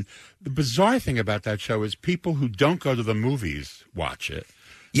live. And the bizarre thing about that show is people who don't go to the movies watch it.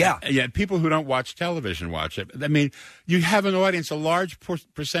 Yeah. Yeah, people who don't watch television watch it. I mean, you have an audience, a large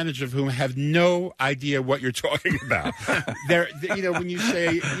percentage of whom have no idea what you're talking about. When you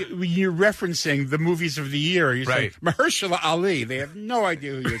say, when you're referencing the movies of the year, you say, Mahershala Ali. They have no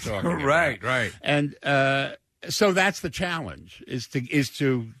idea who you're talking about. Right. And so that's the challenge, is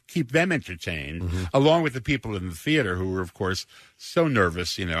to keep them entertained, along with the people in the theater who are, of course, so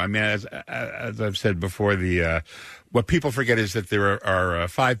nervous. I mean, as I've said before, what people forget is that there are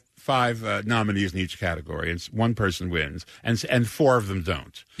five nominees in each category, and one person wins, and four of them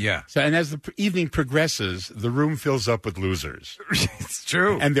don't. Yeah. So, and as the evening progresses, the room fills up with losers. It's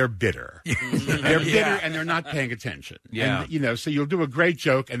true. And they're bitter. They're bitter, and they're not paying attention. Yeah. And, so you'll do a great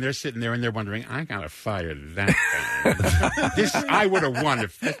joke, and they're sitting there, and they're wondering, I gotta fire that guy. I would have won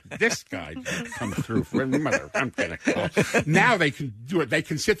if this guy didn't come through. I'm gonna call. Now they can do it. They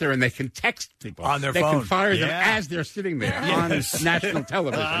can sit there, and they can text people. On their phone. They can fire them Yeah. as they're sitting there on national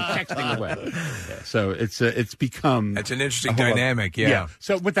television, texting away. Yeah, so it's become... That's an interesting dynamic, yeah.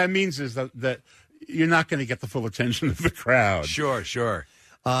 So what that means is that you're not going to get the full attention of the crowd. Sure.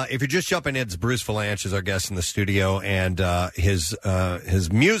 If you're just jumping in, it's Bruce Vilanch is our guest in the studio, and his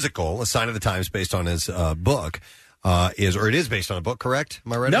musical, A Sign of the Times, based on his book, it is based on a book, correct?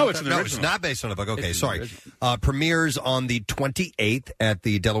 Am I right? No, about it's that? an No, original. it's not based on a book. Okay, It's sorry. Premieres on the 28th at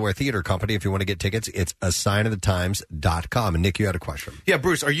the Delaware Theater Company. If you want to get tickets, it's asignofthetimes.com. And Nick, you had a question. Yeah,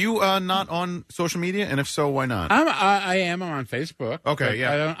 Bruce, are you not on social media? And if so, why not? I am. I'm on Facebook. Okay, but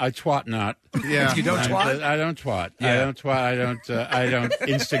yeah. I twat not. Yeah. You don't twat? I don't twat. Yeah. I don't twat. I don't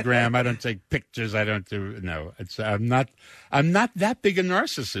Instagram. I don't take pictures. I don't do no. I'm not that big a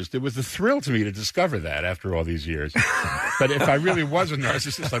narcissist. It was a thrill to me to discover that after all these years. But if I really was a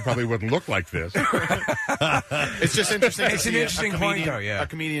narcissist, I probably wouldn't look like this. It's just interesting. It's an interesting point, though. Yeah, a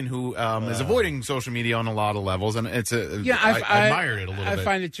comedian who is avoiding social media on a lot of levels, and it's I admire it a little bit. I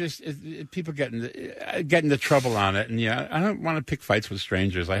find it just people get into trouble on it, and I don't want to pick fights with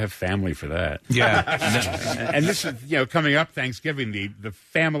strangers. I have family for that. Yeah, and this is coming up Thanksgiving, the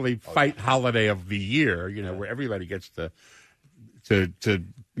family fight holiday of the year. Where everybody gets to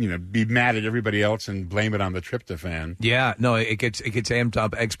be mad at everybody else and blame it on the tryptophan. Yeah, no, it gets amped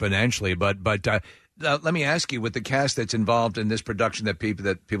up exponentially. But let me ask you, with the cast that's involved in this production that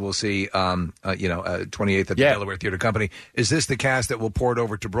people will see, 28th at the Delaware Theater Company, is this the cast that will pour it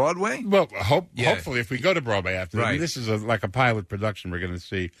over to Broadway? Well, hopefully, if we go to Broadway after, Right. I mean, this is like a pilot production. We're going to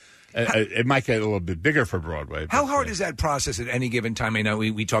see. It might get a little bit bigger for Broadway. How hard is that process at any given time? I know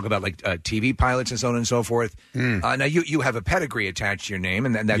we talk about like TV pilots and so on and so forth. Now you have a pedigree attached to your name,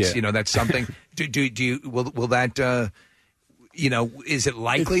 and that's that's something. Do you will that is it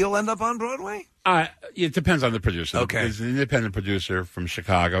likely you'll end up on Broadway? It depends on the producer. Okay. There's an independent producer from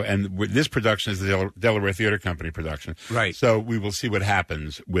Chicago, and this production is the Delaware Theater Company production. Right. So we will see what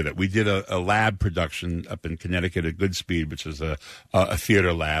happens with it. We did a lab production up in Connecticut at Goodspeed, which is a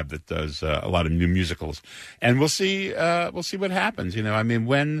theater lab that does a lot of new musicals, and we'll see what happens. I mean,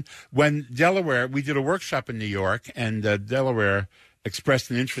 when Delaware, we did a workshop in New York, and Delaware expressed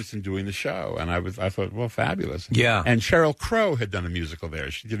an interest in doing the show, and I thought, well, fabulous. Yeah. And Sheryl Crow had done a musical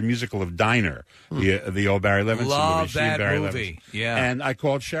there. She did a musical of Diner, the old Barry Levinson movie. Love She and that Barry movie. Levinson. Yeah. And I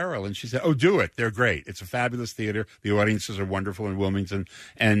called Sheryl, and she said, "Oh, do it. They're great. It's a fabulous theater. The audiences are wonderful in Wilmington,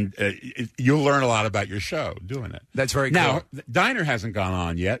 and you'll learn a lot about your show doing it." That's very now, cool. Diner hasn't gone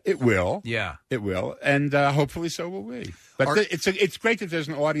on yet. It will. Yeah. It will, and hopefully so will we. But it's great that there's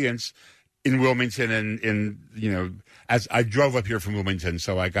an audience in Wilmington, and as I drove up here from Wilmington,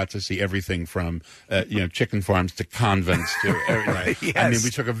 so I got to see everything from chicken farms to convents to Yes. I mean, we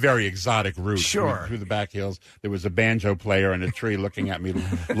took a very exotic route Sure. through the back hills. There was a banjo player in a tree looking at me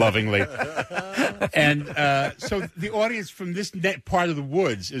lovingly, and so the audience from this part of the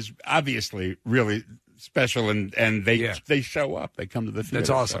woods is obviously really special, and they show up. They come to the theater. That's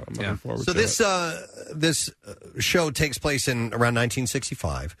awesome. So I'm looking forward So to this show takes place in around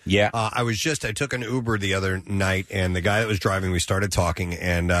 1965. Yeah. I took an Uber the other night, and the guy that was driving, we started talking,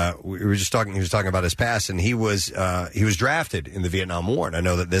 and we were just talking. He was talking about his past, and he was drafted in the Vietnam War, and I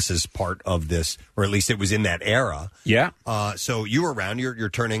know that this is part of this, or at least it was in that era. Yeah. So you were around. You're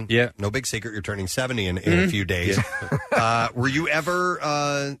turning. Yeah. No big secret. You're turning 70 in a few days. Yeah. Were you ever,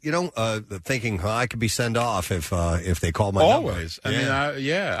 thinking I could be sent off if they call my number? Always. I mean,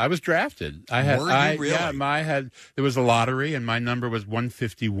 I was drafted. Were you really? Yeah, there was a lottery, and my number was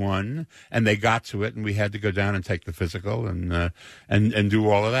 151, and they got to it, and we had to go down and take the physical and do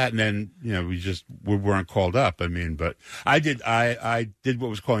all of that, and then we weren't called up. I mean, but I did what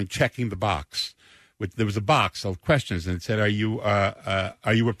was called checking the box. There was a box of questions, and it said, "Are you a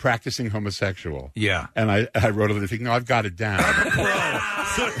practicing homosexual?" Yeah, and I wrote it. Thinking, "No, I've got it down."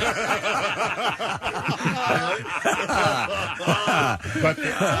 But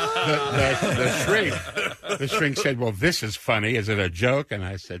the shrink said, "Well, this is funny. Is it a joke?" And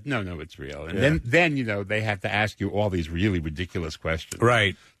I said, "No, it's real." And then they have to ask you all these really ridiculous questions,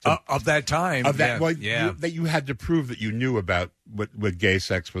 right? Of that time, that you had to prove that you knew about what gay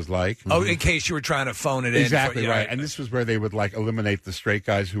sex was like. Oh, in case you were trying to phone it in. Exactly right. And this was where they would eliminate the straight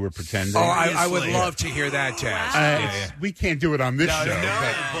guys who were pretending. Oh, I would love to hear that, Taz. We can't do it on this show.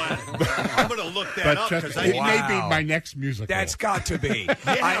 But I'm going to look that up because it may be my next musical. That's got to be.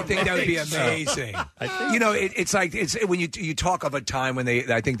 I think that would be amazing. It's when you talk of a time when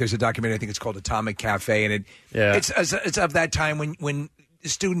I think there's a documentary. I think it's called Atomic Cafe, and it's of that time when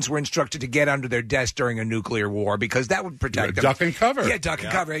students were instructed to get under their desk during a nuclear war because that would protect them. Duck and cover. Yeah, duck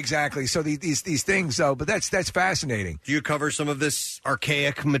and cover, exactly. So these things, though, but that's fascinating. Do you cover some of this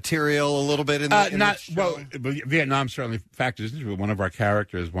archaic material a little bit in the show? Well, Vietnam certainly factors into it. One of our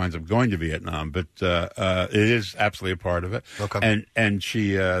characters winds up going to Vietnam, but it is absolutely a part of it. Okay. And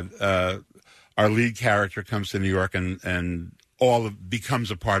she, our lead character comes to New York and becomes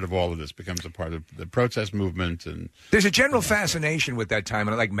a part of all of this, becomes a part of the protest movement. And there's a general fascination with that time,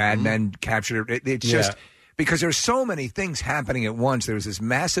 and like Mad Men captured it. It's just because there's so many things happening at once. There was this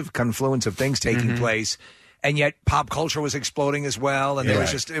massive confluence of things taking place, and yet pop culture was exploding as well. And there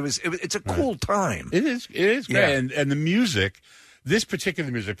was just it's a cool time. It is great, and the music. This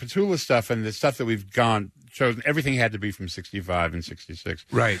particular music, Petula's stuff, and the stuff that we've chosen, everything had to be from 65 and 66.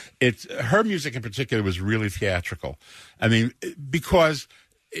 Right. Her music in particular was really theatrical. I mean, because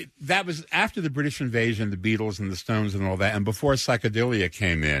that was after the British invasion, the Beatles and the Stones and all that, and before psychedelia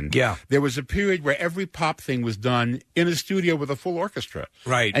came in. Yeah. There was a period where every pop thing was done in a studio with a full orchestra.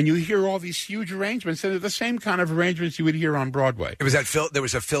 Right. And you hear all these huge arrangements, and they're the same kind of arrangements you would hear on Broadway. It was there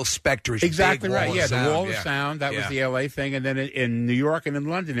was a Phil Spector. Exactly big right. Wall Yeah, of sound. the Wall of Sound. That was the LA thing. And then in New York and in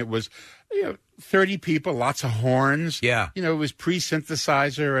London, it was 30 people, lots of horns. Yeah. It was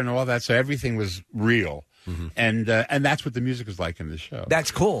pre-synthesizer and all that, so everything was real. And that's what the music was like in this show.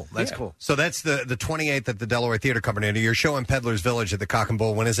 That's cool. That's cool. So that's the 28th at the Delaware Theater Company. Your show in Peddler's Village at the Cock and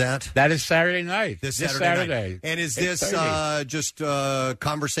Bull. When is that? That is Saturday night. This Saturday night. And is this just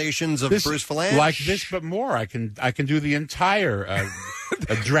conversations of Bruce Vilanch? Like this, but more. I can do the entire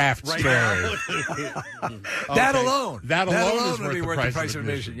draft story. That alone. That alone is would be worth the price of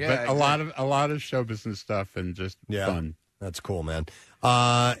admission. Yeah, but a lot of show business stuff and just fun. That's cool, man.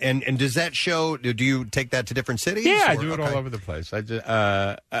 And does that show? Do you take that to different cities? Yeah, I do it all over the place. I do,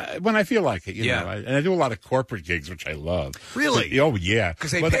 when I feel like it. You know, and I do a lot of corporate gigs, which I love. Really? But, oh yeah,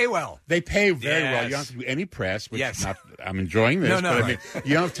 because they pay well. They pay very well. You don't have to do any press. Which I'm enjoying this. No, but I mean,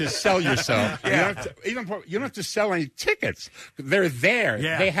 you don't have to sell yourself. You don't have to sell any tickets. They're there.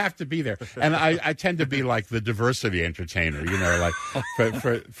 Yeah. They have to be there. And I tend to be like the diversity entertainer. Like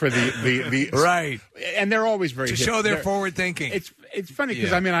for the right. And they're always very to hip. show their forward thinking. It's funny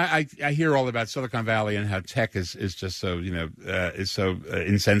because I mean I hear all about Silicon Valley and how tech is just so is so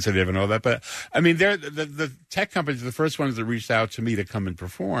insensitive and all that, but I mean they're the tech companies are the first ones that reached out to me to come and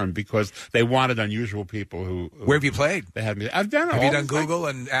perform because they wanted unusual people who Where have you played? They had me. I've done it. Have you done Google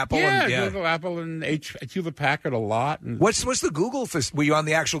and Apple? Yeah, Google, Apple, and Hewlett Packard a lot. And what's the Google? Were you on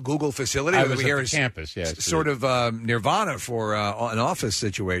the actual Google facility? I was at the campus. Yeah, sort of nirvana for an office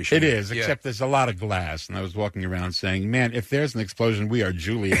situation. It is, except there's a lot of glass, and I was walking around saying, "Man, if there's an explosion, we are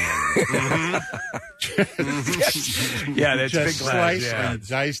Julian." Yeah, that's just big glass. Sliced and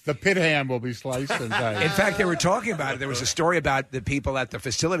diced. The pit ham will be sliced and diced. In fact, they were talking about it. There was a story about the people at the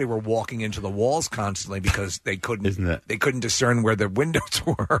facility were walking into the walls constantly because they couldn't discern where the windows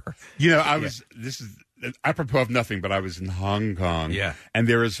were. I was. This is apropos of nothing, but I was in Hong Kong. Yeah, and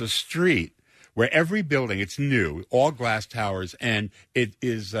there is a street where every building, it's new, all glass towers, and it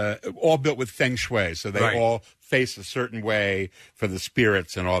is all built with feng shui. So they all face a certain way for the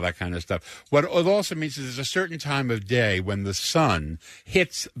spirits and all that kind of stuff. What it also means is there's a certain time of day when the sun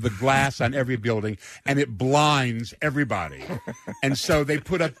hits the glass on every building and it blinds everybody. And so they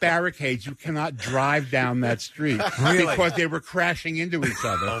put up barricades. You cannot drive down that street because they were crashing into each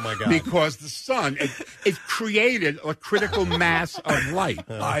other. Oh, my God. Because the sun, it created a critical mass of light.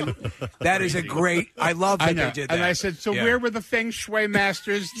 That is a great, I love that know. they did that. And I said, so where were the Feng Shui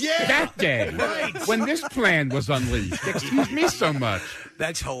masters that day? When this plan was unleashed. Excuse me so much.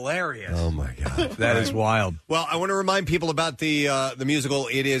 That's hilarious. Oh, my God. That is wild. Well, I want to remind people about the musical.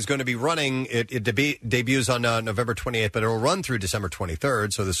 It is going to be running. It debuts on November 28th, but it will run through December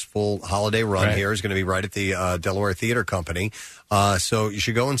 23rd. So this full holiday run here is going to be right at the Delaware Theater Company. So you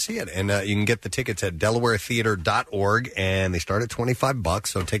should go and see it. And you can get the tickets at delawaretheater.org, and they start at $25.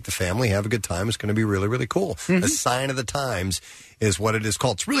 So take the family, have a good time. It's going to be really, really cool. A sign of the times is what it is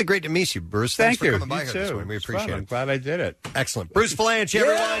called. It's really great to meet you, Bruce. Thanks Thank for coming by you here this morning. We appreciate it. I'm glad I did it. Excellent. Bruce Vilanch,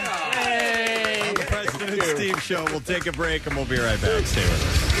 everyone. Hey! On the Preston and Steve Show. We'll take a break, and we'll be right back. Stay with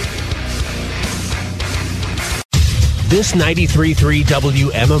us. This 93.3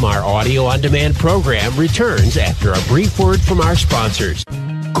 WMMR audio on demand program returns after a brief word from our sponsors.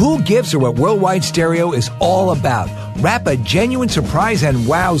 Cool gifts are what Worldwide Stereo is all about. Wrap a genuine surprise and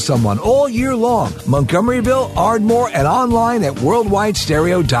wow someone all year long. Montgomeryville, Ardmore, and online at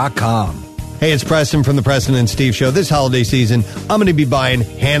worldwidestereo.com. Hey, it's Preston from the Preston and Steve Show. This holiday season, I'm going to be buying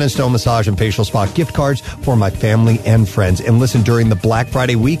Hannah Stone Massage and Facial Spa gift cards for my family and friends. And listen, during the Black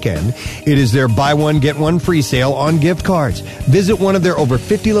Friday weekend, it is their buy one, get one free sale on gift cards. Visit one of their over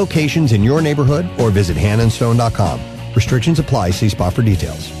 50 locations in your neighborhood or visit hannahandstone.com. Restrictions apply. See spa for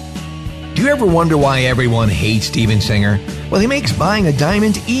details. Do you ever wonder why everyone hates Steven Singer? Well, he makes buying a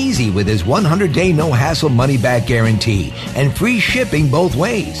diamond easy with his 100-day no-hassle money-back guarantee and free shipping both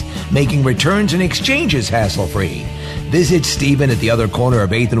ways, making returns and exchanges hassle-free. Visit Steven at the other corner of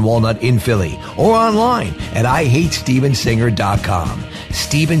 8th and Walnut in Philly or online at IHateStevenSinger.com.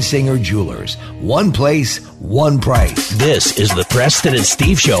 Steven Singer Jewelers. One place, one price. This is the Preston and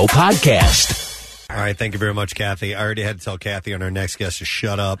Steve Show podcast. All right, thank you very much, Kathy. I already had to tell Kathy and our next guest to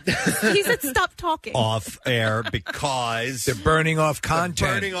shut up He said stop talking. off air because They're burning off content.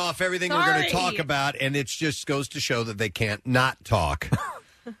 They're burning off everything we're going to talk about, and it just goes to show that they can't not talk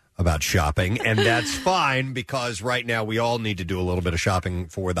about shopping, and that's fine because right now we all need to do a little bit of shopping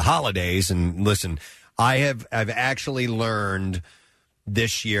for the holidays. And listen, I've actually learned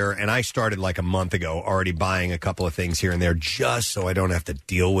this year, and I started like a month ago already buying a couple of things here and there just so I don't have to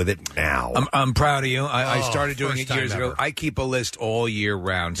deal with it now. I'm proud of you. I started doing it years ago. Ever. I keep a list all year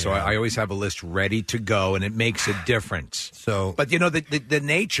round, so I always have a list ready to go, and it makes a difference. But you know, the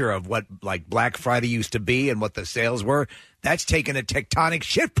nature of what like Black Friday used to be and what the sales were, that's taken a tectonic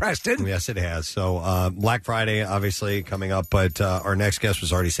shift, Preston. Yes, it has. So Black Friday, obviously, coming up. But our next guest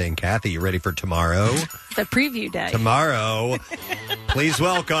was already saying, Kathy, you ready for tomorrow? The preview day. Tomorrow, please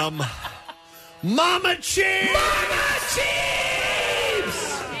welcome Mama Cheeps! Mama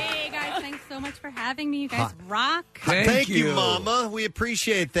Cheeps! Hey, guys, thanks so much for having me. You guys rock. Thank you, Mama. We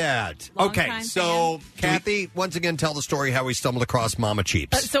appreciate that. Long-time so, Kathy, once again, tell the story how we stumbled across Mama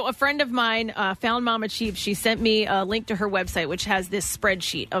Cheeps. So a friend of mine found Mama Cheeps. She sent me a link to her website, which has this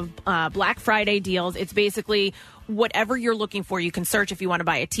spreadsheet of Black Friday deals. It's basically whatever you're looking for. You can search if you want to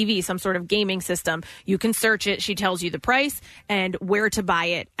buy a TV, some sort of gaming system. You can search it. She tells you the price and where to buy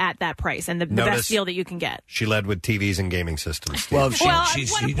it at that price and the best deal that you can get. She led with TVs and gaming systems. Well, she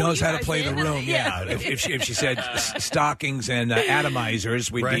knows how to play the room. Yeah. If she said stockings and atomizers,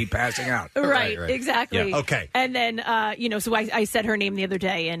 we'd be passing out. Right. Exactly. Yeah. Okay. And then, so I said her name the other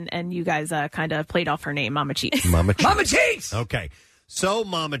day, and you guys kind of played off her name, Mama Cheeps. Mama Cheeps. Mama Cheeps! Okay. So,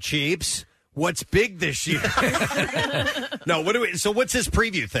 Mama Cheeps, what's big this year? No, so what's this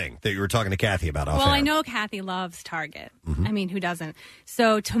preview thing that you were talking to Kathy about off Well, air? I know Kathy loves Target. Mm-hmm. I mean, who doesn't?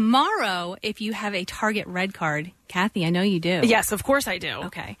 So tomorrow, if you have a Target Red Card, Kathy, I know you do. Yes, of course I do.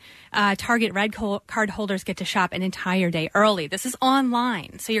 Okay. Target Red Card holders get to shop an entire day early. This is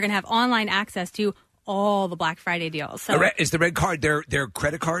online, so you're going to have online access to all the Black Friday deals. So is the Red Card their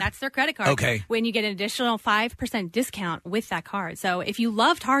credit card? That's their credit card. Okay. When you get an additional 5% discount with that card. So if you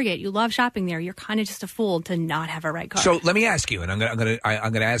love Target, you love shopping there, you're kind of just a fool to not have a Red Card. So let me ask you, and I'm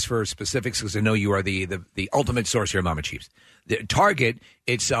gonna ask for specifics because I know you are the ultimate source here, Mama Cheeps. The Target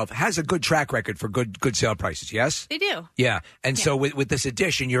itself has a good track record for good sale prices. Yes, they do. Yeah, and so with this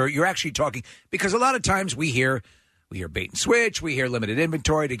addition, you're actually talking, because a lot of times we hear bait and switch, we hear limited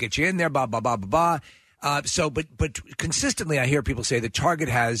inventory to get you in there, blah blah blah blah blah. But consistently, I hear people say that Target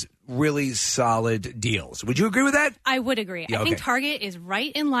has really solid deals. Would you agree with that? I would agree. Yeah, I think okay. Target is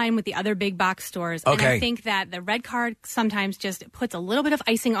right in line with the other big box stores. And Okay. I think that the red card sometimes just puts a little bit of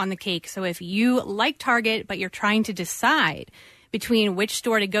icing on the cake. So if you like Target, but you're trying to decide between which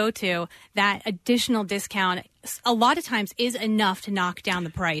store to go to, that additional discount a lot of times is enough to knock down the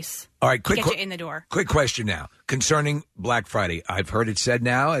price. All right, to get you in the door. Quick question now concerning Black Friday. I've heard it said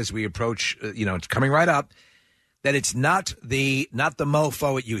now as we approach, it's coming right up, that it's not the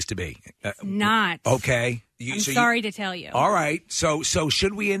mofo it used to be. Not. Okay. I'm sorry to tell you. All right. So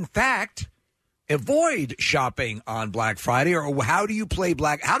should we in fact avoid shopping on Black Friday, or how do you play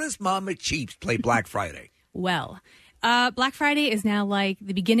How does Mama Cheeps play Black Friday? Well, Black Friday is now like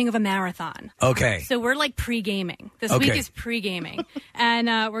the beginning of a marathon. Okay. So we're like pre-gaming. This Okay. week is pre-gaming.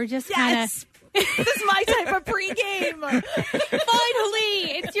 And we're just kind of... This is my type of pregame.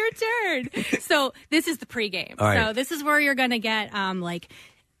 Finally, it's your turn. So this is the pregame. All right. So this is where you're going to get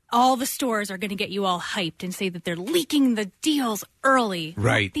all the stores are going to get you all hyped and say that they're leaking the deals early.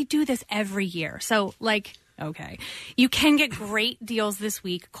 Right. They do this every year. So okay. You can get great deals this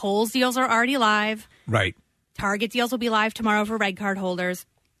week. Kohl's deals are already live. Right. Target deals will be live tomorrow for red card holders.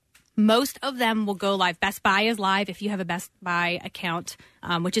 Most of them will go live. Best Buy is live if you have a Best Buy account,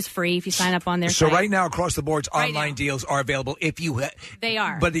 which is free if you sign up on their So site. right now, across the boards, online deals are available if you... They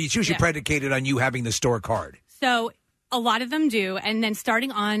are. But it's usually Yeah. predicated on you having the store card. So a lot of them do. And then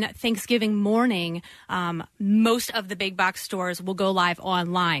starting on Thanksgiving morning, most of the big box stores will go live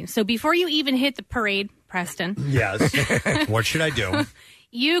online. So before you even hit the parade, Preston. Yes. What should I do?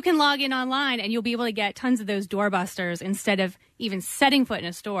 You can log in online and you'll be able to get tons of those doorbusters instead of even setting foot in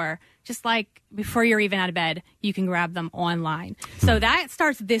a store. Just like before you're even out of bed, you can grab them online. So that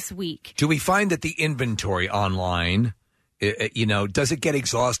starts this week. Do we find that the inventory online, does it get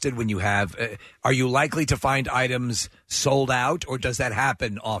exhausted when you have... are you likely to find items sold out, or does that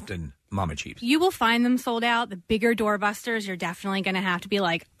happen often, Mama Cheeps? You will find them sold out. The bigger doorbusters, you're definitely going to have to be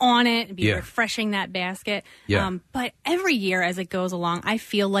on it and be Yeah. refreshing that basket. Yeah. But every year as it goes along, I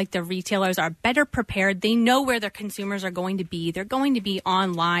feel like the retailers are better prepared. They know where their consumers are going to be. They're going to be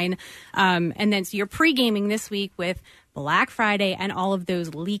online. And then so you're pre-gaming this week with Black Friday and all of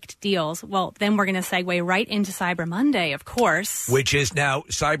those leaked deals. Well, then we're going to segue right into Cyber Monday, of course. Which is now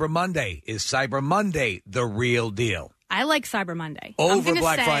Cyber Monday. Is Cyber Monday the real deal? I like Cyber Monday. I'm Over gonna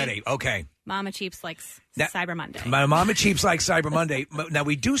Black say Friday. Okay. Mama Cheeps likes Now- Cyber Monday. My Mama Cheeps like Cyber Monday. Now,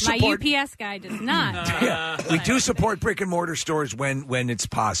 we do support... My UPS guy does not. We do support brick and mortar stores when it's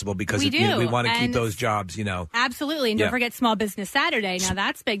possible because We do, we want to keep and those jobs, Absolutely. And Yeah. don't forget Small Business Saturday. Now,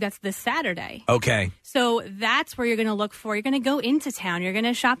 that's big. That's this Saturday. Okay. So that's where you're going to look for. You're going to go into town. You're going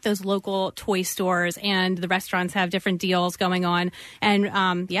to shop those local toy stores, and the restaurants have different deals going on. And,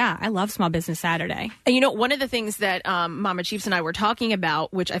 I love Small Business Saturday. And one of the things that Mama Cheeps and I were talking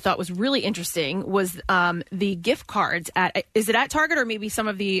about, which I thought was really interesting, was the gift cards is it at Target or maybe some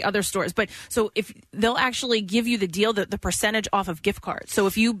of the other stores? But so if they'll actually give you the deal, the percentage off of gift cards. So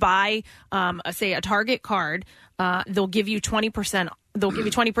if you buy, say, a Target card, they'll give you 20%. They'll give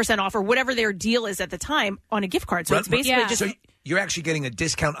you 20% off or whatever their deal is at the time on a gift card. So it's basically just. So you're actually getting a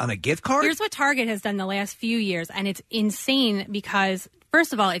discount on a gift card? Here's what Target has done the last few years, and it's insane because,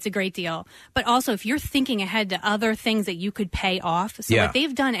 first of all, it's a great deal. But also, if you're thinking ahead to other things that you could pay off, so Yeah. what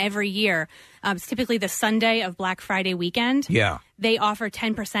they've done every year, it's typically the Sunday of Black Friday weekend. Yeah. They offer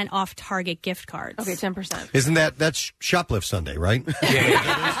 10% off Target gift cards. Okay, 10%. Isn't that's Shoplift Sunday, right?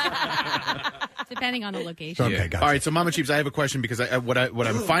 Depending on the location. Okay, gotcha. All right, so Mama Cheeps, I have a question because what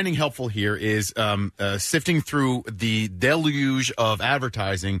I'm finding helpful here is sifting through the deluge of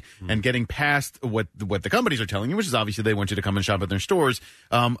advertising and getting past what the companies are telling you, which is obviously they want you to come and shop at their stores.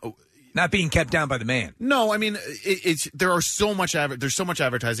 Not being kept down by the man. No, I mean there's so much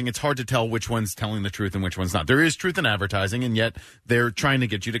advertising. It's hard to tell which one's telling the truth and which one's not. There is truth in advertising, and yet they're trying to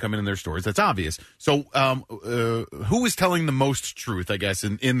get you to come in their stores. That's obvious. So, who is telling the most truth? I guess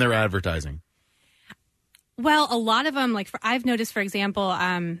in their advertising. Well, a lot of them, I've noticed, for example,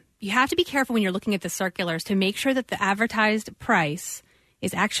 you have to be careful when you're looking at the circulars to make sure that the advertised price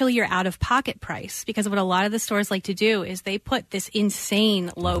is actually your out-of-pocket price, because what a lot of the stores like to do is they put this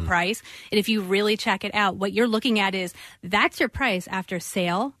insane low price, and if you really check it out, what you're looking at is that's your price after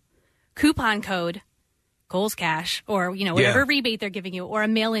sale, coupon code, Kohl's Cash, or whatever rebate they're giving you, or a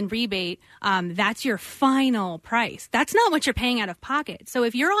mail-in rebate. That's your final price. That's not what you're paying out of pocket. So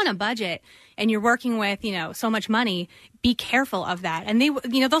if you're on a budget and you're working with so much money, be careful of that. And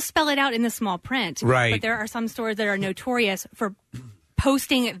they'll spell it out in the small print. Right. But there are some stores that are notorious for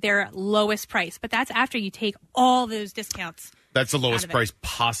posting their lowest price, but that's after you take all those discounts That's the lowest price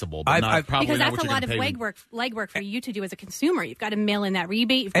possible, but probably because not that's what a you're lot of going to pay. legwork for you to do as a consumer. You've got to mail in that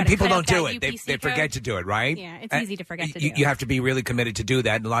rebate. You've got And to people cut don't out do that it. They UPC forget code. to do it, right? Yeah, it's easy to forget to do. You have to be really committed to do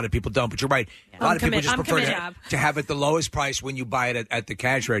that, and a lot of people don't. But you're right. A lot of people just prefer to have it the lowest price when you buy it at the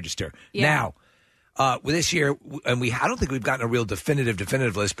cash register. Yeah. Now, with this year, and I don't think we've gotten a real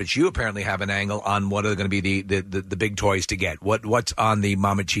definitive list, but you apparently have an angle on what are going to be the big toys to get. What's on the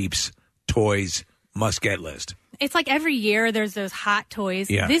Mama Cheap's toys must-get list? It's like every year there's those hot toys.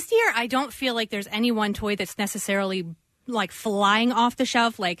 Yeah. This year, I don't feel like there's any one toy that's necessarily like flying off the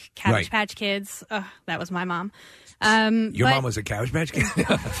shelf, like Cabbage Patch Kids. Ugh, that was my mom. Your mom was a Cabbage Patch Kid?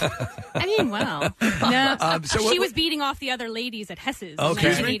 I mean, well, no. So she was beating off the other ladies at Hess's in Okay.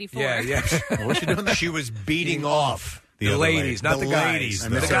 1984. Yeah. What's she doing? She was beating off the other ladies, not the guys. ladies.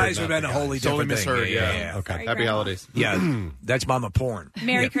 The guys would have been a wholly Totally different thing. misheard, yeah. Okay. Sorry, Happy Grandma. holidays. Yeah, that's Mama porn.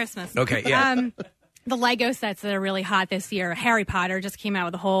 Merry Yeah. Christmas. Okay, yeah. The Lego sets that are really hot this year. Harry Potter just came out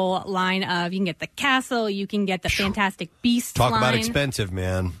with a whole line of, you can get the castle, you can get the Fantastic Beasts Talk line. about expensive,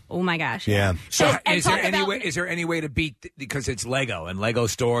 man. Oh my gosh. Yeah. So And is there talk any about- way? Is there any way to beat, because it's Lego and Lego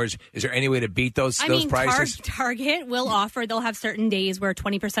stores? Is there any way to beat those prices? Target will offer, they'll have certain days where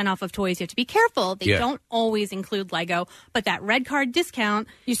 20% off of toys. You have to be careful. They Yeah. don't always include Lego, but that red card discount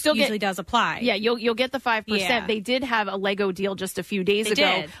You still usually does apply. Yeah, you'll get the 5%. Yeah. They did have a Lego deal just a few days They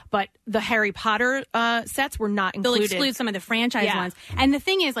ago, did. but the Harry Potter sets were not They'll included. exclude some of the franchise Yeah. ones. And the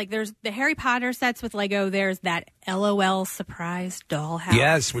thing is, like, there's the Harry Potter sets with Lego. There's that LOL surprise dollhouse.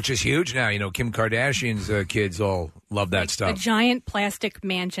 Yes, which is huge now. You know, Kim Kardashian's kids all love that A stuff. giant plastic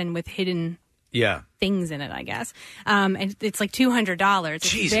mansion with hidden Yeah. things in it, I guess. And it's like $200. It's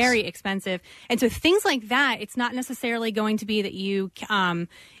Jesus. very expensive. And so things like that, it's not necessarily going to be that you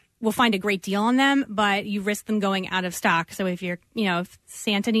will find a great deal on them, but you risk them going out of stock. So if if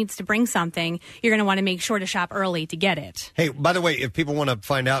Santa needs to bring something, you're going to want to make sure to shop early to get it. Hey, by the way, if people want to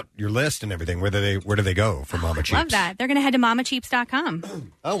find out your list and everything, where do they go for Mama Cheap's? Love that. They're going to head to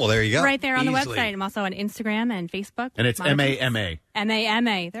mamacheaps.com. Oh, well, there you go. Right there on Easily. the website. I'm also on Instagram and Facebook. And it's Mama Cheaps. M-A-M-A.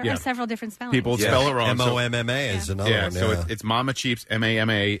 M-A-M-A. There Yeah. are several different spellings. People spell it wrong. M-O-M-M-A is another Yeah, one. so Yeah. it's Mama Cheap's,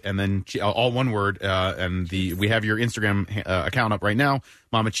 M-A-M-A, and then all one word. And we have your Instagram account up right now,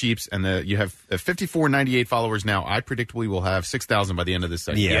 Mama Cheap's, and you have 5498 followers now. I predict we will have 6,000 by the end of this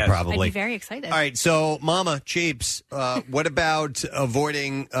segment. Yeah, probably. I'd be very excited. All right, so Mama Cheap's, what about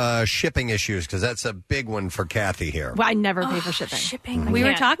avoiding shipping issues? Because that's a big one for Kathy here. Well, I never pay for shipping. Shipping. We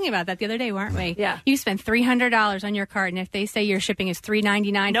were talking about that the other day, weren't we? Yeah. You spend $300 on your card, and if they say your shipping is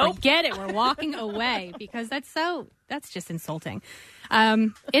 $3.99, Nope. forget it. We're walking away because that's just insulting.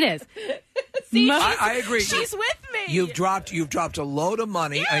 It is. See, I agree. She's with me. You've dropped a load of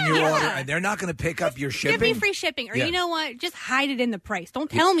money on your order, and they're not going to pick up your shipping. Give me free shipping, or Yeah. you know what? Just hide it in the price. Don't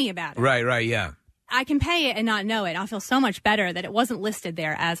tell me about it. Right, yeah. I can pay it and not know it. I'll feel so much better that it wasn't listed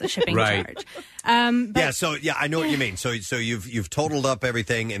there as a shipping Right. charge. I know what you mean. So you've totaled up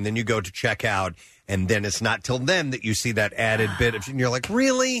everything, and then you go to check out, and then it's not till then that you see that added bit of, and you're like,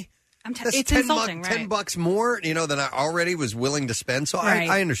 really? That's it's 10 insulting, right? $10 more, than I already was willing to spend. So Right.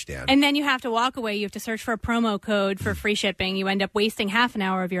 I understand. And then you have to walk away. You have to search for a promo code for free shipping. You end up wasting half an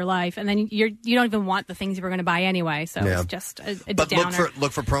hour of your life, and then you don't even want the things you were going to buy anyway. So Yeah. it's just a But downer.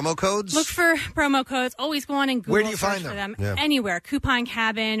 look for promo codes. Look for promo codes. Always go on and Google Where do you search find for them? them. Yeah. Anywhere. Coupon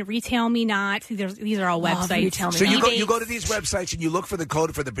Cabin, Retail Me Not. These are all websites. So you go to these websites and you look for the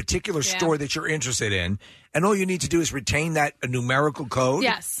code for the particular Yeah. store that you're interested in, and all you need to do is retain that numerical code.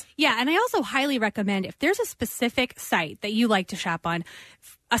 Yes. Yeah, and I also highly recommend if there's a specific site that you like to shop on,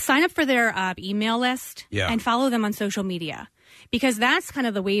 sign up for their email list and follow them on social media. Because that's kind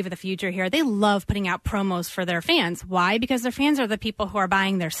of the wave of the future here. They love putting out promos for their fans. Why? Because their fans are the people who are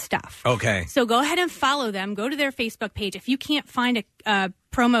buying their stuff. Okay. So go ahead and follow them. Go to their Facebook page. If you can't find a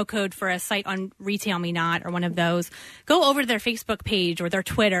promo code for a site on Retail Me Not or one of those, go over to their Facebook page or their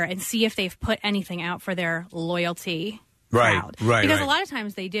Twitter and see if they've put anything out for their loyalty crowd. Right. Because a lot of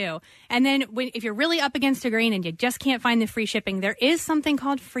times they do. And then if you're really up against a grain and you just can't find the free shipping, there is something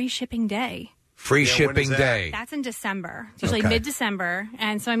called Free Shipping Day. Free shipping day. That's in December. It's usually Okay. mid-December.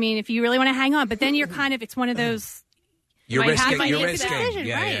 And so, I mean, if you really want to hang on, but then you're it's one of those... You're might have risking. to You're make a risking. decision,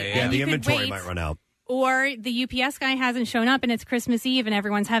 Yeah, right. yeah. And the you could inventory wait. might run out. Or the UPS guy hasn't shown up and it's Christmas Eve and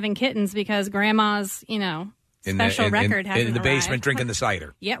everyone's having kittens because grandma's, special record hasn't in the basement arrived. drinking the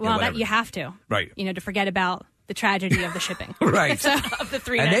cider. Yeah, well, that whatever. you have to. Right. To forget about the tragedy of the shipping. Right. So, of the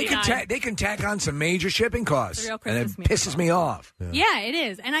 $3.99. And they can tack on some major shipping costs. It's a real And it Christmas pisses me off. Yeah, it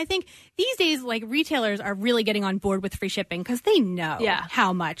is. And I think these days, retailers are really getting on board with free shipping because they know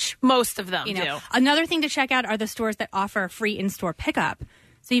how much. Most of them do. Another thing to check out are the stores that offer free in-store pickup.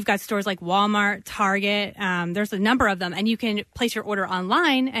 So you've got stores like Walmart, Target. There's a number of them, and you can place your order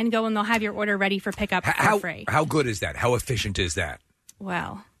online and go, and they'll have your order ready for pickup for free. How good is that? How efficient is that?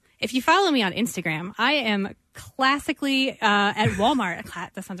 Well, if you follow me on Instagram, I am classically at Walmart.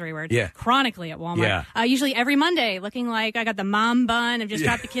 That sounds the right word. Yeah. Chronically at Walmart. Yeah. Usually every Monday, looking like I got the mom bun. I've just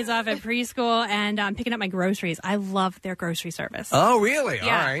dropped the kids off at preschool, and I'm picking up my groceries. I love their grocery service. Oh, really?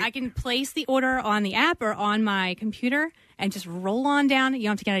 Yeah. All right. I can place the order on the app or on my computer and just roll on down. You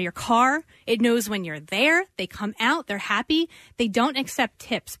don't have to get out of your car. It knows when you're there. They come out. They're happy. They don't accept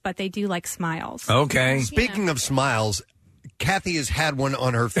tips, but they do like smiles. Okay. Speaking of smiles, Kathy has had one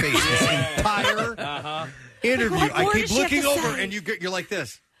on her face this entire interview. I keep looking over, and you're like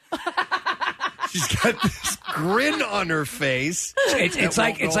this. She's got this grin on her face. It's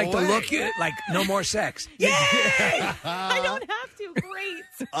like the look, like no more sex. Yay! I don't have to. Great.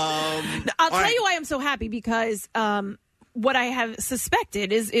 I'll tell you why I'm so happy, because what I have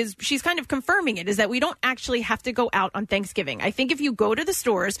suspected is she's kind of confirming it, is that we don't actually have to go out on Thanksgiving. I think if you go to the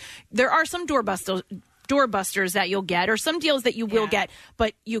stores, there are some doorbusters that you'll get, or some deals that you will get,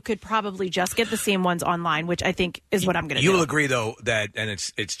 but you could probably just get the same ones online, which I think is what I'm going to do. You'll agree, though, that, and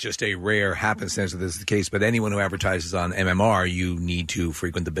it's just a rare happenstance that this is the case, but anyone who advertises on MMR, you need to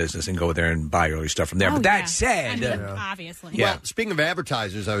frequent the business and go there and buy all your stuff from there. But that said... obviously. Well, speaking of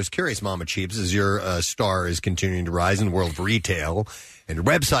advertisers, I was curious, Mama Cheeps, as your star is continuing to rise in the world of retail and your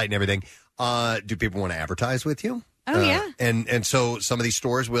website and everything, do people want to advertise with you? Oh, yeah. And so some of these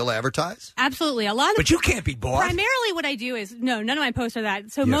stores will advertise? Absolutely. A lot of, but you can't be bought. Primarily what I do is, none of my posts are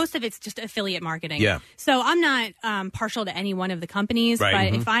that. So most of it's just affiliate marketing. Yeah. So I'm not partial to any one of the companies,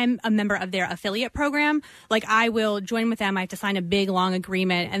 Right. but if I'm a member of their affiliate program, like I will join with them. I have to sign a big, long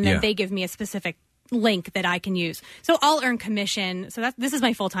agreement, and then they give me a specific link that I can use. So I'll earn commission. So this is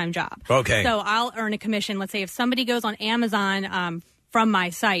my full-time job. Okay. So I'll earn a commission. Let's say if somebody goes on Amazon, from my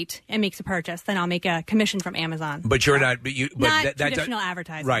site and makes a purchase, then I'll make a commission from Amazon. But you're not. Not traditional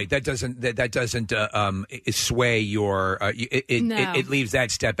advertising, right? That doesn't sway your. It leaves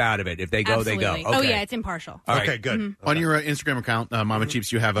that step out of it. If they go, Absolutely. they go. Okay. Oh yeah, it's impartial. All right. Okay, good. Mm-hmm. On your Instagram account, Mama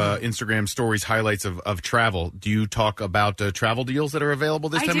Cheeps, you have Instagram stories highlights of travel. Do you talk about travel deals that are available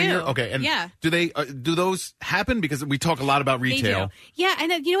this I time do. of year? Okay, and Yeah. do they do those happen? Because we talk a lot about retail. They do. Yeah,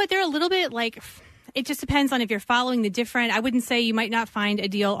 and you know what? They're a little bit like. It just depends on if you're following the different. I wouldn't say you might not find a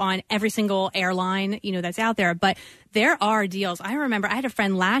deal on every single airline, that's out there, but there are deals. I remember I had a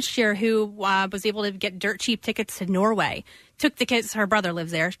friend last year who was able to get dirt cheap tickets to Norway. Took the kids. Her brother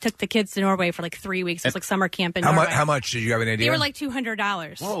lives there. Took the kids to Norway for like 3 weeks. It was like summer camp in Norway. How much did you have an idea? They were like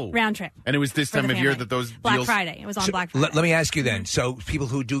 $200 round trip. And it was this time of year that those Black deals... Friday. It was on Black Friday. Let me ask you then. So people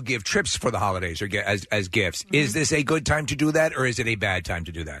who do give trips for the holidays or get as gifts, is this a good time to do that, or is it a bad time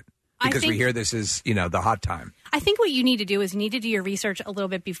to do that? Because we hear this is, the hot time. I think what you need to do is you need to do your research a little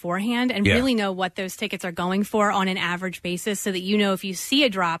bit beforehand and really know what those tickets are going for on an average basis, so that you know if you see a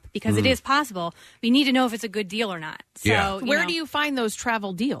drop, because it is possible, you need to know if it's a good deal or not. So, where do you find those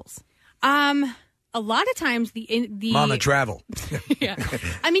travel deals? A lot of times the Mama Travel. Yeah.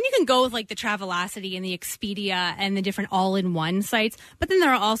 I mean, you can go with like the Travelocity and the Expedia and the different all-in-one sites, but then there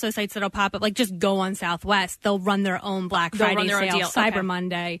are also sites that'll pop up, like just go on Southwest. They'll run their own Black Friday their own sale, deal. Cyber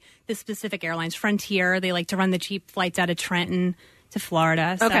Monday, the specific airlines. Frontier, they like to run the cheap flights out of Trenton to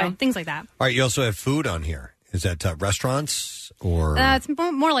Florida. So things like that. All right, you also have food on here. Is that restaurants or? It's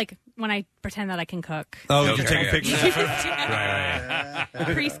more like when I pretend that I can cook. Oh, you're taking pictures. Right.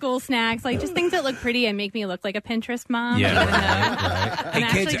 Preschool snacks, like just things that look pretty and make me look like a Pinterest mom. Yeah. I'm Hey,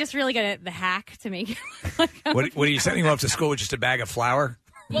 actually kids, just really good at the hack to make it look like what are you sending them off to school with, just a bag of flour?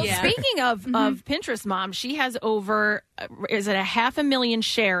 Well, speaking of Pinterest mom, she has over, is it 500,000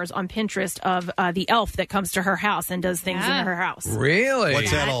 shares on Pinterest of the elf that comes to her house and does things in her house. Really?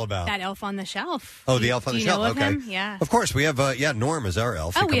 What's that all about? That elf on the shelf. Oh, the elf on the shelf. Do you know of Okay. him? Yeah. Of course, we have Norm is our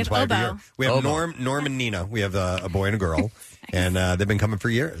elf. Oh, He we comes have by every Obo. year. We have Obo. Norm and Nina. We have a boy and a girl, and they've been coming for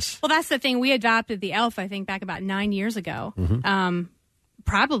years. Well, that's the thing. We adopted the elf, I think, back about 9 years ago.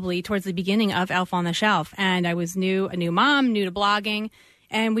 Probably towards the beginning of Elf on the Shelf. And I was a new mom, new to blogging.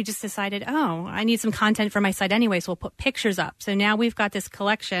 And we just decided, I need some content for my site anyway, so we'll put pictures up. So now we've got this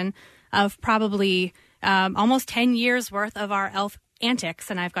collection of probably almost 10 years worth of our elf antics,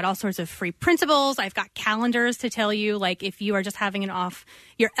 and I've got all sorts of free printables. I've got calendars to tell you, like, if you are just having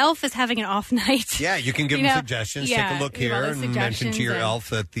your elf is having an off night. Yeah, you can give them suggestions. Yeah, Take a look give all here those and mention to your suggestions elf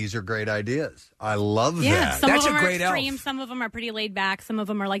that these are great ideas. I love Yeah, that. some That's of them a are great extreme. elf. Some of them are pretty laid back. Some of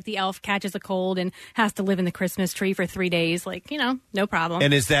them are like the elf catches a cold and has to live in the Christmas tree for 3 days. Like, no problem.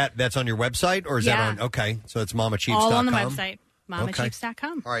 And is that's on your website, or is that on? Okay, so it's MamaCheeps.com. All on the website,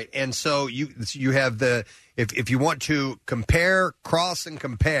 mamacheeps.com. All right, and so you have if you want to compare, cross and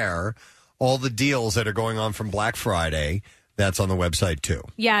compare all the deals that are going on from Black Friday, that's on the website too.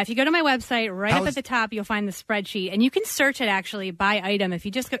 Yeah, if you go to my website, right up at the top, you'll find the spreadsheet, and you can search it actually by item. If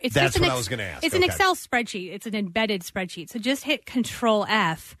you just go, it's that's just what I was going to ask. It's an Excel spreadsheet. It's an embedded spreadsheet. So just hit Control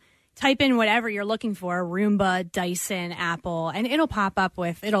F, type in whatever you're looking for: Roomba, Dyson, Apple, and it'll pop up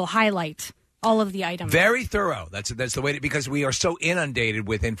it'll highlight all of the items. Very thorough. That's the way because we are so inundated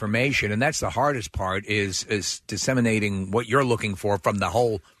with information, and that's the hardest part is disseminating what you're looking for from the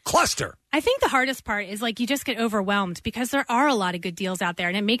whole cluster. I think the hardest part is you just get overwhelmed because there are a lot of good deals out there,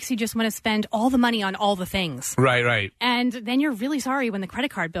 and it makes you just want to spend all the money on all the things. Right. And then you're really sorry when the credit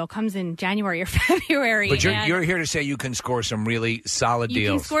card bill comes in January or February. But you're here to say you can score some really solid deals.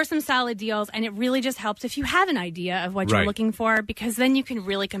 You can score some solid deals, and it really just helps if you have an idea of what you're looking for, because then you can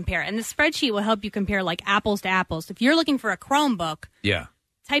really compare. And the spreadsheet will help you compare apples to apples. If you're looking for a Chromebook,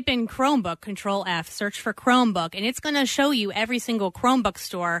 type in Chromebook, Control F, search for Chromebook, and it's going to show you every single Chromebook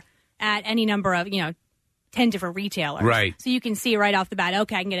store at any number of, 10 different retailers. Right. So you can see right off the bat,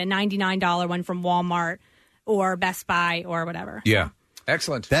 okay, I can get a $99 one from Walmart or Best Buy or whatever. Yeah.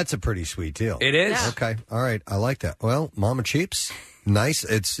 Excellent. That's a pretty sweet deal. It is. Yeah. Okay. All right. I like that. Well, Mama Cheaps, nice.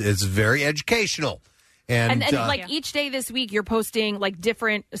 It's very educational. And each day this week, you're posting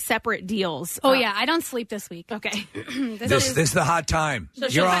different separate deals. Oh, yeah. I don't sleep this week. Okay. This is the hot time. So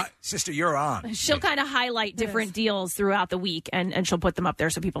you're on, sister, you're on. She'll kind of highlight different deals throughout the week, and she'll put them up there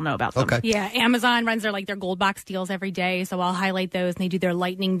so people know about them. Okay. Yeah, Amazon runs their gold box deals every day, so I'll highlight those, and they do their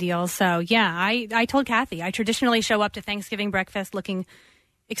lightning deals. So, yeah, I told Kathy, I traditionally show up to Thanksgiving breakfast looking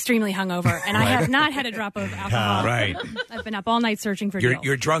extremely hungover, and I have not had a drop of alcohol. Right. I've been up all night searching for deals.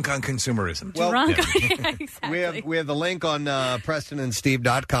 You're drunk on consumerism. Drunk. Yeah, exactly. We have the link on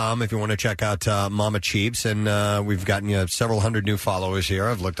PrestonandSteve.com if you want to check out Mama Cheaps, and we've gotten you several hundred new followers here.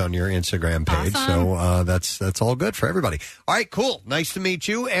 I've looked on your Instagram page, so that's all good for everybody. All right, cool. Nice to meet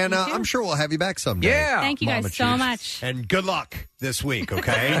you, and I'm sure we'll have you back someday. Yeah. Thank you Mama guys so Cheaps. much. And good luck this week,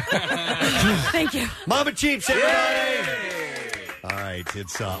 okay? Thank you. Mama Cheaps, everybody! All right,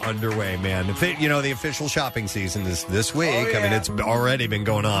 it's underway, man. The official shopping season is this week. Oh, yeah. I mean, it's already been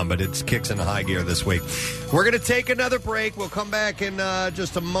going on, but it kicks into high gear this week. We're going to take another break. We'll come back in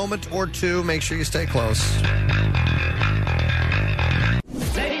just a moment or two. Make sure you stay close.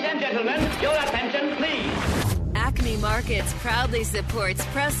 Ladies and gentlemen, your attention, please. Acme Markets proudly supports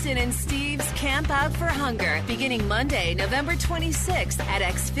Preston and Steve's Camp Out for Hunger, beginning Monday, November 26th at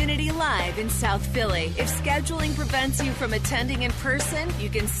Xfinity Live in South Philly. If scheduling prevents you from attending in person, you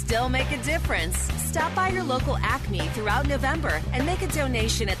can still make a difference. Stop by your local Acme throughout November and make a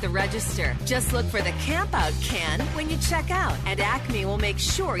donation at the register. Just look for the Camp Out can when you check out, and Acme will make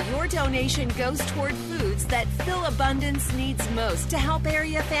sure your donation goes toward foods that Phil Abundance needs most to help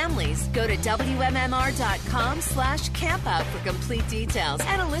area families. Go to WMMR.com/campout for complete details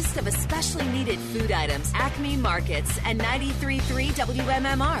and a list of especially needed food items. Acme Markets and 93.3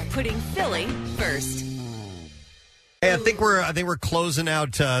 WMMR, putting Philly first. Hey, I think we're closing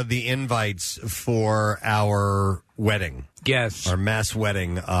out the invites for our wedding. Yes. Our mass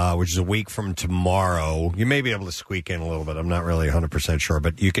wedding, which is a week from tomorrow. You may be able to squeak in a little bit. I'm not really 100% sure,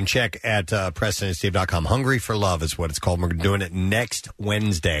 but you can check at PrestonandSteve.com. Hungry for Love is what it's called. We're doing it next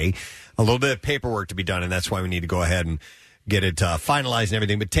Wednesday. A little bit of paperwork to be done, and that's why we need to go ahead and get it finalized and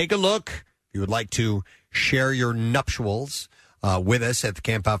everything. But take a look. If you would like to share your nuptials with us at the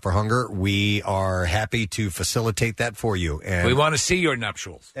Camp Out for Hunger, we are happy to facilitate that for you. And we want to see your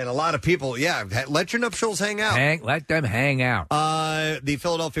nuptials. And a lot of people, let your nuptials hang out. Let them hang out. The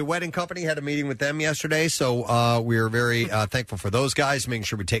Philadelphia Wedding Company had a meeting with them yesterday, so we're very thankful for those guys, making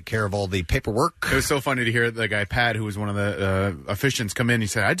sure we take care of all the paperwork. It was so funny to hear the guy, Pat, who was one of the officiants, come in. He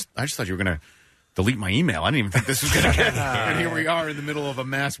said, I just thought you were going to delete my email. I didn't even think this was going to get. And here we are in the middle of a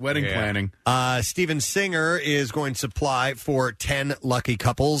mass wedding planning. Steven Singer is going to supply for 10 lucky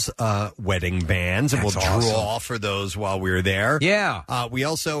couples wedding bands, and That's we'll awesome. draw for those while we're there. Yeah. We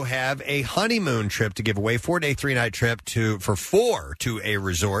also have a honeymoon trip to give away, 4-day, 3-night trip for 4 to a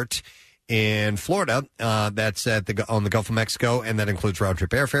resort in Florida. That's on the Gulf of Mexico, and that includes round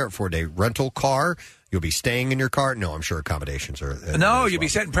trip airfare, 4-day rental car. You'll be staying in your car. No, I'm sure accommodations are. No, you'll be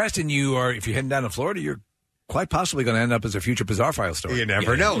set in Preston. If you're heading down to Florida, you're quite possibly going to end up as a future Bizarre File story. You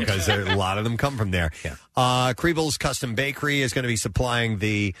never know, because a lot of them come from there. Yeah. Kriebel's Custom Bakery is going to be supplying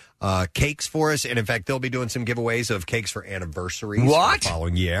the cakes for us. And, in fact, they'll be doing some giveaways of cakes for anniversaries. What? For the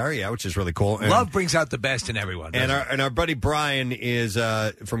following year. Yeah, which is really cool. And, Love brings out the best in everyone. And our buddy Brian is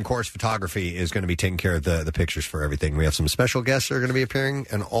from Course Photography is going to be taking care of the pictures for everything. We have some special guests that are going to be appearing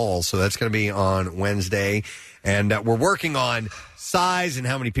and all. So that's going to be on Wednesday. And we're working on size and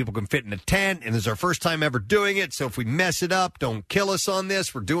how many people can fit in a tent. And this is our first time ever doing it. So if we mess it up, don't kill us on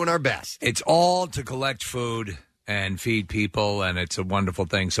this. We're doing our best. It's all to collect food and feed people, and it's a wonderful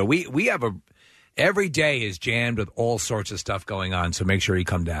thing. So we have every day is jammed with all sorts of stuff going on, so make sure you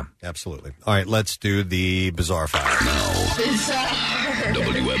come down. Absolutely. All right, let's do the Bizarre File.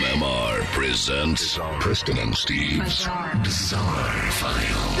 WMMR presents Preston and Steve's Bizarre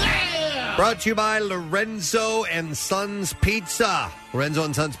File. Brought to you by Lorenzo and Sons Pizza. Lorenzo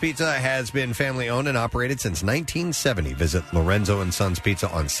and Sons Pizza has been family owned and operated since 1970. Visit Lorenzo and Sons Pizza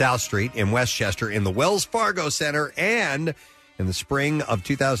on South Street in Westchester, in the Wells Fargo Center, and in the spring of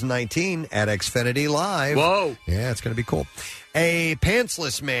 2019 at Xfinity Live. Whoa. Yeah, it's going to be cool. A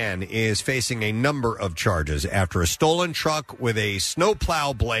pantsless man is facing a number of charges after a stolen truck with a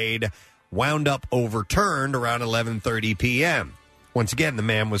snowplow blade wound up overturned around 11:30 p.m. Once again, the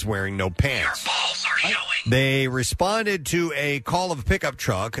man was wearing no pants. Your balls are showing. They responded to a call of a pickup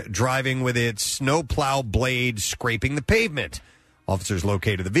truck driving with its snowplow blade scraping the pavement. Officers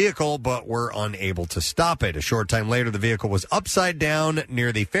located the vehicle, but were unable to stop it. A short time later, the vehicle was upside down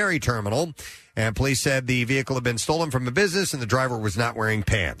near the ferry terminal, and police said the vehicle had been stolen from a business and the driver was not wearing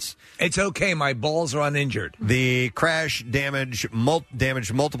pants. It's okay. My balls are uninjured. The crash damaged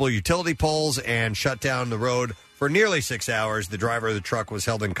multiple utility poles and shut down the road for nearly 6 hours. The driver of the truck was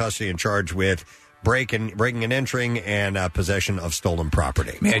held in custody and charged with breaking and entering and possession of stolen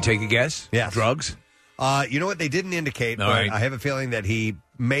property. May I take a guess? Yes. Drugs? You know what? They didn't indicate, All but right. I have a feeling that he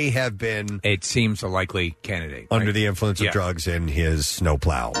may have been... It seems a likely candidate. Under right? the influence of drugs in his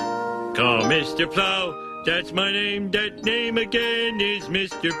snowplow. Call Mr. Plow. That's my name. That name again is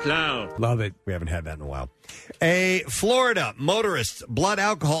Mr. Plow. Love it. We haven't had that in a while. A Florida motorist's blood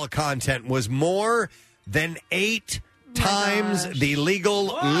alcohol content was more than 8 times the legal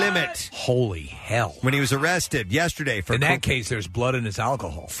limit. Holy hell. When he was arrested yesterday for... In that case, there's blood in his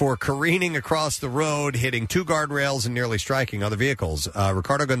alcohol. For careening across the road, hitting 2 guardrails, and nearly striking other vehicles.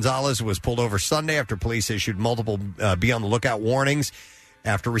 Ricardo Gonzalez was pulled over Sunday after police issued multiple be on the lookout warnings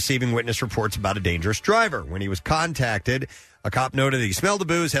after receiving witness reports about a dangerous driver. When he was contacted, a cop noted that he smelled the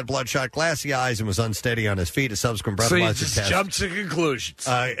booze, had bloodshot, glassy eyes, and was unsteady on his feet. A subsequent breathalyzer So you just test jumped to conclusions.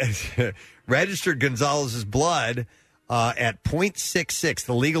 registered Gonzalez's blood at 0.66.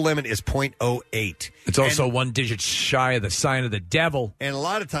 The legal limit is 0.08. It's also 1 digit shy of the sign of the devil. And a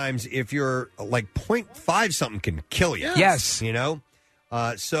lot of times, if you're like 0.5 something can kill you. Yes. You know?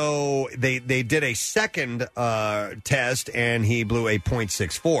 So they did a second test, and he blew a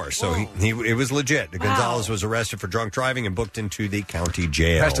 0.64. So it was legit. Gonzalez was arrested for drunk driving and booked into the county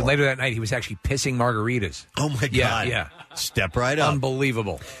jail. Preston, later that night, he was actually pissing margaritas. Oh, my God. Yeah. Step right up.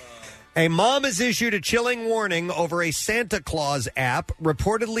 Unbelievable. A mom has issued a chilling warning over a Santa Claus app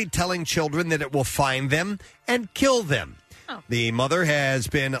reportedly telling children that it will find them and kill them. The mother has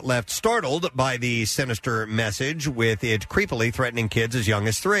been left startled by the sinister message, with it creepily threatening kids as young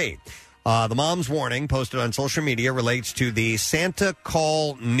as 3. The mom's warning, posted on social media, relates to the Santa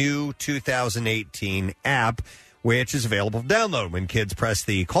Call New 2018 app, which is available for download. When kids press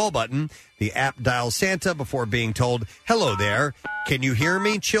the call button, the app dials Santa before being told, "Hello there. Can you hear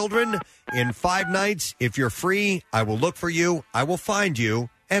me, children? In 5 nights, if you're free, I will look for you, I will find you,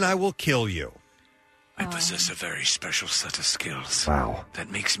 and I will kill you." I possess a very special set of skills. Wow. That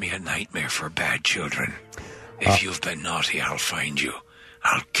makes me a nightmare for bad children. If you've been naughty, I'll find you.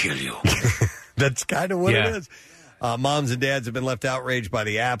 I'll kill you. That's kind of what it is. Moms and dads have been left outraged by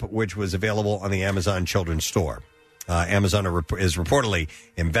the app, which was available on the Amazon Children's Store. Amazon is reportedly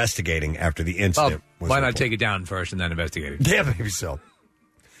investigating after the incident. Why not take it down first and then investigate it? Yeah, maybe so.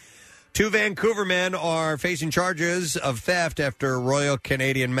 2 Vancouver men are facing charges of theft after Royal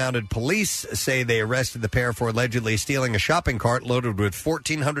Canadian Mounted Police say they arrested the pair for allegedly stealing a shopping cart loaded with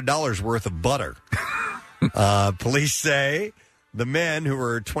 $1,400 worth of butter. Police say the men, who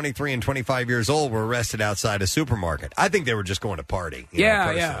were 23 and 25 years old, were arrested outside a supermarket. I think they were just going to party.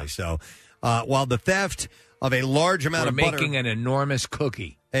 Yeah. So while the theft of a large amount of butter... making an enormous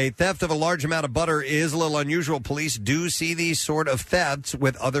cookie. A theft of a large amount of butter is a little unusual. Police do see these sort of thefts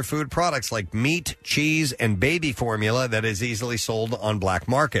with other food products like meat, cheese, and baby formula that is easily sold on black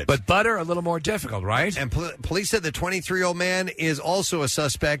markets. But butter, a little more difficult, right? And police said the 23-year-old man is also a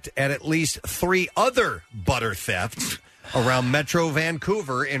suspect at least 3 other butter thefts around Metro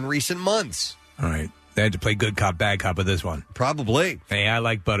Vancouver in recent months. All right. They had to play good cop, bad cop with this one. Probably. Hey, I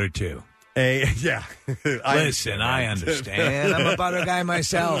like butter too. Yeah. Listen, I understand. I'm a butter guy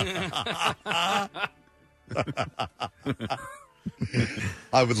myself.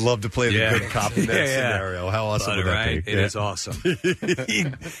 I would love to play the good cop in that scenario. How awesome would that right? be? It is awesome.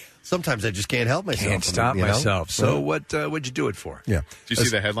 Sometimes I just can't help myself. Can't stop myself. So What? what'd you do it for? Yeah. Did you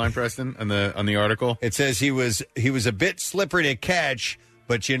see the headline, Preston, on the article? It says he was a bit slippery to catch,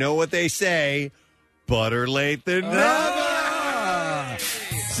 but you know what they say: better late than never.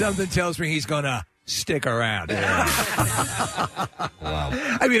 Something tells me he's going to stick around. Wow.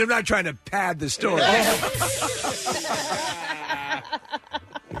 I mean, I'm not trying to pad the story.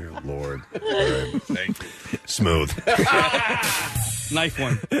 Dear Lord. All right. Thank you. Smooth. Knife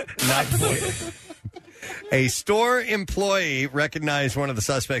one. A store employee recognized one of the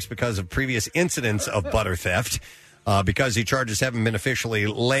suspects because of previous incidents of butter theft. Because the charges haven't been officially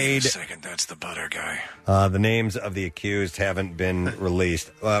laid. Second, that's the butter guy. The names of the accused haven't been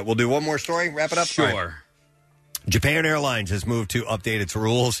released. We'll do one more story, wrap it up? Sure. All right. Japan Airlines has moved to update its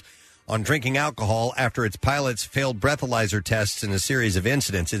rules on drinking alcohol after its pilots failed breathalyzer tests in a series of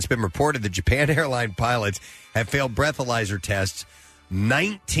incidents. It's been reported that Japan Airline pilots have failed breathalyzer tests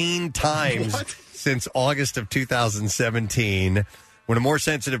 19 times since August of 2017, when a more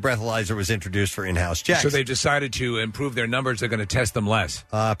sensitive breathalyzer was introduced for in-house checks. So they've decided to improve their numbers. They're going to test them less.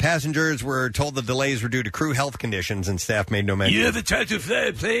 Passengers were told the delays were due to crew health conditions, and staff made no mention. You ever tried to fly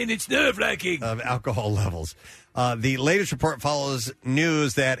a plane? It's nerve-wracking. Of alcohol levels. The latest report follows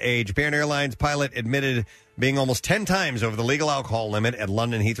news that a Japan Airlines pilot admitted being almost 10 times over the legal alcohol limit at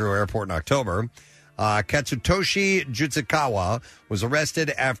London Heathrow Airport in October. Katsutoshi Jutsukawa was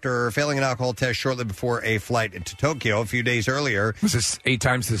arrested after failing an alcohol test shortly before a flight to Tokyo a few days earlier. Was this 8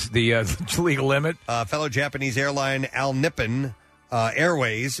 times the legal limit? Fellow Japanese airline All Nippon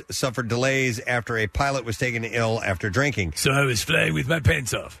Airways suffered delays after a pilot was taken ill after drinking. So I was flying with my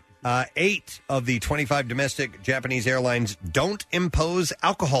pants off. 8 of the 25 domestic Japanese airlines don't impose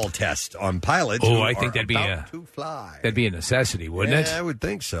alcohol tests on pilots. Oh, I think that'd be that'd be a necessity, wouldn't it? Yeah, I would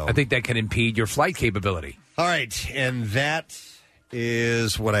think so. I think that could impede your flight capability. All right, and that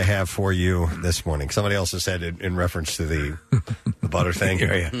is what I have for you this morning. Somebody else has said in reference to the butter thing.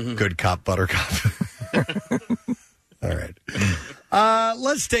 Yeah. Good cop, butter cop. All right.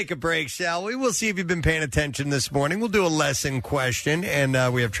 Let's take a break, shall we? We'll see if you've been paying attention this morning. We'll do a lesson question,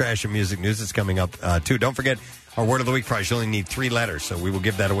 and we have trash and music news that's coming up, too. Don't forget, our Word of the Week prize. You only need 3 letters, so we will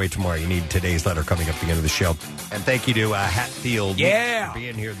give that away tomorrow. You need today's letter coming up at the end of the show. And thank you to Hatfield for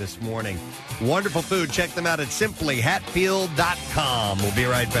being here this morning. Wonderful food. Check them out at simplyhatfield.com. We'll be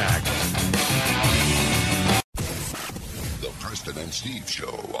right back. Preston and Steve Show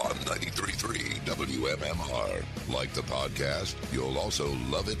on 93.3 WMMR. Like the podcast, you'll also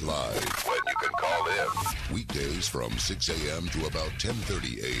love it live when you can call in. Weekdays from 6 a.m. to about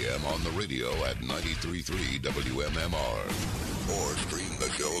 10:30 a.m. on the radio at 93.3 WMMR. Or stream the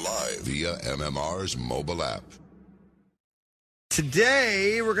show live via MMR's mobile app.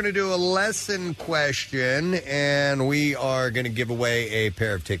 Today, we're going to do a lesson question, and we are going to give away a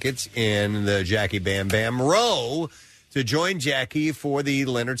pair of tickets in the Jackie Bam Bam Row to join Jackie for the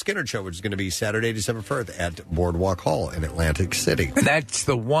Leonard Skinner Show, which is going to be Saturday, December 1st at Boardwalk Hall in Atlantic City. And that's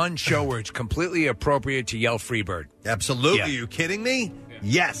the one show where it's completely appropriate to yell Freebird. Absolutely. Yeah. Are you kidding me? Yeah.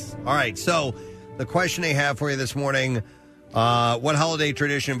 Yes. All right. So the question I have for you this morning, what holiday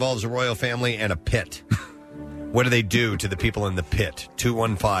tradition involves a royal family and a pit? What do they do to the people in the pit?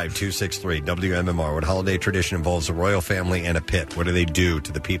 215-263 WMMR. What holiday tradition involves a royal family and a pit? What do they do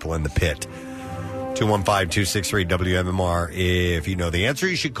to the people in the pit? 215-263 WMMR. If you know the answer,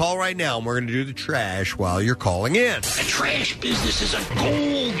 you should call right now, and we're going to do the trash while you're calling in. The trash business is a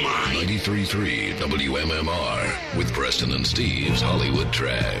gold mine. 93.3 WMMR with Preston and Steve's Hollywood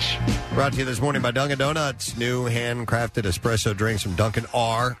Trash. Brought to you this morning by Dunkin' Donuts. New handcrafted espresso drinks from Dunkin'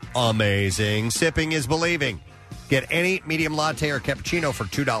 are amazing. Sipping is believing. Get any medium latte or cappuccino for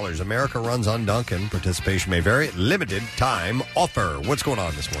 $2. America runs on Dunkin'. Participation may vary. Limited time offer. What's going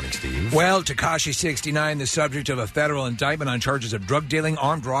on this morning, Steve? Well, Tekashi 69, the subject of a federal indictment on charges of drug dealing,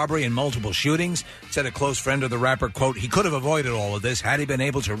 armed robbery, and multiple shootings, said a close friend of the rapper, quote, he could have avoided all of this had he been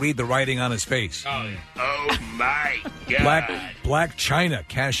able to read the writing on his face. Oh my God. Black China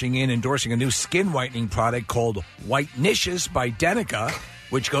cashing in, endorsing a new skin whitening product called Whitenicious by Denica,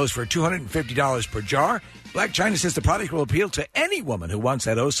 which goes for $250 per jar. Black China says the product will appeal to any woman who wants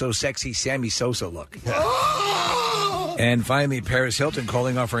that oh-so-sexy Sammy Sosa look. And finally, Paris Hilton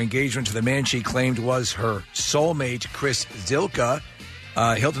calling off her engagement to the man she claimed was her soulmate, Chris Zilka.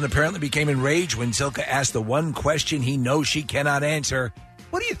 Hilton apparently became enraged when Zilka asked the one question he knows she cannot answer.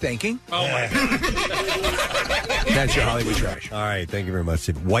 What are you thinking? Oh, my God. That's your Hollywood trash. All right, thank you very much,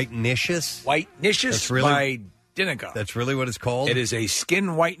 Steve. Whitenicious? Whitenicious That's really, by Dinica. That's really what it's called? It is a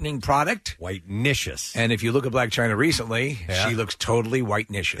skin whitening product. Whitenicious. And if you look at Black China recently, she looks totally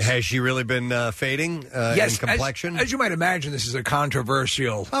whitenicious. Has she really been fading yes, in complexion? As you might imagine, this is a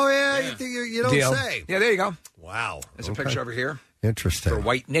controversial Oh, yeah, you don't deal. say. Yeah, there you go. Wow. There's a picture over here. Interesting. For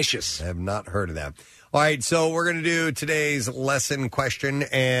whitenicious. I have not heard of that. All right, so we're going to do today's lesson question,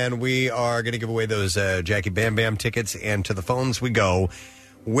 and we are going to give away those Jackie Bam Bam tickets, and to the phones we go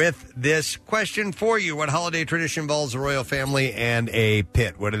with this question for you. What holiday tradition involves the royal family and a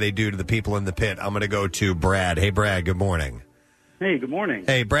pit? What do they do to the people in the pit? I'm going to go to Brad. Hey, Brad, good morning. Hey, good morning.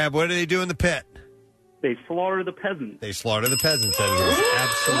 Hey, Brad, what do they do in the pit? They slaughter the peasants. They slaughter the peasants. That is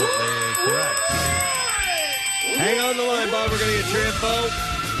absolutely correct. Hang on the line, Bob. We're going to get your info.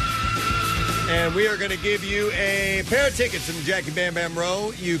 And we are going to give you a pair of tickets in the Jackie Bam Bam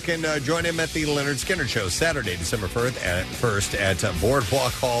Row. You can join him at the Leonard Skinner Show Saturday, December 1st at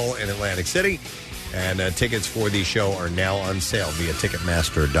Boardwalk Hall in Atlantic City. And tickets for the show are now on sale via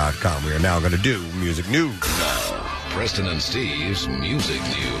Ticketmaster.com. We are now going to do music news. Now, Preston and Steve's Music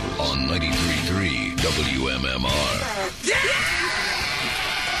News on 93.3 WMMR.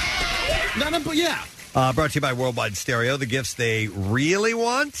 Yeah. Brought to you by Worldwide Stereo. The gifts they really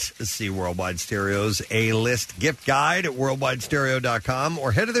want. See Worldwide Stereo's A-List gift guide at worldwidestereo.com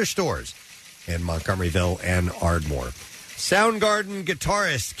or head to their stores in Montgomeryville and Ardmore. Soundgarden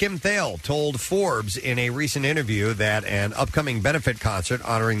guitarist Kim Thale told Forbes in a recent interview that an upcoming benefit concert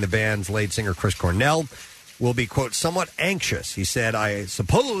honoring the band's late singer Chris Cornell will be, quote, somewhat anxious. He said, I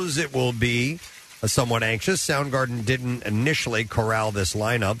suppose it will be somewhat anxious. Soundgarden didn't initially corral this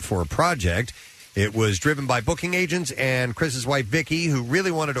lineup for a project. It was driven by booking agents and Chris's wife, Vicky, who really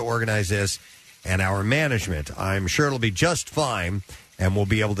wanted to organize this, and our management. I'm sure it'll be just fine, and we'll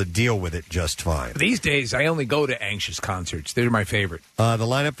be able to deal with it just fine. These days, I only go to anxious concerts. They're my favorite. The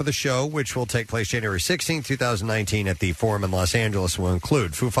lineup for the show, which will take place January 16, 2019 at the Forum in Los Angeles, will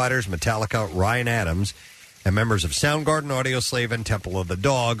include Foo Fighters, Metallica, Ryan Adams, and members of Soundgarden, Audioslave, and Temple of the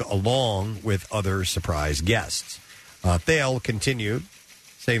Dog, along with other surprise guests. Thale continued,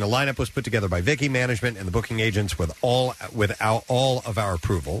 saying the lineup was put together by Vicky management and the booking agents with all of our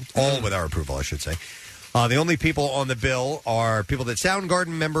approval. All with our approval, I should say. The only people on the bill are people that Soundgarden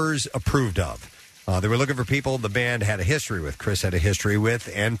members approved of. They were looking for people the band had a history with, Chris had a history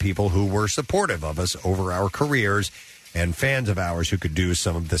with, and people who were supportive of us over our careers and fans of ours who could do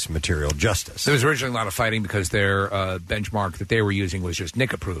some of this material justice. There was originally a lot of fighting because their benchmark that they were using was just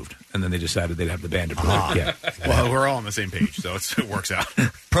Nick approved, and then they decided they'd have the band approved. Yeah. Well, we're all on the same page, so it works out.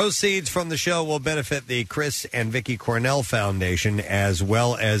 Proceeds from the show will benefit the Chris and Vicky Cornell Foundation as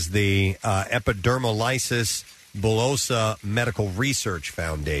well as the Epidermolysis Bullosa Medical Research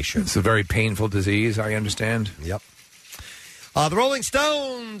Foundation. It's a very painful disease, I understand. Yep. The Rolling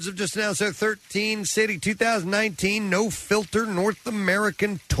Stones have just announced their 13-city 2019 No Filter North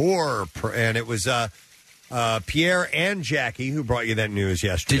American Tour. And it was Pierre and Jackie who brought you that news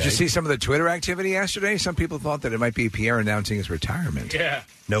yesterday. Did you see some of the Twitter activity yesterday? Some people thought that it might be Pierre announcing his retirement. Yeah.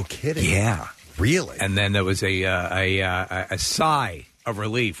 No kidding. Yeah. Really? And then there was a sigh of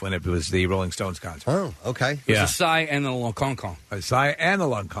relief when it was the Rolling Stones concert. Oh, okay. It was a sigh and a long con con. A sigh and a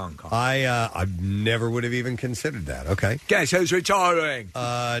long con con. I never would have even considered that. Okay. Guess who's retiring?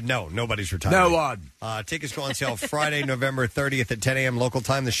 No, nobody's retiring. No one. Tickets go on sale Friday, November 30th at 10 a.m. local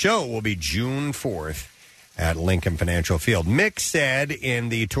time. The show will be June 4th at Lincoln Financial Field. Mick said in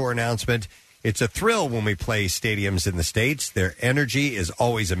the tour announcement, it's a thrill when we play stadiums in the States. Their energy is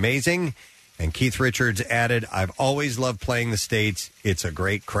always amazing. And Keith Richards added, I've always loved playing the States. It's a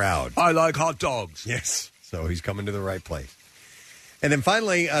great crowd. I like hot dogs. Yes. So he's coming to the right place. And then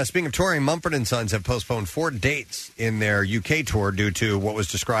finally, speaking of touring, Mumford & Sons have postponed 4 dates in their UK tour due to what was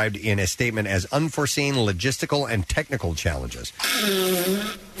described in a statement as unforeseen logistical and technical challenges.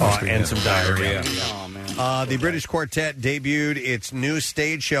 And some diarrhea. Oh, man. The British Quartet debuted its new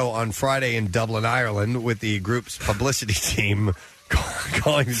stage show on Friday in Dublin, Ireland, with the group's publicity team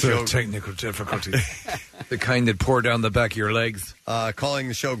calling the show technical difficulty. The kind that pour down the back of your legs. Calling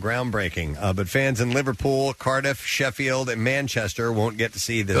the show groundbreaking. But fans in Liverpool, Cardiff, Sheffield, and Manchester won't get to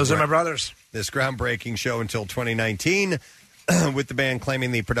see this. Those are my brothers. This groundbreaking show until 2019, with the band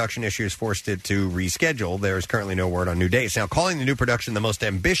claiming the production issues forced it to reschedule. There is currently no word on new dates. Now, calling the new production the most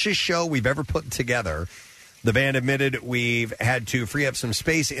ambitious show we've ever put together, the band admitted we've had to free up some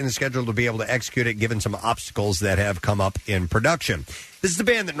space in the schedule to be able to execute it, given some obstacles that have come up in production. This is the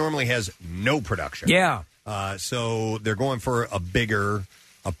band that normally has no production. Yeah. So they're going for a bigger,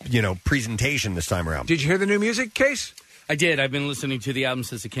 presentation this time around. Did you hear the new music, Case? I did. I've been listening to the album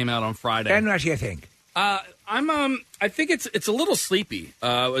since it came out on Friday. And what do you think? I think it's a little sleepy.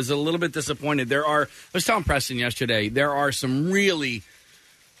 I was a little bit disappointed. I was telling Preston yesterday, there are some really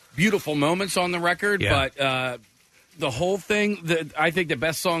beautiful moments on the record, but the whole thing, I think the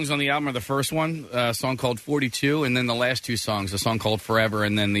best songs on the album are the first one, a song called 42, and then the last two songs, a song called Forever,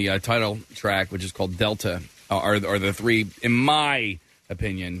 and then the title track, which is called Delta, are the three, in my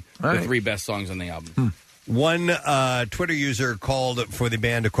opinion, the three best songs on the album. One Twitter user called for the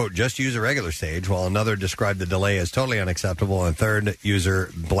band to, quote, just use a regular stage, while another described the delay as totally unacceptable, and a third user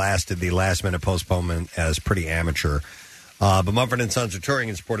blasted the last-minute postponement as pretty amateur. But Mumford & Sons are touring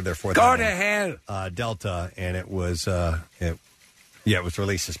in support of their fourth album, to hell, Delta, and it was it was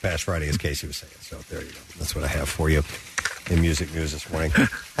released this past Friday, as Casey was saying. So there you go. That's what I have for you in music news this morning.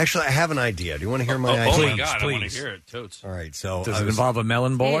 Actually, I have an idea. Do you want to hear my idea? Oh my God, I want to hear it, totes. All right, so does it involve a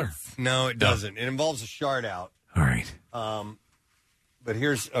melon bowler? No, it doesn't. It involves a shard out. All right. But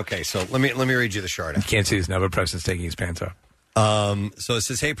here's so let me read you the shard out. You can't see this now, but Preston's taking his pants off. So it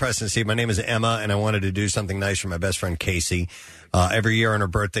says, "Hey Preston, Steve, my name is Emma, and I wanted to do something nice for my best friend Casey. Every year on her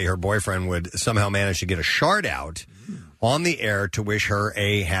birthday, her boyfriend would somehow manage to get a shard out on the air to wish her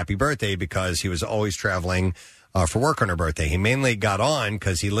a happy birthday because he was always traveling for work on her birthday. He mainly got on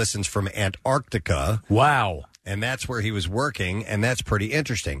because he listens from Antarctica. Wow. And that's where he was working, and that's pretty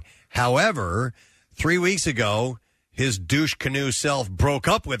interesting. However, 3 weeks ago, his douche canoe self broke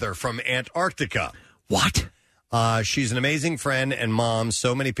up with her from Antarctica. What? She's an amazing friend and mom.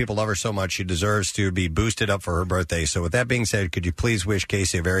 So many people love her so much. She deserves to be boosted up for her birthday. So with that being said, could you please wish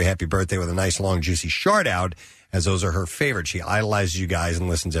Casey a very happy birthday with a nice, long, juicy shard out, as those are her favorites. She idolizes you guys and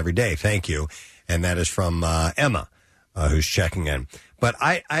listens every day. Thank you." And that is from Emma, who's checking in. But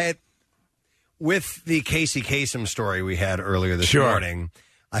I with the Casey Kasem story we had earlier this morning,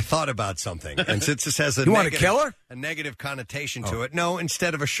 I thought about something. And since this has a negative connotation to it, no,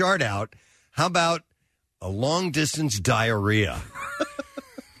 instead of a shard out, how about a long-distance diarrhea?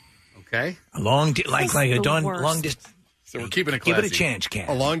 Okay. A long distance. So we're keeping it classy. Give it a chance, Ken.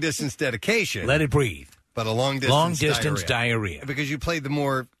 A long-distance dedication. Let it breathe. But a long-distance diarrhea. Because you played the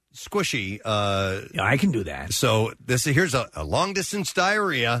more squishy. Yeah, I can do that. So here's a long-distance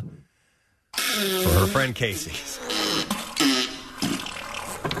diarrhea for her friend Casey.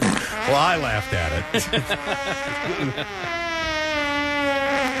 Well, I laughed at it.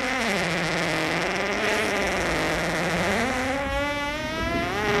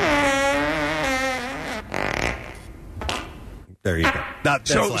 There you go.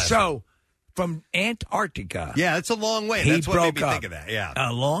 So from Antarctica. Yeah, it's a long way. He That's what broke made me up. think of that. Yeah.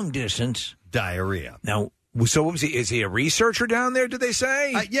 A long distance diarrhea. Now, so what was he? Is he a researcher down there, did they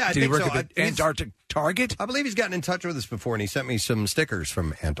say? Yeah, I did think he work so. at the Antarctic Target? I believe he's gotten in touch with us before, and he sent me some stickers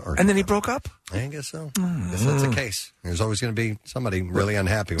from Antarctica. And then he broke up? I guess so. I guess that's the case. There's always going to be somebody really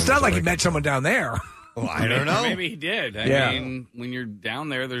unhappy. It's not like he met someone down there. Well, I don't know. Maybe he did. I mean, when you're down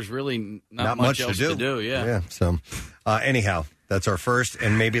there, there's really not much else to do. Yeah. So, anyhow, that's our first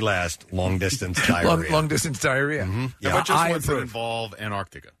and maybe last long-distance diarrhea. Long-distance diarrhea. Mm-hmm. How about just ones that involve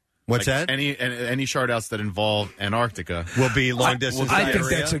Antarctica? What's that? Any shout-outs that involve Antarctica will be long-distance diarrhea. I think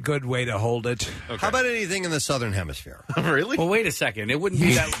that's a good way to hold it. Okay. How about anything in the southern hemisphere? Really? Well, wait a second. It wouldn't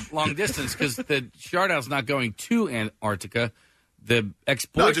be that long distance because the shout-out's not going to Antarctica. The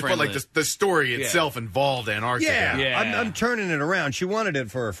ex-boyfriend. No, just like the story itself involved Antarctica. Yeah. I'm turning it around. She wanted it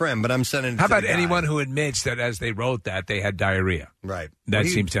for a friend, but I'm sending it How to about the guy. anyone who admits that as they wrote that, they had diarrhea? Right. That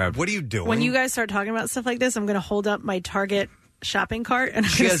seems to have... What are you doing? When you guys start talking about stuff like this, I'm going to hold up my Target shopping cart. And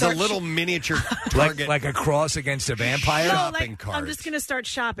she has a little miniature Target. like a cross against a vampire? Shopping cart. I'm just going to start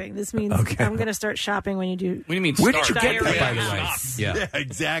shopping. This means I'm going to start shopping when you do... What do you mean Where did you get that, by the way? Yeah,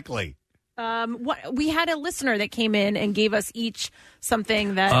 exactly. We had a listener that came in and gave us each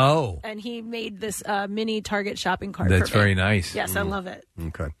something that, and he made this mini Target shopping cart. That's for me. very nice. Yes, I love it.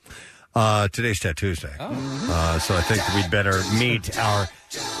 Okay. Today's Tattoo Tuesday. So I think we'd better meet our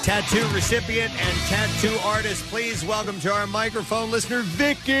tattoo recipient and tattoo artist. Please welcome to our microphone listener,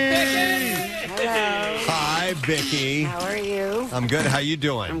 Vicky. Hello. Hi, Vicky. How are you? I'm good. How you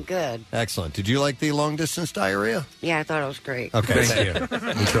doing? I'm good. Excellent. Did you like the long distance diarrhea? Yeah, I thought it was great. Okay, Thank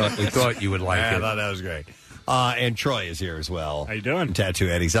you. We thought you would like I it. thought that was great. And Troy is here as well. How you doing? Tattoo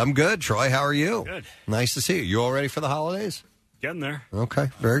Eddies. I'm good. Troy, how are you? Good. Nice to see you. You all ready for the holidays? Getting there. Okay,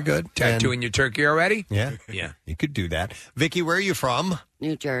 very good. Tattooing your turkey already? Yeah. Yeah. You could do that. Vicky, where are you from?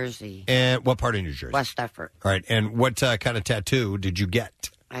 New Jersey. And what part of New Jersey? West Effort. All right. And what kind of tattoo did you get?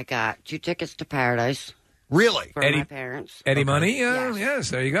 I got 2 tickets to paradise. Really? For my parents. Eddie Money?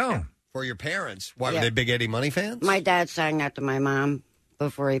 Yes, there you go. For your parents? Why, Yeah. were they big Eddie Money fans? My dad sang that to my mom,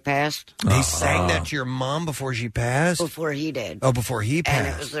 before he passed. He sang that to your mom before she passed? Before he did. Oh, before he passed. And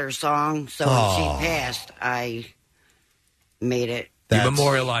it was their song. So when she passed, I made it. You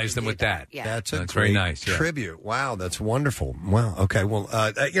memorialized them with that. Yeah. That's very great nice. Yeah. tribute. Wow, that's wonderful. Wow. Okay. Well,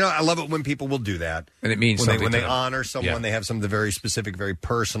 I love it when people will do that, and it means when something when to they them. honor someone. Yeah. They have something very specific, very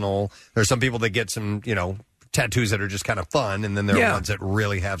personal. There's some people that get some, tattoos that are just kind of fun, and then there are ones that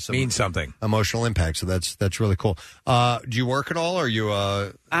really have some mean something, emotional impact. So that's really cool. Do you work at all? Or are you?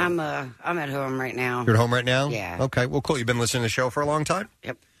 I'm at home right now. You're at home right now. Yeah. Okay. Well, cool. You've been listening to the show for a long time.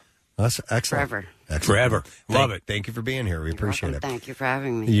 Yep. That's excellent. Forever. Excellent. Forever. Love it. Thank you for being here. We appreciate it. Thank you for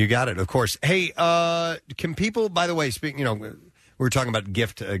having me. You got it, of course. Hey, can people, by the way, speaking, we were talking about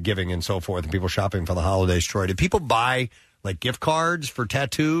gift giving and so forth and people shopping for the holidays, Troy. Do people buy like gift cards for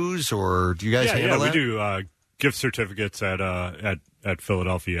tattoos, or do you guys handle that? We do gift certificates at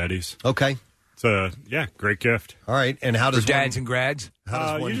Philadelphia Eddie's. Okay. It's great gift. All right. And how does for dads and grads? How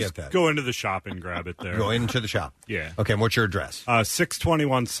does one you get just that? Go into the shop and grab it there. Go into the shop. Yeah. Okay. And what's your address?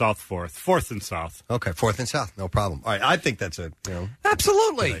 621 South 4th and South. Okay. 4th and South. No problem. All right. I think that's a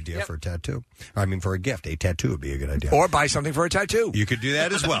absolutely good idea for a tattoo. I mean, for a gift, a tattoo would be a good idea. Or buy something for a tattoo. You could do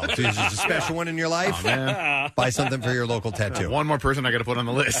that as well. There's a special one in your life. Buy something for your local tattoo. One more person I got to put on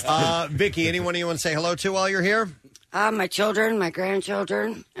the list. Vicky, anyone you want to say hello to while you're here? My children, my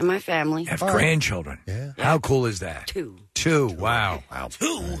grandchildren, and my family. Have grandchildren. Yeah. How cool is that? Two. Wow.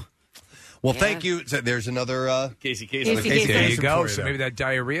 Two. Well, thank you. So there's another Casey. There you go. So maybe that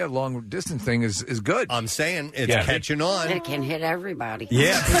diarrhea long distance thing is good. I'm saying it's catching on. It can hit everybody.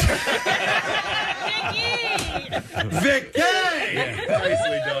 Yeah. Vicky!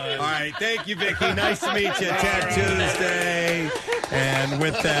 Nicely done. All right. Thank you, Vicky. Nice to meet you. Tuesday. And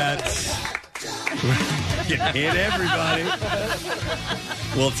with that, hit everybody.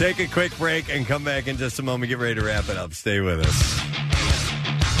 We'll take a quick break and come back in just a moment. Get ready to wrap it up. Stay with us.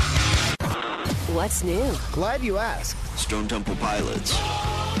 What's new? Glad you asked. Stone Temple Pilots.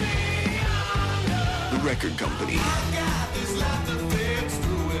 The record company.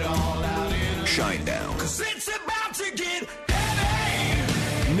 Shinedown.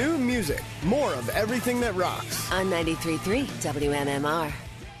 New music. More of everything that rocks. On 93.3 WMMR.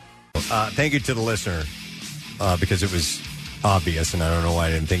 Thank you to the listener because it was obvious, and I don't know why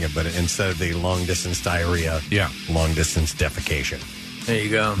I didn't think it, but instead of the long-distance diarrhea, long-distance defecation. There you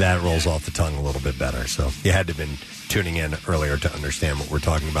go. That rolls off the tongue a little bit better. So you had to have been tuning in earlier to understand what we're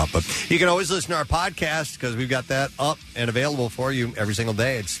talking about. But you can always listen to our podcast because we've got that up and available for you every single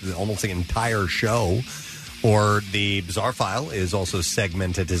day. It's almost the entire show. Or the Bizarre File is also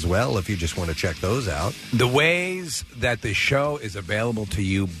segmented as well if you just want to check those out. The ways that the show is available to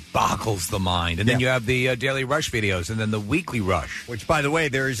you boggles the mind. And then you have the Daily Rush videos and then the Weekly Rush. Which, by the way,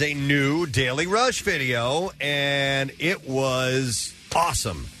 there is a new Daily Rush video, and it was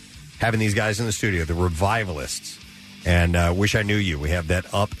awesome having these guys in the studio, the Revivalists. And Wish I Knew You. We have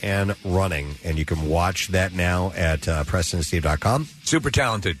that up and running, and you can watch that now at PrestonandSteve.com. Super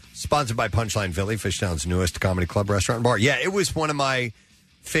talented. Sponsored by Punchline Philly, Fishtown's newest comedy club, restaurant, and bar. Yeah, it was one of my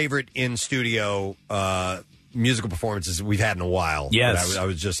favorite in-studio musical performances we've had in a while. Yes. I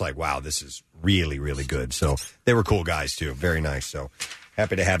was just like, wow, this is really, really good. So they were cool guys, too. Very nice. So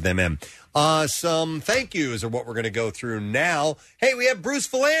happy to have them in. Some thank yous are what we're going to go through now. Hey, we have Bruce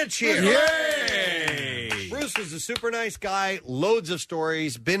Vilanch here. Yay! Bruce was a super nice guy, loads of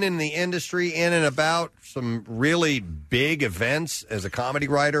stories, been in the industry in and about some really big events as a comedy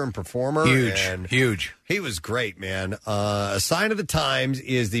writer and performer. Huge. He was great, man. A Sign of the Times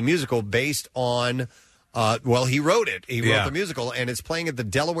is the musical based on... he wrote it. He wrote the musical, and it's playing at the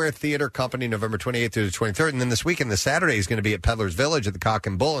Delaware Theater Company November 28th through the 23rd. And then this weekend, the Saturday, is going to be at Peddler's Village at the Cock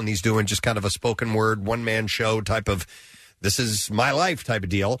and Bull, and he's doing just kind of a spoken word, one-man show type of, this is my life type of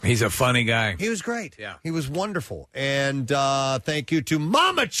deal. He's a funny guy. He was great. Yeah. He was wonderful. And thank you to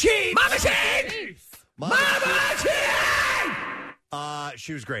Mama Cheap. Mama Cheap! Mama Cheap!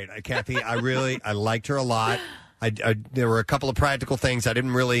 She was great. Kathy, I liked her a lot. There were a couple of practical things I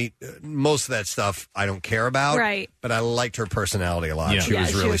didn't really, most of that stuff I don't care about. Right. But I liked her personality a lot. Yeah. She was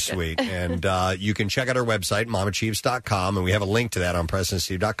She really was good. sweet. And you can check out her website, mamachieves.com, and we have a link to that on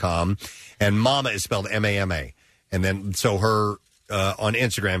PrestonandSteve.com. And Mama is spelled M-A-M-A. And then, so her, on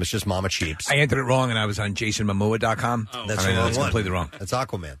Instagram, it's just Mama Cheeps. I entered it wrong, and I was on jasonmomoa.com. Oh, that's the wrong that's one. completely wrong. That's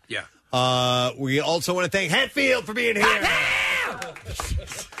Aquaman. Yeah. We also want to thank Hatfield for being here.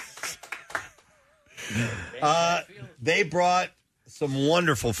 They brought some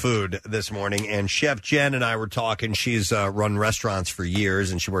wonderful food this morning, and Chef Jen and I were talking. She's run restaurants for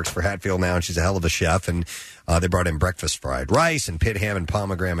years, and she works for Hatfield now, and she's a hell of a chef. And they brought in breakfast fried rice and pit ham and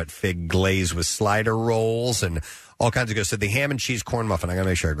pomegranate fig glaze with slider rolls and all kinds of good. So the ham and cheese corn muffin. I got to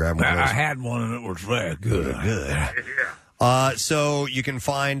make sure I grab one of those. I had one and it was very good. So you can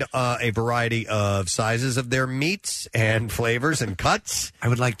find a variety of sizes of their meats and flavors and cuts. I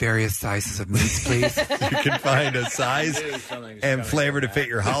would like various sizes of meats, please. You can find a size and flavor to fit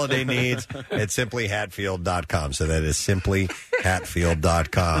your holiday needs at simplyhatfield.com. So that is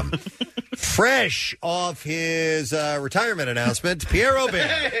simplyhatfield.com. Fresh off his retirement announcement, Pierre Robert.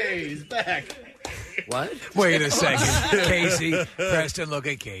 Hey, he's back. What? Wait a second. Casey. Preston, look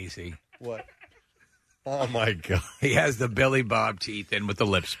at Casey. What? Oh, my God. He has the Billy Bob teeth in with the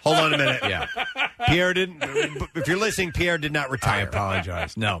lips. Hold on a minute. Yeah. Pierre didn't. If you're listening, Pierre did not retire. I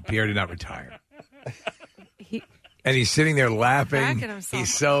apologize. No, Pierre did not retire. And he's sitting there laughing.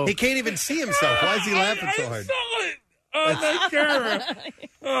 He's so. He can't even see himself. Why is he laughing so hard? saw it on my camera.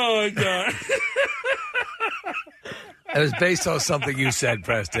 Oh, my God. It was based on something you said,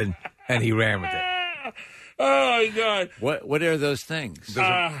 Preston, and he ran with it. Oh, my God. What are those things? Those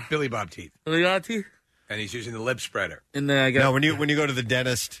are Billy Bob teeth. Billy Bob teeth? And he's using the lip spreader. And then I got No, when you go to the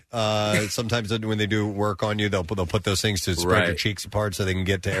dentist, sometimes when they do work on you, they'll put those things to spread your cheeks apart so they can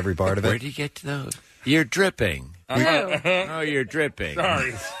get to every part of it. Where do you get to those? You're dripping. Oh, you're dripping.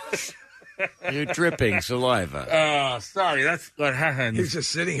 Sorry. You're dripping saliva. Oh, sorry. That's what happened. He's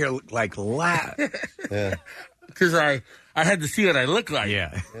just sitting here like laugh. Yeah. Because I had to see what I look like.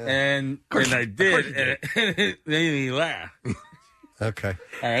 Yeah. And I did, and it made me laugh. Okay. All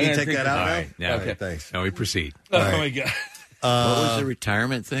right, Can you take that out All now? right. Yeah. Okay, thanks. Now we proceed. Oh, my God. What was the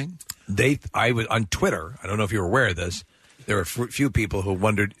retirement thing? I was on Twitter. I don't know if you're aware of this. There were a few people who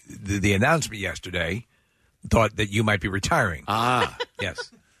wondered the announcement yesterday thought that you might be retiring. Ah,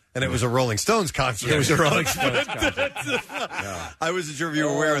 yes. And it was a Rolling Stones concert. It was a Rolling Stones concert. I wasn't sure if you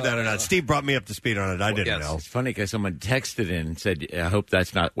were aware of that or not. Steve brought me up to speed on it. I didn't know. It's funny because someone texted in and said, I hope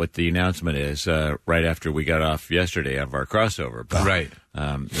that's not what the announcement is, right after we got off yesterday of our crossover. But, right.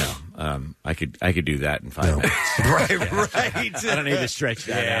 No. I could do that in 5 minutes. Right. I don't need to stretch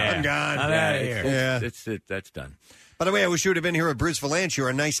that out. I'm gone. I'm out of here. Yeah. That's done. By the way, I wish you would have been here with Bruce Vilanch. You're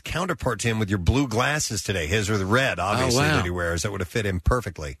a nice counterpart to him with your blue glasses today. His are the red, obviously, that he wears. That would have fit him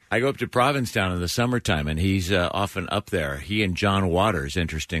perfectly. I go up to Provincetown in the summertime, and he's often up there. He and John Waters,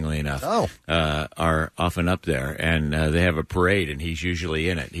 interestingly enough, are often up there, and they have a parade, and he's usually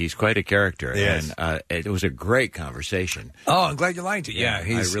in it. He's quite a character, Yes. and it was a great conversation. Oh, I'm glad you liked it. Yeah, I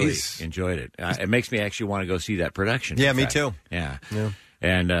really enjoyed it. It makes me actually want to go see that production. Yeah, in me fact. too. Yeah.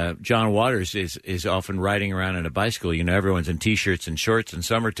 And John Waters is often riding around on a bicycle. You know, everyone's in T-shirts and shorts in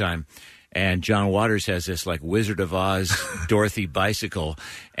summertime. And John Waters has this, like, Wizard of Oz Dorothy bicycle,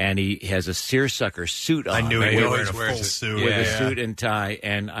 and he has a seersucker suit on. I knew he wearing a full suit. With a suit and tie.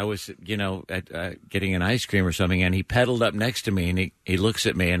 And I was, getting an ice cream or something, and he pedaled up next to me, and he looks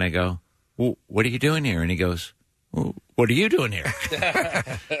at me, and I go, well, what are you doing here? And he goes, well, what are you doing here?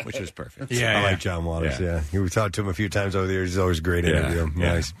 Which was perfect. I like John Waters, We talked to him a few times over the years. He's always a great interview.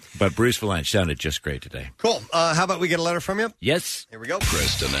 Nice. But Bruce Vilanch sounded just great today. Cool. How about we get a letter from you? Yes. Here we go.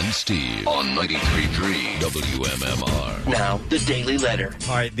 Preston and Steve on 93.3 WMMR. Now, the Daily Letter.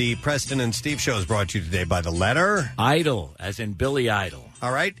 All right, the Preston and Steve show is brought to you today by the letter Idol, as in Billy Idol.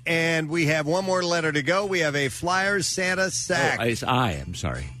 All right, and we have one more letter to go. We have a Flyers Santa sack. Oh, I'm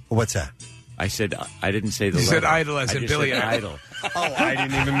sorry. What's that? I said I didn't say the You letter. said Idol as in Billy Idol. I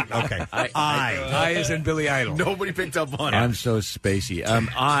didn't even. Okay. I as in Billy Idol. Nobody picked up on it. I'm so spacey.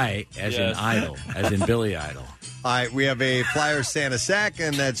 I as in Idol, as in Billy Idol. All right, we have a Flyers Santa sack,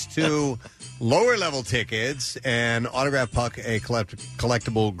 and that's 2 lower level tickets, an autograph puck, a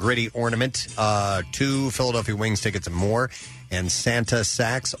collectible gritty ornament, 2 Philadelphia Wings tickets, and more. And Santa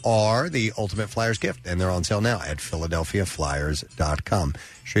sacks are the ultimate Flyers gift, and they're on sale now at PhiladelphiaFlyers.com.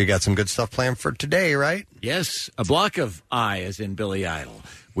 Sure you got some good stuff planned for today, right? Yes, a block of I as in Billy Idol.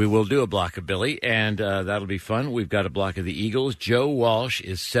 We will do a block of Billy, and that'll be fun. We've got a block of the Eagles. Joe Walsh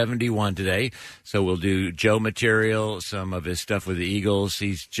is 71 today, so we'll do Joe material, some of his stuff with the Eagles.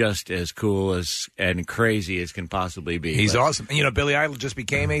 He's just as cool and crazy as can possibly be. He's awesome. And, Billy Idol just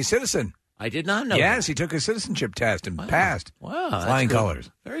became a citizen. I did not know Yes, that. He took a citizenship test and passed. Wow. Flying Cool.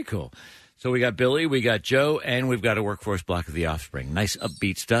 colors. Very cool. So we got Billy, we got Joe, and we've got a workforce block of the Offspring. Nice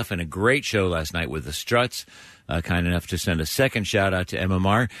upbeat stuff, and a great show last night with the Struts. Kind enough to send a second shout-out to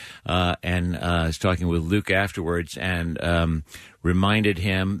MMR, and I was talking with Luke afterwards and reminded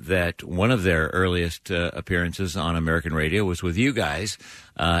him that one of their earliest appearances on American radio was with you guys,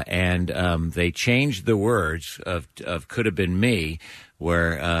 and they changed the words of Could Have Been Me,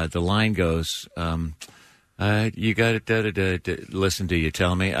 where the line goes, You got to listen to you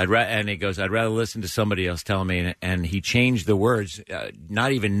tell me. And he goes, I'd rather listen to somebody else tell me. And he changed the words,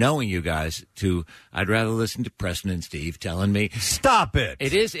 not even knowing you guys, to I'd rather listen to Preston and Steve telling me. Stop it.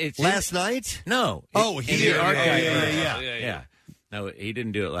 It is. It's last night? No. Oh, here. Yeah. No, he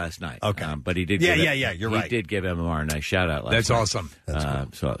didn't do it last night. Okay. But he did. You're right. He did give MMR a nice shout out last night. That's awesome.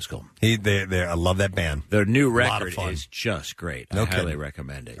 So that was cool. I love that band. Their new record is just great. I highly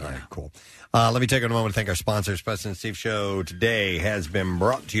recommend it. All right, cool. Let me take a moment to thank our sponsors. Preston and Steve Show today has been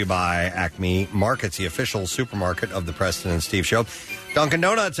brought to you by Acme Markets, the official supermarket of the Preston and Steve Show. Dunkin'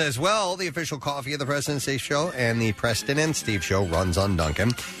 Donuts as well, the official coffee of the Preston and Steve Show, and the Preston and Steve Show runs on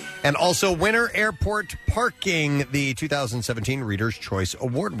Dunkin'. And also Winter Airport Parking, the 2017 Reader's Choice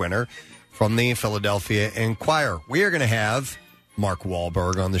Award winner from the Philadelphia Inquirer. We are going to have Mark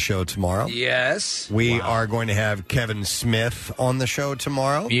Wahlberg on the show tomorrow. Yes. We are going to have Kevin Smith on the show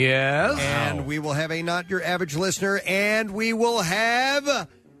tomorrow. Yes. And we will have a Not Your Average Listener, and we will have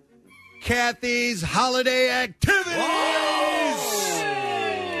Kathy's Holiday Activities.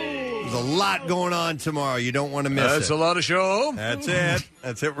 There's a lot going on tomorrow. You don't want to miss it. That's a lot of show. That's it.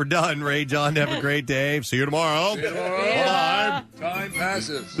 That's it. We're done. Ray John, have a great day. See you tomorrow. See you tomorrow. Bye. Time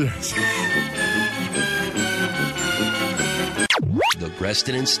passes. The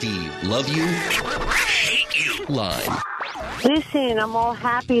Preston and Steve Love You, Hate You line. Listen, I'm all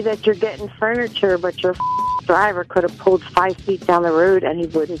happy that you're getting furniture, but your driver could have pulled 5 feet down the road and he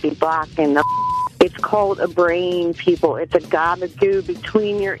wouldn't be blocking the. It's called a brain, people. It's a gabagoo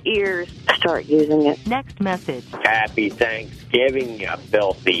between your ears. Start using it. Next message. Happy Thanksgiving, you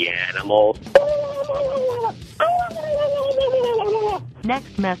filthy animals.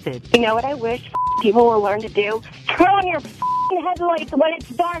 Next message. You know what I wish people will learn to do? Turn on your headlights when it's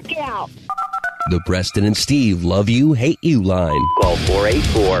dark out. The Preston and Steve Love You, Hate You line. Call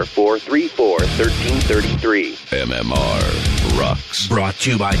 484-434-1333. MMR rocks. Brought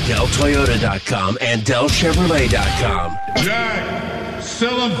to you by DellToyota.com and DellChevrolet.com. Jack,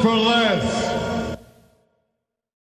 sell them for less.